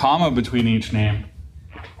want to put a comma between each name,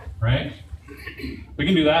 right? We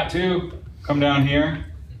can do that too. Come down here.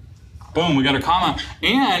 Boom, we got a comma.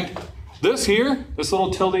 And this here, this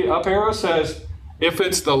little tilde up arrow says, if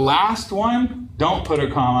it's the last one, don't put a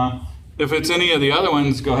comma. If it's any of the other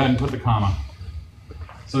ones, go ahead and put the comma.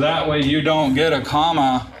 So that way you don't get a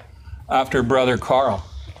comma after brother Carl.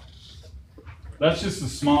 That's just a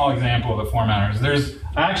small example of the formatters.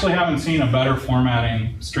 I actually haven't seen a better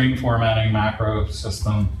string formatting macro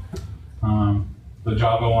system. The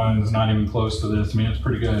Java one is not even close to this. I mean, it's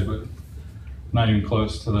pretty good, but not even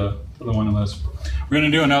close to the one in Lisp. We're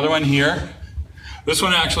going to do another one here. This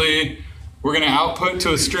one actually, we're going to output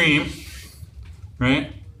to a stream,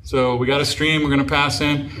 right? So we got a stream, we're going to pass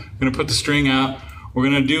in, we're going to put the string out. We're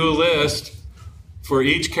going to do a list for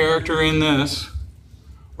each character in this.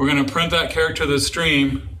 We're going to print that character to the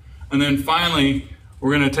stream, and then finally, we're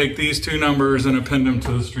going to take these two numbers and append them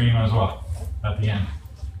to the stream as well at the end.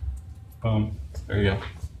 Boom, there you go.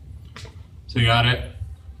 So you got it,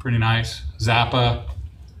 pretty nice. Zappa,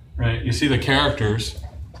 right? You see the characters,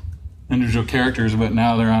 individual characters, but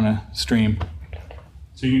now they're on a stream.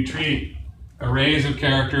 So you treat arrays of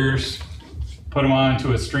characters, put them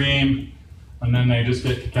onto a stream, and then they just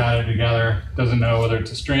get gathered together. Doesn't know whether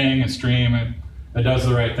it's a string, a stream, it does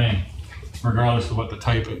the right thing, regardless of what the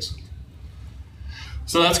type is.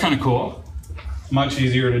 So that's kind of cool. Much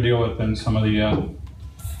easier to deal with than some of the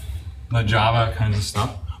Java kinds of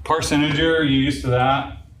stuff. Parse integer, you're used to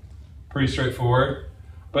that. Pretty straightforward.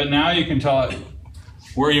 But now you can tell it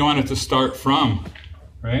where you want it to start from,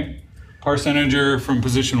 right? Parse integer from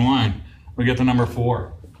position 1. We get the number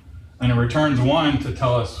 4. And it returns 1 to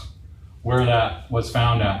tell us where that was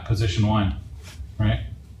found at, position 1, right?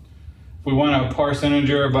 If we want to parse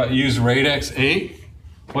integer but use radix 8,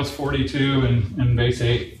 what's 42 in base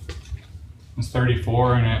 8? It's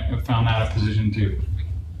 34, and it found that at position 2,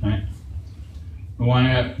 right? We want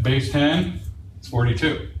it at base 10, it's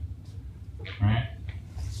 42, right?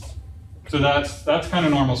 So that's kind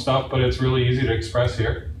of normal stuff, but it's really easy to express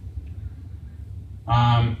here.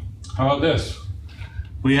 How about this?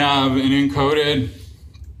 We have an encoded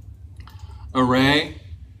array.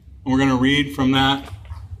 We're going to read from that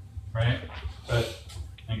right? But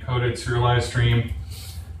encoded serialized stream,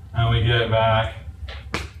 and we get back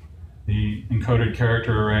the encoded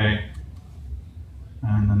character array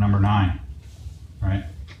and the number 9, right?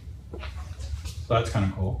 So that's kind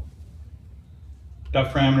of cool.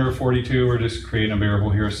 Def parameter 42, we're just creating a variable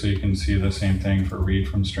here so you can see the same thing for read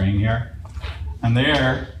from string here. And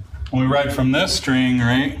there, when we write from this string,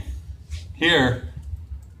 right, here,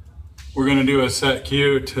 we're going to do a set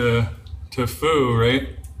q to foo, right?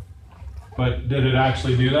 But did it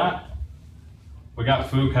actually do that? We got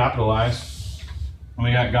foo capitalized, and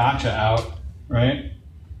we got gotcha out, right?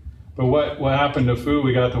 But what happened to foo?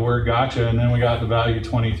 We got the word gotcha, and then we got the value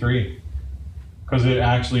 23, because it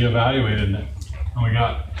actually evaluated it. And we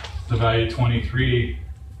got the value 23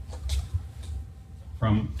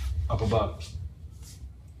 from up above.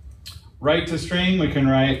 Write to string, we can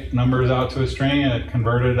write numbers out to a string, and it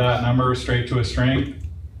converted that number straight to a string.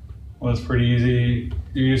 Well, it's pretty easy.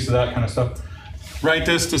 You're used to that kind of stuff. Write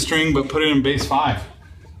this to string, but put it in base 5.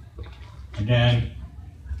 Again,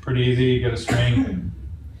 pretty easy, get a string,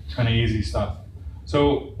 kind of easy stuff.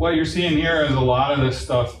 So what you're seeing here is a lot of this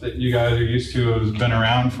stuff that you guys are used to has been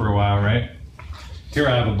around for a while, right? Here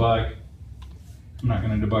I have a bug. I'm not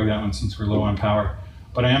going to debug that one since we're low on power,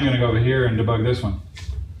 but I am going to go over here and debug this one.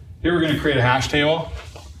 Here we're going to create a hash table.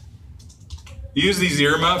 Use these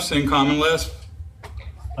earmuffs in Common Lisp.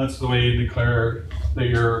 That's the way you declare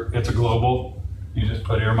that it's a global. You just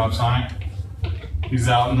put earmuffs on it. He's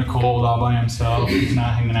out in the cold all by himself. He's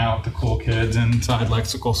not hanging out with the cool kids inside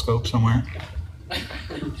lexical scope somewhere.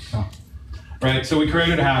 So, right, so we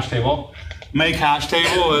created a hash table. Make hash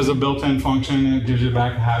table is a built-in function. It gives you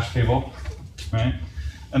back a hash table, right?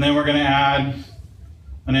 And then we're going to add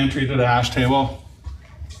an entry to the hash table.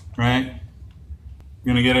 Right?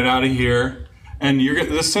 You're gonna get it out of here. And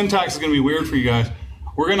this syntax is gonna be weird for you guys.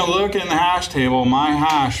 We're gonna look in the hash table, my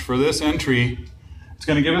hash for this entry. It's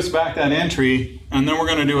gonna give us back that entry, and then we're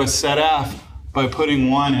gonna do a setf by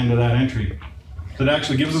putting 1 into that entry. So it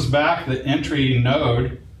actually gives us back the entry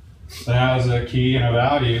node that has a key and a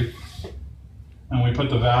value, and we put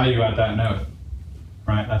the value at that node.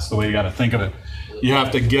 Right? That's the way you gotta think of it. You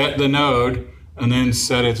have to get the node and then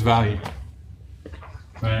set its value.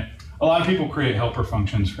 Right. A lot of people create helper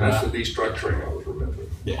functions for that. That's the destructuring I was remembering.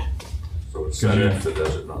 Yeah. So it's set if it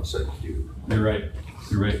does it, not set Q. You're right.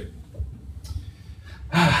 You're right.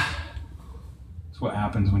 That's what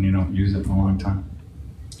happens when you don't use it in a long time.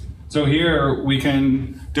 So here we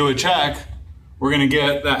can do a check. We're going to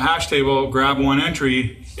get that hash table, grab 1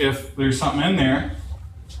 entry. If there's something in there,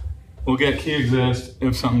 we'll get key exists.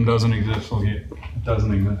 If something doesn't exist, we'll get it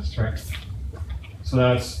doesn't exist, right? So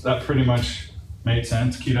that pretty much made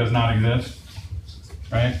sense. Key does not exist,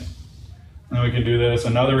 right? And then we can do this.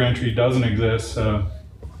 Another entry doesn't exist, so,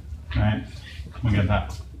 right? We get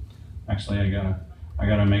that. Actually, I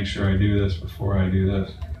gotta make sure I do this before I do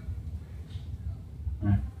this.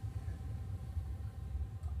 Right.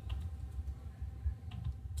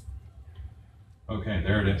 Okay,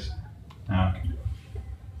 there it is. Now I can do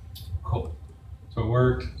it. Cool. So it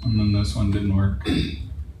worked, and then this one didn't work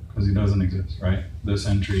because he doesn't exist, right? This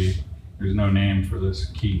entry, there's no name for this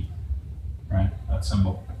key, right? That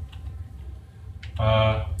symbol.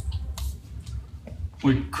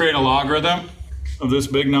 We create a logarithm of this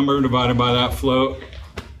big number divided by that float,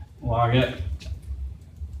 log it.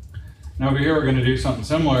 Now over here we're going to do something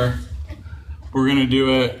similar. We're going to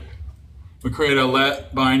do it, we create a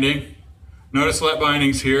let binding. Notice let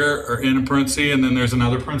bindings here are in a parenthesis and then there's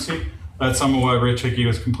another parenthesis. That's some of what Rich Hickey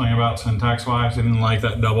was complaining about syntax-wise. He didn't like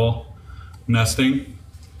that double nesting.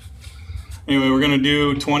 Anyway, we're going to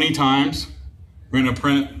do 20 times. We're going to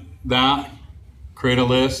print that, create a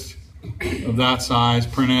list of that size,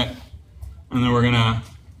 print it, and then we're going to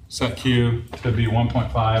set Q to be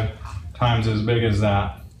 1.5 times as big as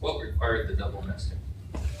that. What required the double nesting?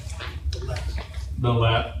 The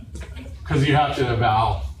let, because you have to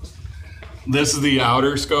eval. This is the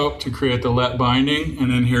outer scope to create the let binding, and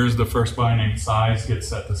then here's the first binding size gets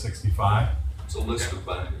set to 65. It's a list of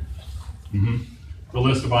bindings. Mm-hmm. The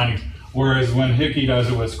list of bindings. Whereas when Hickey does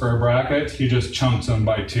it with square brackets, he just chunks them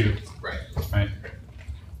by 2. Right. Right.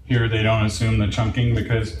 Here they don't assume the chunking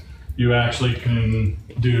because you actually can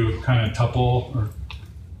do kind of tuple, or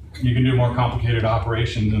you can do more complicated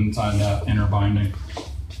operations inside that inner binding.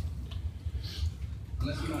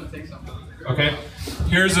 Unless you want to take something. Okay.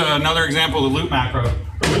 Here's another example of the loop macro.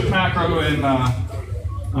 The loop macro in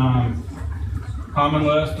Common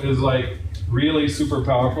Lisp is like really super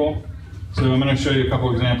powerful. So I'm going to show you a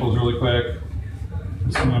couple examples really quick.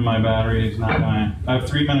 Some of my battery is not mine. I have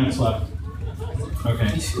 3 minutes left.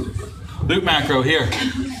 Okay. Loop macro here.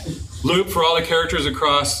 Loop for all the characters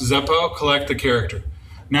across Zeppo, collect the character.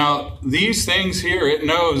 Now, these things here, it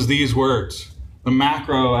knows these words. The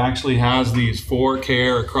macro actually has these for,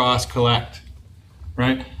 char, across, collect,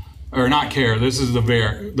 right? Or not char, this is the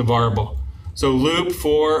variable. So loop,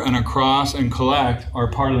 for, and across, and collect are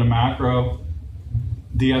part of the macro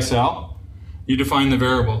DSL. You define the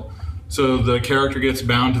variable. So the character gets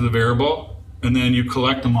bound to the variable, and then you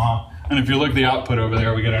collect them all. And if you look at the output over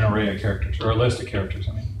there, we get an array of characters, or a list of characters,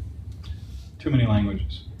 I mean. Too many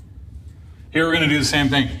languages. Here we're going to do the same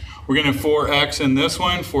thing. We're going to for x in this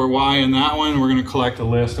one, for y in that one. We're going to collect a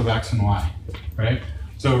list of x and y, right?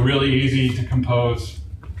 So really easy to compose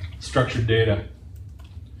structured data.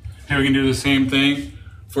 Here we can do the same thing.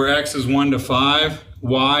 For x is 1 to 5,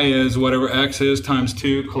 y is whatever x is times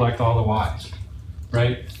 2, collect all the y's,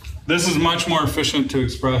 right? This is much more efficient to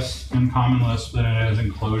express in Common Lisp than it is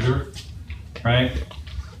in Clojure, right?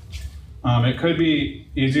 It could be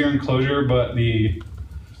easier in Clojure, but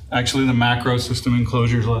actually the macro system in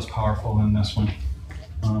Clojure is less powerful than this one.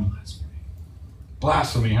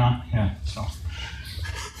 Blasphemy, huh? Yeah. So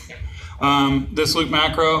this loop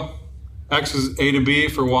macro, x is a to b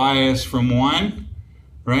for y is from 1,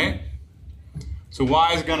 right? So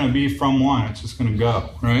y is going to be from 1. It's just going to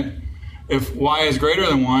go, right? If y is greater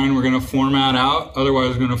than 1, we're going to format out.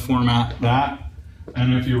 Otherwise, we're going to format that.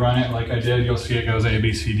 And if you run it like I did, you'll see it goes A,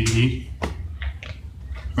 B, C, D, E.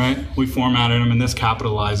 Right? We formatted them, and this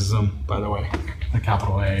capitalizes them, by the way. The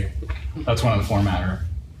capital A. That's one of the formatter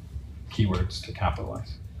keywords to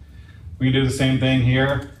capitalize. We can do the same thing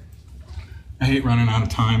here. I hate running out of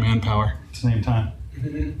time and power at the same time.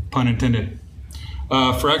 Pun intended.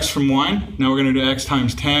 For x from 1, now we're going to do x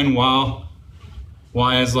times 10 while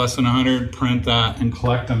y is less than 100, print that, and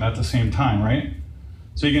collect them at the same time, right?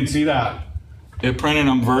 So you can see that. It printed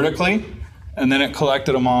them vertically, and then it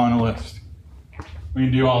collected them all in a list. We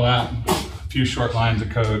can do all that in a few short lines of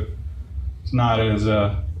code. It's not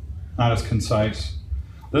as concise.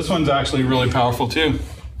 This one's actually really powerful too.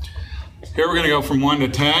 Here we're going to go from 1 to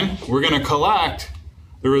 10. We're going to collect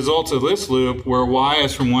the results of this loop where y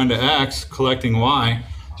is from 1 to x, collecting y.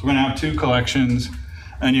 So we're going to have 2 collections,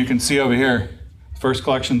 and you can see over here, first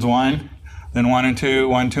collection's 1, then 1 and 2,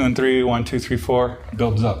 1, 2, and 3, 1, 2, 3, 4,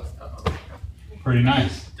 builds up. Pretty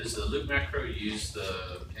nice. Does the loop macro use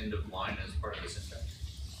the end of line as part of the syntax?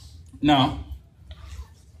 No.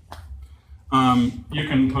 You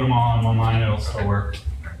can put them all on one line, it'll still work.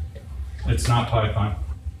 It's not Python.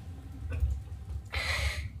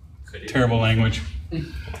 Terrible language.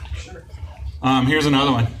 Here's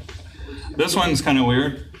another one. This one's kind of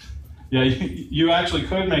weird. Yeah, you actually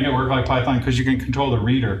could make it work like Python because you can control the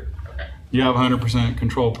reader. Okay. You have 100%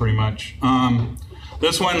 control pretty much.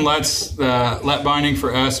 This one lets let binding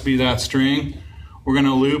for s be that string. We're going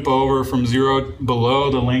to loop over from 0 below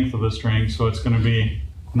the length of the string, so it's going to be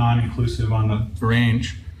non-inclusive on the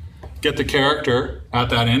range. Get the character at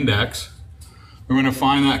that index. We're going to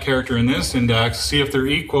find that character in this index, see if they're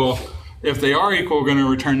equal. If they are equal, we're going to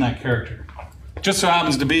return that character. Just so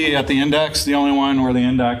happens to be at the index, the only one where the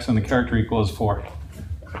index and the character equal is 4.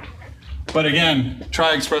 But again,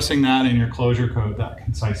 try expressing that in your Clojure code that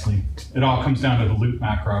concisely. It all comes down to the loop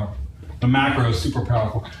macro. The macro is super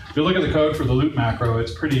powerful. If you look at the code for the loop macro,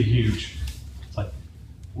 it's pretty huge. It's like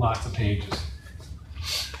lots of pages.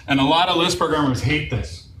 And a lot of Lisp programmers hate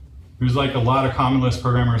this. There's like a lot of common Lisp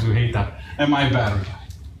programmers who hate that. And my battery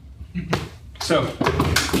died. So,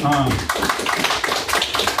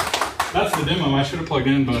 that's the demo. I should have plugged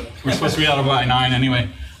in, but we're supposed to be out of by 9 anyway.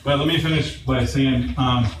 But let me finish by saying,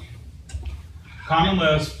 Common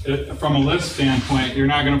Lisp, from a Lisp standpoint, you're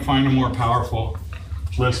not going to find a more powerful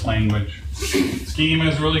Lisp language. Scheme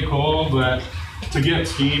is really cool, but to get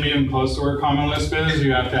Scheme even close to where Common Lisp is,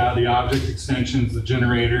 you have to add the object extensions, the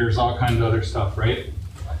generators, all kinds of other stuff, right?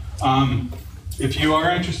 If you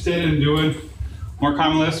are interested in doing more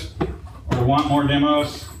Common Lisp or want more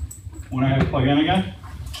demos when I plug in again,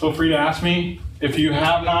 feel free to ask me. If you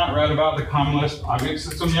have not read about the Common Lisp object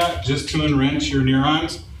system yet, just to enrich your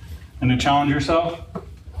neurons and to challenge yourself,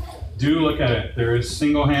 do look at it. There is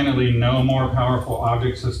single-handedly no more powerful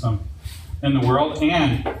object system in the world,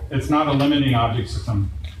 and it's not a limiting object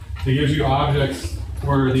system. It gives you objects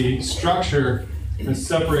where the structure is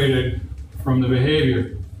separated from the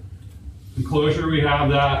behavior. In Clojure, we have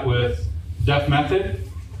that with def method,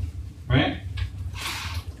 right?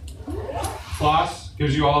 Floss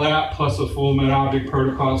gives you all that, plus a full mid-object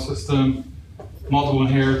protocol system, multiple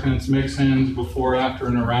inheritance, mix-ins, before, after,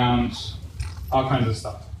 and arounds, all kinds of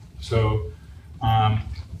stuff. So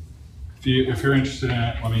if you're interested in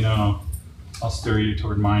it, let me know. I'll steer you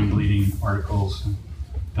toward mind-bleeding articles and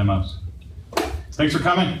demos. Thanks for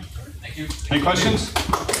coming. Thank you. Any questions?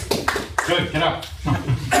 Good, get up.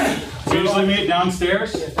 We usually meet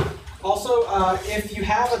downstairs. Also, if you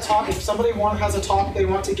have a talk, if somebody has a talk they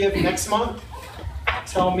want to give next month,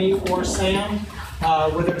 tell me or Sam,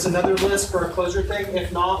 whether it's another Lisp or a Clojure thing.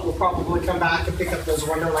 If not, we'll probably come back and pick up those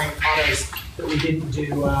Wonderland autos that we didn't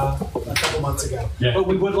do a couple months ago. Yeah. But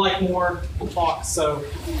we would like more talks, so.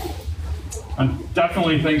 And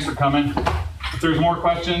definitely thanks for coming. If there's more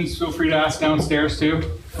questions, feel free to ask downstairs too.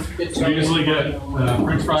 We usually get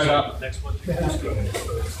French fried up. Next one.